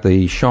check out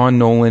the Sean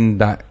Nolan.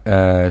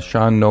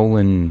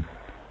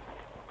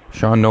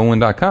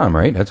 SeanNolan.com,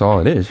 right? That's all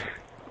it is.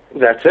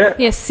 That's it.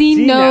 Yeah,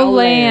 see no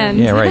land.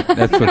 Yeah, right.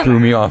 That's what threw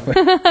me off.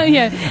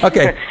 Yeah.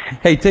 Okay.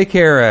 Hey, take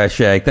care,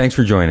 Shag. Thanks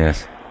for joining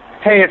us.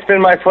 Hey, it's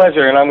been my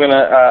pleasure, and I'm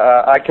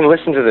gonna. I can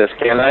listen to this,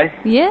 can I?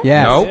 Yeah.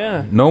 Yes. No,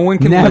 Yeah. no one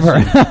can Never.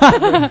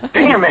 listen.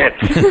 Damn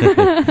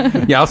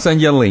it! Yeah, I'll send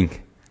you a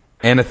link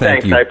and a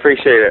thank Thanks, you. I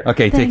appreciate it.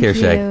 Okay, take Thank care,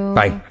 Shag. you.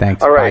 Bye.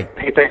 Thanks. All right.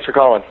 Bye. Hey, thanks for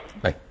calling.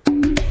 Bye.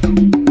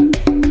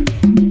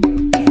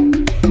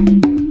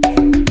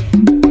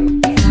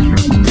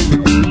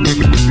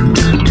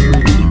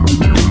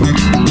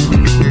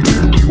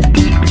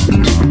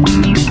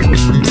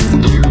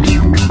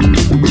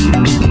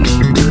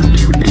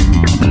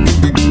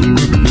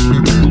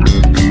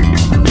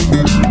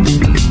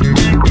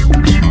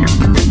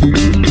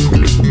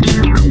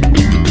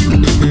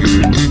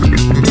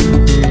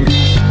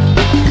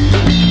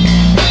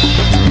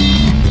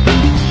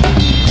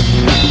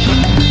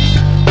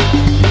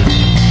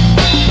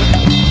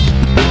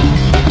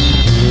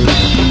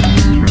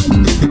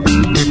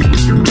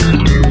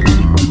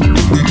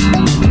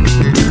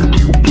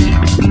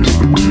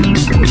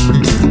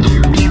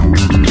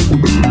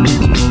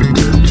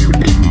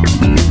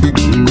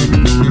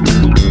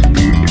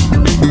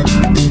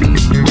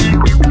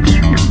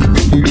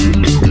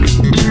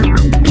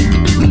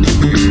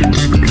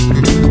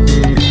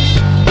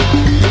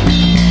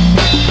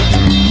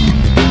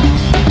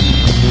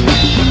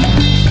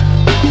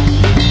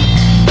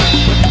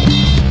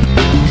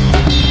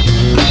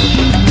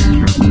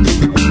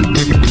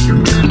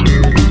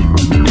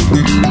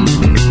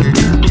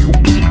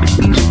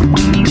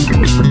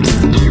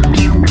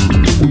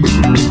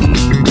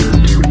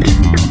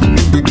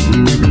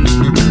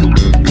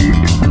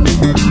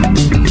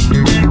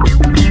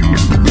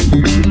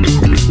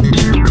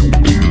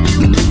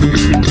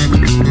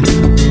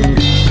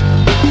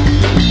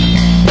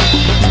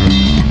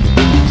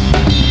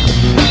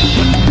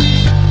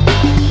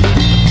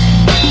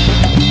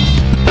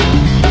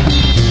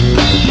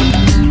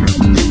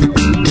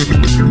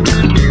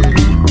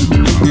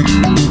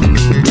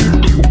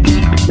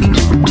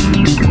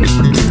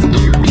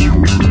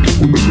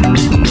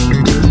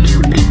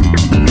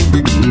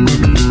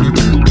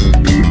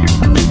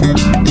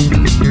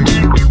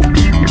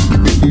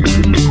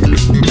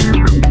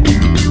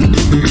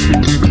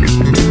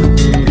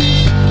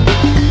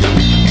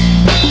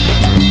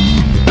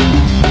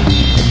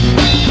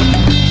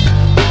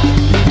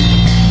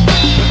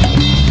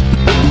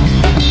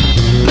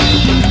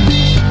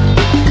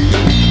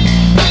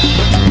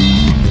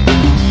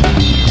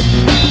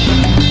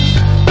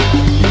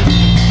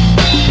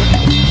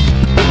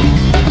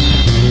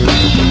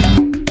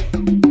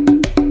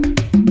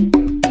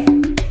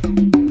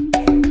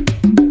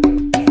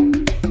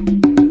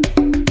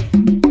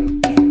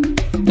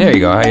 There you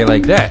go. How you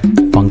like that?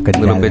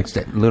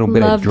 Funkadelic. Little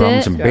bit of Loved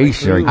drums it. and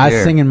bass right I was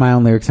there. singing my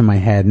own lyrics in my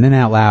head and then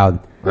out loud.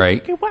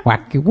 Right.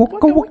 Wacky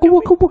waka waka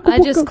waka waka I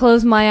just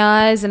closed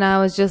my eyes and I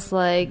was just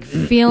like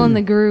feeling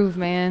the groove,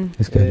 man.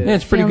 It's good. Yeah,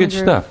 it's pretty Feeling good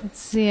the groove. stuff.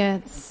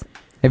 It's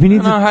If he I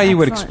needs, don't know how you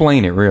would Excellent.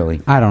 explain it,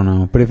 really. I don't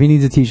know, but if he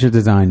needs a T-shirt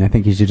design, I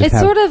think he should just it's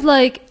have sort of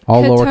like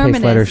all lowercase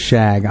coterminous. letters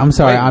Shag. I'm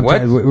sorry, Wait, I'm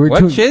what? we're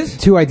What, Chiz?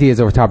 two ideas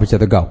over top of each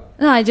other. Go.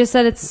 No, I just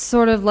said it's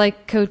sort of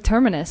like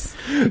coterminous.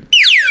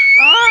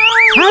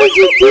 How did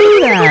you do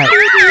that?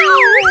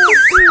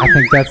 I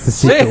think that's the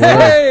secret word.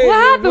 Hey, What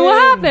happened? What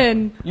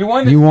happened? You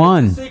won. You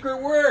won. The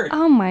secret word.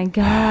 Oh my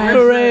god.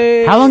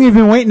 Hooray! How long have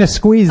you been waiting to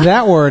squeeze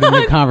that word in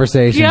the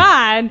conversation?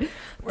 God.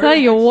 Tell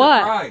you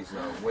what. Surprise,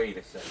 though. Wait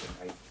a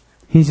second.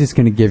 He's just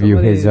going to give you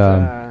his.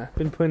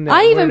 Been putting that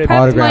I even word in-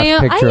 prepped Autographed my own.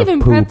 picture I of even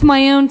poop. prepped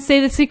my own. Say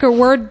the secret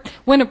word,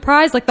 win a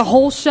prize, like the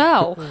whole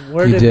show.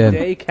 word You of did. the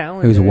day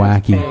calendar. It was is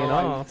wacky. paying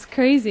off. It's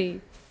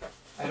crazy.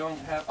 I don't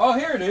have. Oh,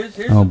 here it is.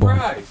 Here's Oh, the boy.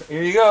 prize.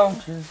 Here you go.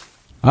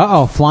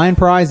 Uh-oh, flying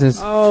prizes.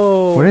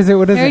 Oh, What is it?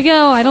 What is There it? you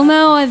go. I don't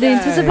know. The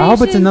anticipation. I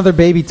hope it's another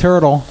baby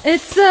turtle.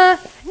 It's a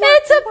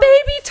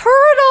baby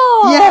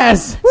turtle.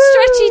 Yes!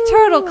 Stretchy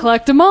turtle.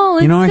 Collect them all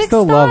in You know, I 6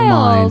 still love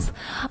mine. styles.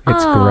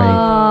 It's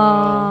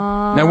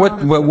Now,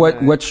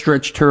 what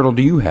stretch turtle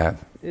do you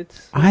have?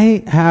 it's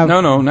I have...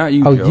 No, not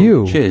you. Oh, Joe.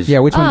 you. Chiz. Yeah,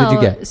 which one did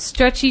you get?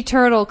 Stretchy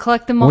turtle.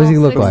 Collect them What all. does he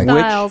look 6 like?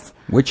 styles.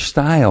 Which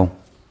style?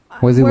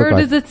 What does he Where look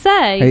like? does it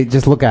say? Hey,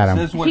 just look at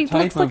him. He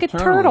looks like a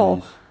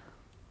turtle.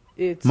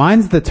 it's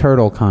Mine's the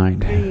turtle kind.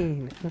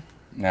 green.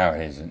 No,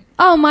 it isn't.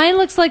 Oh, mine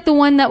looks like the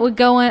one that would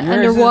go in Yours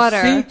is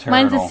underwater. sea turtle.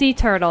 Mine's a sea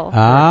turtle.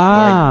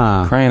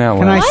 Ah. Crying out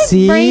Can loud. I My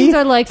see? brains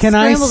are like Can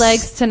I scrambled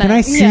eggs tonight. Can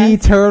I see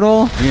Yes.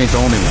 turtle? You ain't the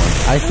only one.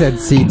 I said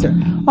see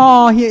turtle.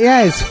 Oh,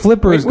 yeah, his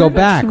flippers go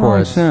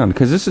backwards. sound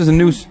because this is a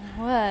new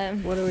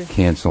What?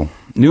 cancel.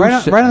 New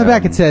Right on the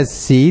back it says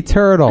sea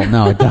turtle.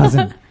 No, it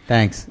doesn't.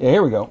 Thanks. Yeah,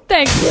 here we go.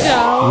 Thanks,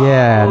 Joe.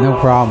 Yeah, no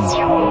problem.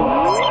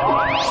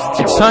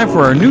 It's time for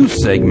our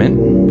news segment.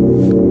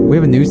 We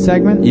have a news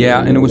segment?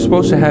 Yeah, and it was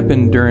supposed to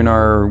happen during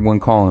our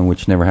one call-in,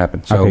 which never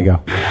happened. So Okay, go.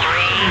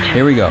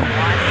 Here we go.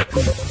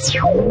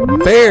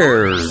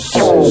 Bears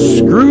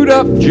screwed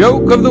up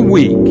joke of the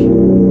week.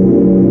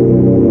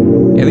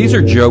 Yeah, these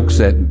are jokes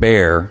that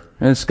Bear,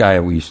 and this guy I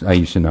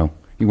used to know.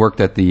 He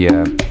worked at the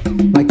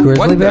like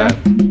Grizzly Bear.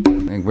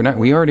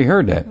 We already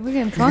heard that. We're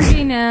getting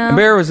funky now. The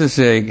bear was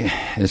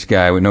this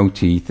guy with no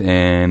teeth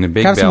and a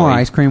big Have belly. some more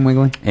ice cream,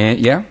 Wiggly? And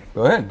yeah,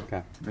 go ahead.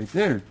 Okay. Right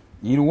there.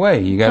 Eat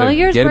away. You got to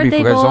yours, get it before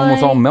birthday it's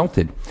almost boy. all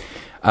melted.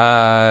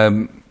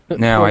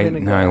 Now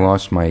I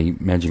lost my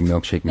Magic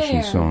Milkshake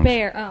Machine song.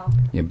 Bear. Oh.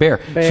 Yeah,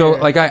 bear. So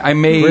like I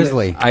made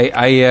Grizzly.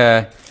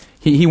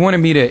 He wanted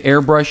me to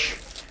airbrush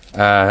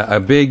a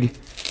big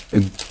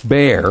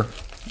bear,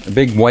 a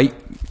big white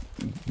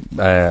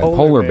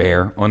polar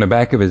bear on the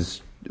back of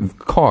his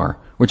car,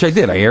 which I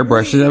did. I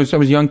airbrushed it. I was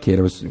a young kid.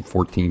 I was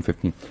 14,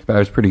 15, but I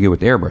was pretty good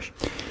with the airbrush.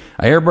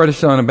 I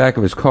airbrushed it on the back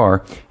of his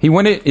car. He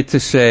wanted it to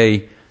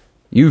say,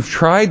 "You've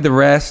tried the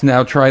rest,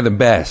 now try the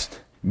best.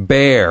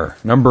 Bear,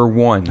 number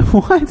 1.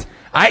 What?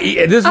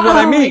 This is what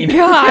I mean.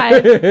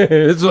 God.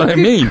 This is what I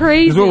mean.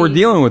 Crazy. This is what we're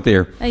dealing with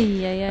here.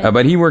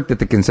 But he worked at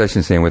the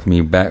concession stand with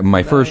me. Back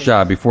my first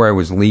job before I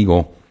was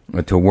legal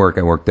to work.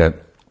 I worked at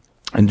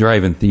a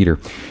drive-in theater,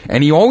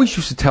 and he always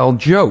used to tell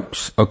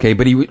jokes. Okay,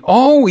 but he would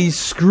always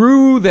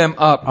screw them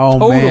up.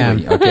 Totally.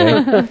 Man.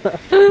 Okay.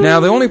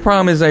 Now the only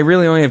problem is I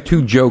really only have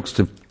 2 jokes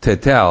to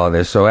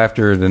tell. So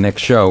after the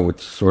next show,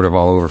 it's sort of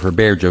all over for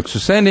bear jokes. So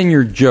send in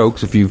your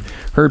jokes if you've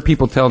heard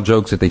people tell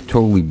jokes that they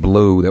totally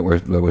blew that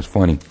was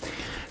funny.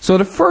 So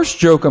the first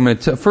joke I'm going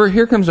to tell,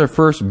 here comes our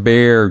first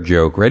bear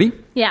joke. Ready?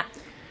 Yeah.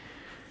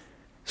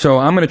 So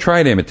I'm going to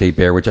try to imitate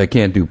Bear, which I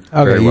can't do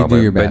very you well.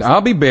 do your best. But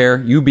I'll be Bear,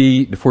 you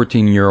be the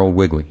 14-year-old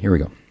Wiggly. Here we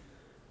go.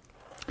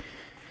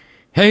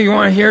 Hey, you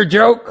want to hear a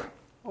joke?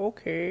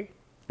 Okay.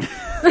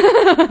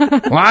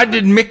 Why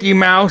did Mickey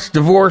Mouse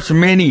divorce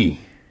Minnie?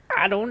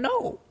 I don't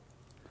know.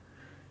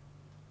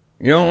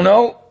 You don't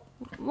know?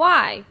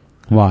 Why?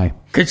 Why?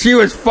 Because she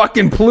was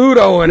fucking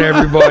Pluto and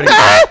everybody.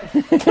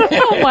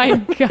 Oh my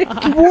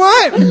God.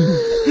 What?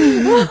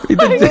 Oh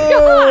my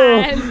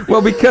God.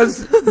 Well,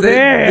 because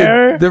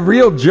the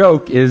real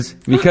joke is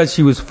because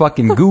she was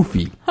fucking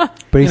goofy.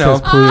 But he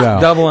says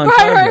Pluto. Double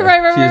entendre.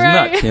 Right, She was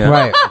nuts. You know?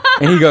 Right.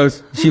 And he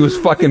goes, she was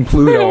fucking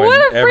Pluto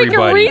What and a freaking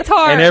everybody.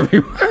 retard. And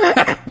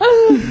everybody.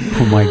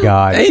 Oh my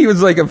God. He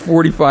was like a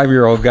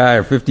 45-year-old guy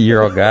or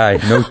 50-year-old guy.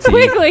 No teeth.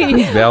 Wiggly,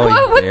 Belly.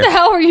 what the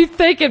hell were you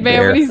thinking,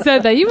 man, when he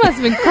said that? You must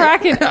have been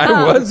cracking up.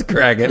 I was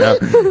cracking up.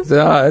 So,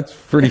 that's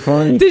pretty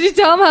funny. Did you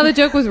tell him how the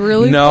joke was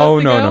really No,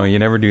 supposed to go? you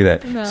never do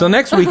that. No. So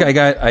next week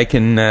I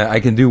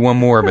can do one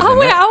more. But Oh,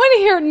 wait, I want to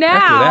hear it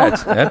now.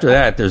 after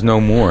that, there's no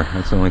more.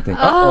 That's the only thing.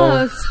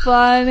 Oh, it's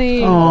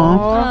funny. Aw.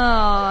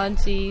 Oh,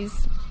 jeez.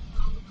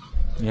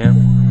 Yeah.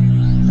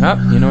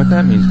 You know what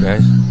that means,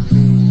 guys.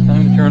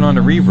 Time to turn on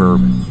the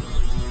reverb.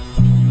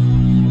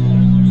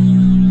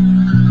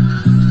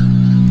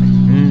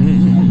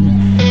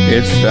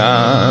 It's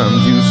time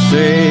to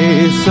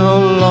say so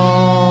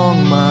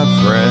long, my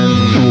friend.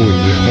 We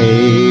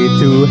hate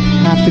to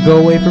have to go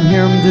away from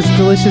here with this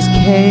delicious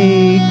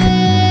cake.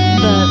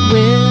 But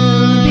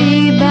we'll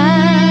be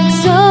back,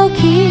 so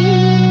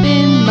keep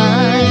in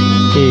mind.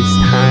 It's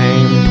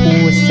time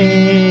to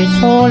say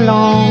so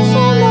long. So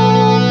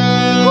long.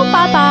 Oh,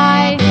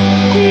 bye-bye.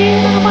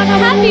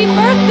 Happy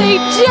birthday,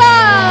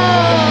 Joe!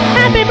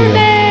 Happy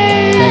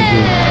birthday! Thank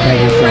you. Thank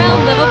you so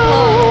Round much. of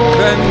applause.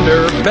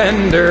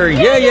 Bender,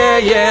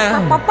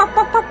 yeah.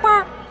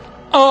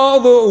 All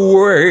the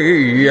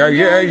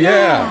way,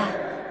 yeah.